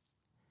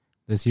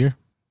this year.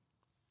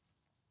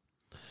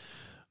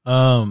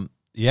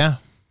 Yeah,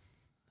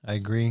 I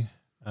agree.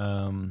 It's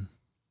gonna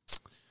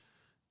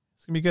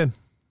be good.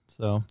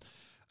 So,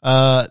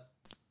 well,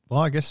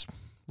 I guess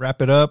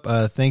wrap it up.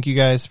 Thank you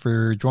guys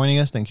for joining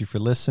us. Thank you for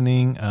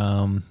listening.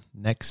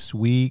 Next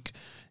week,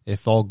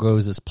 if all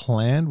goes as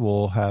planned,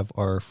 we'll have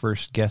our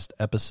first guest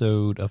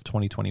episode of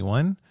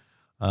 2021.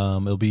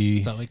 It'll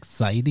be So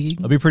exciting.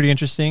 It'll be pretty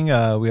interesting.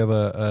 We have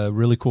a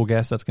really cool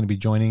guest that's going to be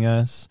joining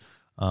us.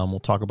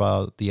 We'll talk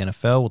about the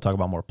NFL. We'll talk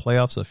about more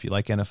playoffs. So if you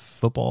like NFL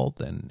football,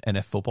 then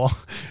NFL football.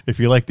 If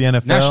you like the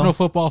NFL, National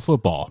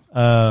football.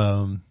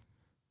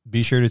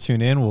 Be sure to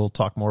tune in. We'll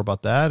talk more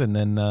about that, and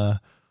then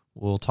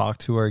we'll talk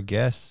to our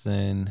guests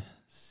and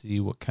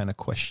see what kind of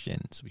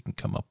questions we can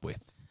come up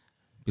with.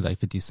 Be like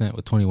 50 Cent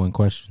with 21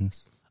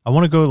 questions. I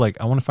want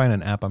to find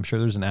an app. I'm sure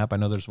there's an app. I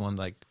know there's one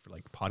like for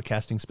like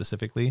podcasting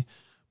specifically,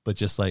 but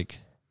just like,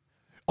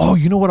 oh,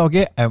 you know what I'll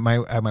get at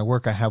my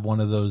work? I have one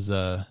of those,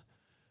 the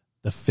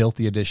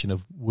filthy edition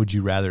of Would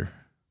You Rather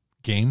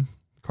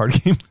card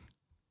game.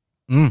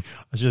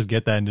 Let's just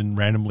get that and then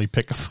randomly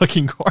pick a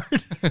fucking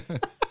card.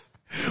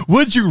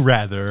 Would you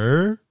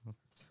rather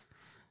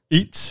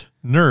eat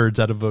nerds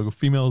out of a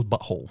female's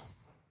butthole?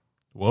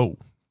 Whoa.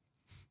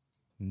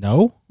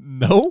 No?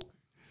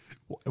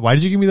 Why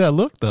did you give me that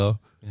look though?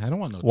 I don't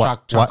want no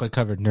chocolate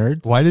covered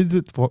nerds. Why did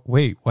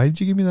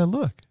you give me that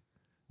look?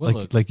 What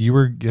look? Like you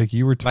were Like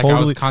I was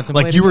totally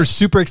contemplating like you were it?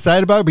 super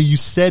excited about it, but you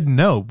said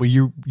no. But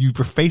your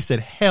face said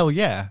hell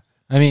yeah.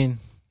 I mean,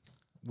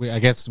 I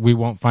guess we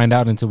won't find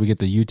out until we get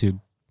to YouTube.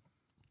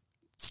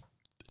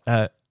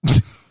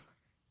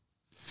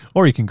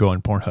 Or you can go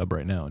on Pornhub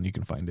right now and you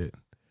can find it.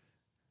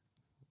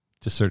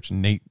 Just search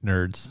Nate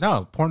Nerds.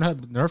 No,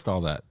 Pornhub nerfed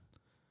all that.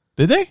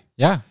 Did they?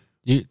 Yeah.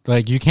 You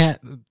can't.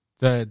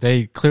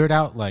 They cleared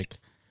out like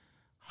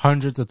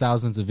hundreds of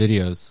thousands of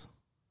videos.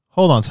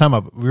 Hold on, time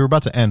up. We were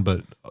about to end,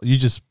 but you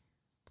just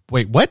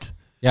wait. What?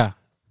 Yeah.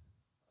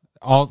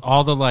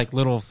 All the like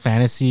little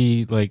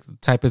fantasy like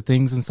type of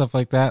things and stuff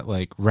like that,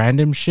 like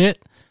random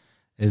shit,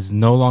 is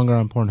no longer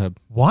on Pornhub.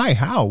 Why?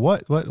 How?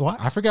 What?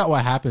 I forgot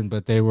what happened,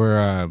 but they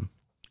were.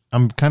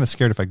 I'm kind of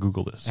scared if I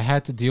Google this. I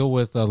had to deal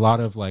with a lot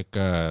of like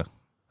I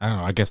don't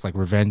know. I guess like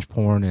revenge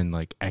porn and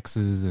like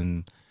exes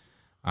and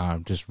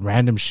just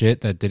random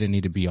shit that didn't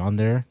need to be on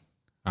there.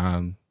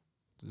 So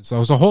it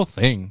was a whole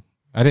thing.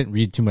 I didn't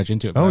read too much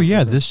into it. Oh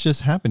yeah, this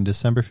just happened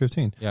December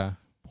 15th. Yeah.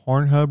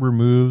 Pornhub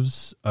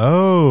removes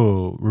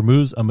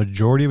a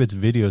majority of its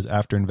videos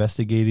after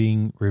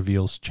investigating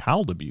reveals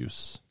child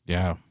abuse.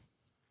 Yeah.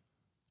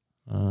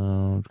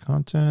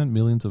 Content,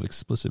 millions of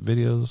explicit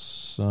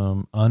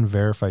videos,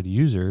 unverified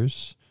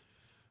users.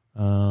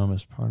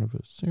 As part of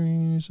a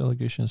series,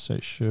 allegations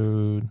site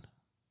showed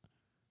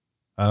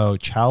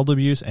child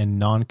abuse and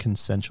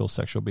non-consensual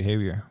sexual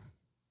behavior.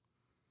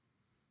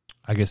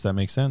 I guess that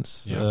makes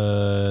sense.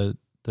 Yeah.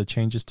 The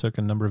changes took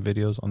a number of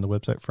videos on the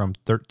website from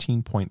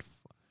 13.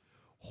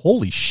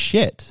 Holy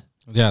shit.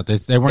 Yeah,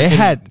 they weren't. They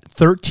had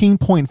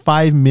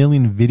 13.5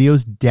 million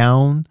videos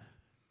down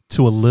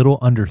to a little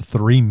under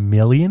 3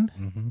 million.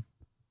 Mm-hmm.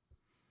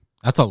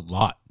 That's a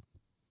lot.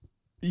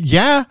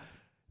 Yeah,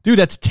 dude,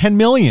 that's 10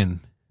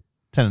 million,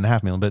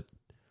 10.5 million. But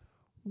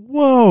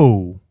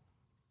whoa.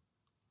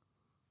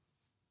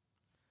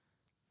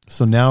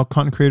 So now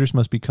content creators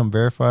must become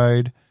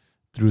verified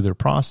through their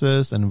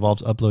process and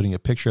involves uploading a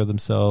picture of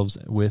themselves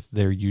with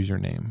their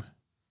username.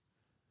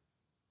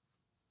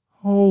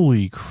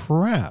 Holy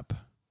crap.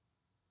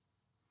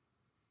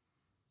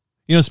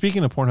 You know,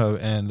 speaking of Pornhub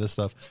and this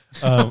stuff,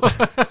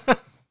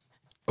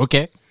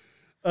 Okay.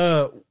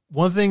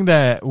 one thing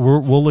that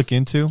we'll look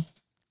into,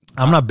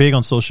 I'm not big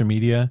on social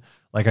media.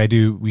 Like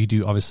we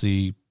do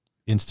obviously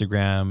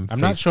Instagram. I'm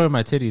not showing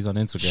my titties on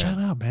Instagram. Shut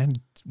up, man.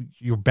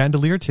 Your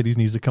bandolier titties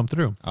needs to come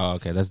through. Oh,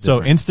 okay. That's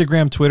different. So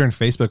Instagram, Twitter, and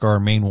Facebook are our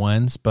main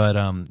ones. But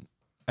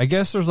I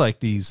guess there's like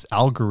these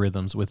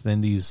algorithms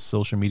within these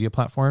social media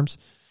platforms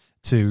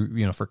to,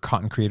 you know, for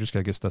content creators. 'Cause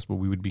I guess that's what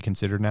we would be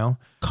considered now.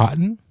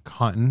 Cotton?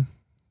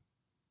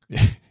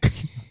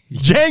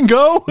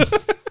 Django.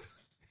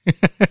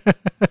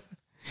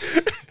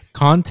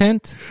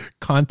 Content?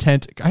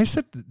 Content. I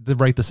said the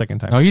right the second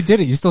time. No, you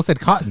didn't. You still said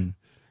cotton.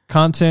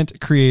 Content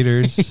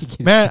creators.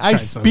 Man, I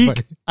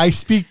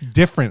speak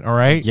different, all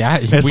right? Yeah,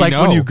 it's we like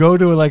know. when you go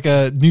to like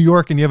a New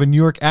York and you have a New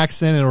York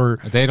accent, or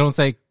They don't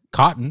say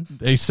cotton.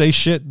 they say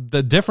shit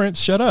the different.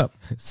 Shut up.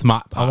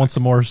 Smart I pop. want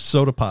some more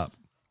soda pop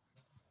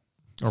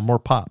or more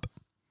pop.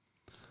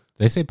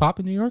 They say pop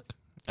in New York?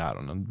 I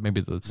don't know.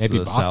 Maybe the Maybe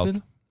South.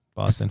 Boston?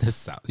 Boston. The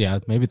South. Yeah,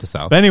 maybe the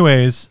South. But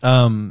anyways,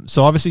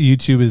 so obviously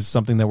YouTube is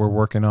something that we're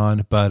working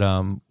on, but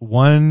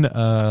one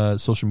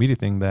social media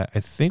thing that I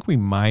think we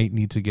might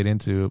need to get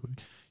into.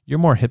 You're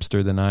more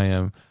hipster than I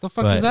am. The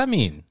fuck but does that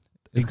mean?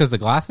 It's because the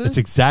glasses? It's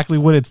exactly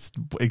what it's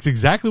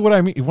exactly what I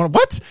mean.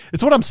 What?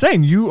 It's what I'm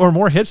saying. You are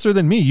more hipster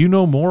than me. You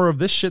know more of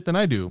this shit than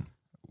I do.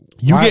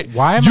 Why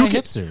am I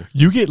hipster?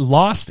 You get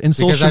lost in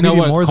social Because I know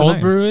media what more cold than I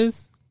am. brew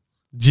is?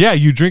 Yeah,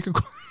 you drink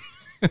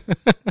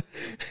a.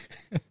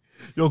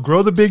 You'll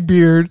grow the big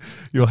beard.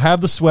 You'll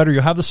have the sweater.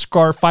 You'll have the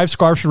scarf. 5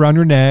 scarves around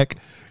your neck.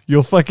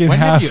 You'll fucking When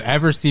have. have you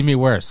ever seen me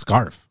wear a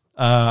scarf?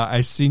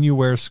 I seen you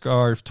wear a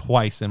scarf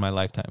twice in my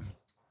lifetime,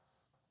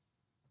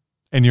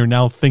 and you're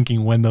now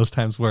thinking when those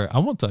times were. I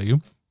won't tell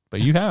you, but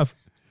you have.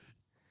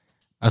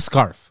 A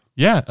scarf.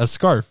 Yeah, a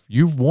scarf.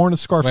 You've worn a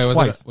scarf Wait,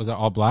 twice. was it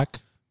all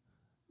black?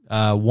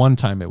 One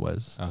time it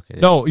was. Okay.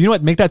 No, you know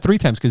what? Make that 3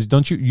 times because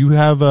don't you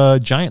have a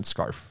giant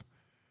scarf?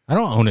 I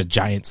don't own a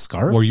giant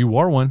scarf. Or you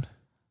wore one.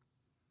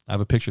 I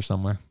have a picture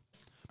somewhere.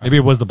 Maybe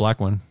it was the black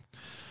one.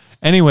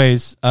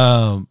 Anyways,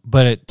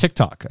 but at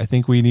TikTok, I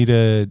think we need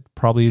to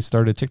probably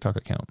start a TikTok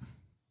account.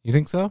 You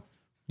think so?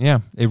 Yeah,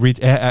 it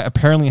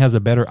apparently has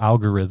a better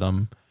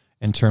algorithm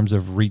in terms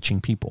of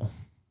reaching people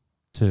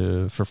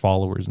for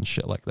followers and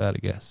shit like that, I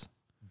guess.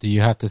 Do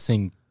you have to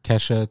sing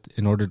Kesha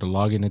in order to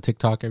log into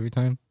TikTok every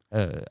time?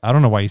 I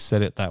don't know why you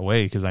said it that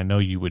way because I know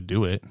you would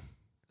do it.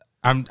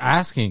 I'm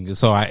asking,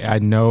 so I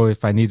know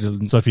if I need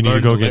to. So if you need to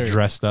learn go the get lyrics.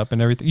 dressed up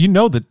and everything, you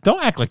know that.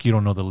 Don't act like you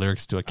don't know the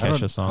lyrics to a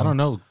Kesha song. I don't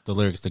know the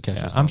lyrics to Kesha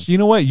Yeah, songs. you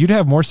know what? You'd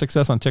have more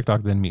success on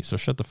TikTok than me. So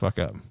shut the fuck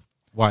up.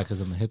 Why?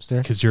 Because I'm a hipster?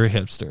 Because you're a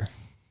hipster.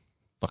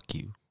 Fuck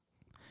you.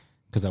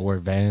 Because I wear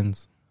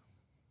Vans.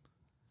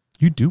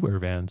 You do wear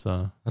Vans,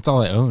 huh? That's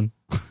all I own.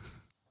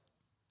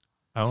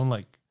 I own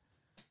like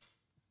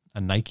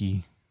a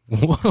Nike.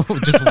 Whoa,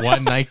 just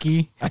one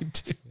Nike? I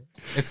do.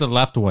 It's the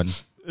left one.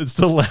 It's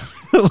the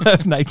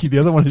left Nike. The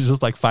other one is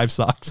just like 5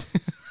 socks.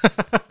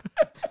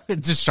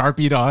 Just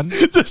Sharpied on.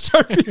 Just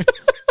Sharpie.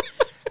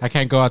 I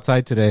can't go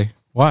outside today.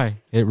 Why?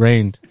 It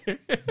rained.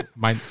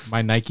 My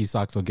Nike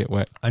socks will get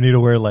wet. I need to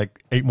wear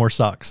like 8 more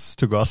socks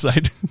to go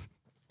outside.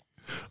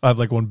 I have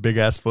like one big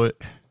ass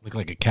foot. Look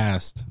like a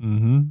cast.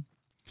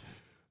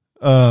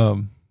 But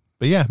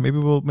yeah, maybe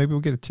we'll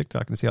get a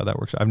TikTok and see how that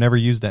works. I've never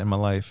used that in my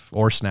life,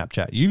 or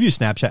Snapchat. You've used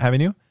Snapchat,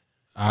 haven't you?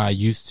 I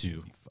used to.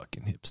 You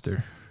fucking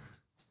hipster.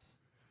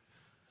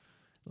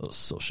 Little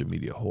social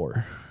media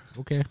whore.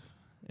 Okay.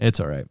 It's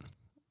all right.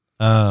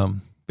 But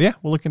yeah,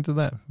 we'll look into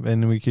that,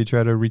 and we could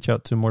try to reach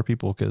out to more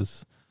people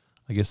because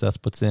I guess that's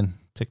what's in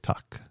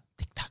TikTok.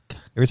 TikTok.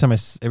 Every time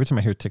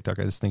I hear TikTok,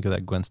 I just think of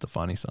that Gwen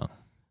Stefani song.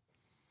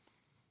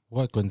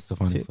 What Gwen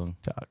Stefani song?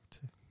 TikTok.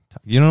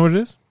 You know what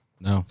it is?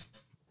 No.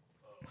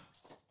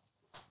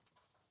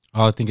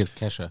 Oh, I think it's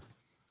Kesha.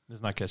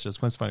 It's not Kesha. It's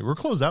Gwen Stefani. We'll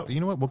close out.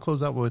 You know what? We'll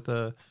close out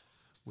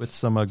with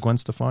some Gwen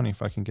Stefani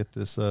if I can get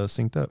this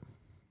synced up.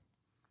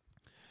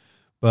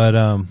 But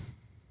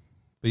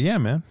yeah,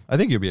 man, I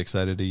think you'll be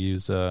excited to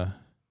use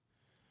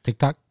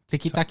TikTok?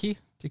 Tiki-taki?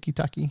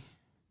 Tiki-taki.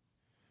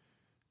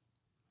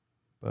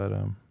 But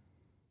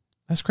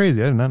that's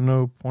crazy. I did not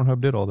know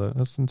Pornhub did all that.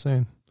 That's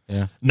insane.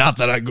 Yeah. Not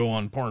that I go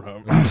on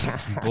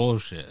Pornhub.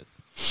 Bullshit.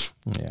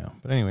 Yeah.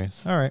 But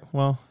anyways, all right.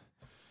 Well,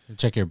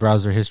 Check your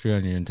browser history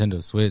on your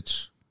Nintendo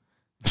Switch.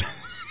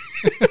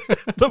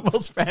 the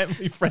most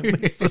family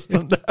friendly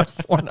system to have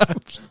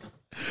Pornhub.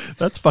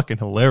 That's fucking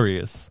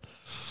hilarious.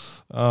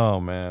 Oh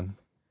man,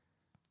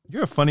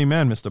 you're a funny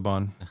man, Mr.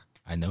 Bond.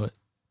 I know it.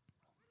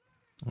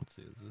 Let's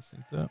see, is this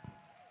synced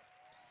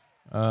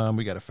up?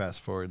 We got to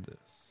fast forward this.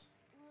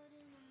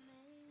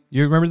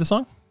 You remember the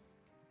song?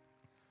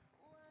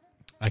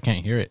 I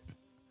can't hear it.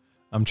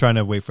 I'm trying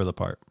to wait for the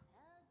part.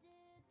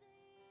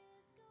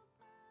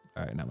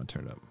 All right, now I'm going to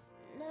turn it up.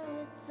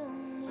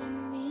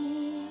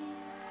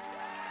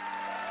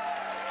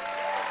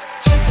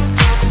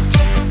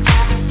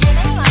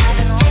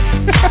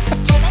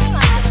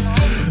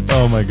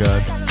 Oh my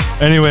god.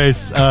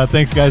 Anyways,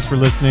 thanks guys for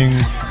listening.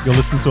 You'll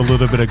listen to a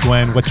little bit of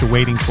Gwen, What You're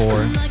Waiting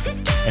For.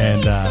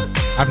 And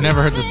I've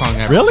never heard the song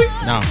ever. Really?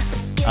 No.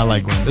 I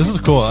like Gwen. This is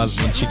cool.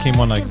 When she came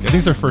on, like, I think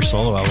it's her first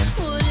solo album.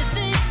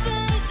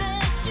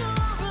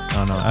 I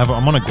don't know.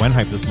 I'm on a Gwen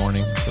hype this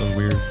morning, so it's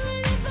weird.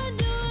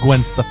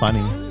 Gwen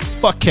Stefani.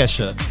 Fuck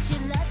Kesha.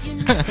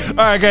 All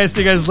right, guys.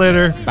 See you guys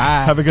later.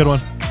 Bye. Have a good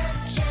one.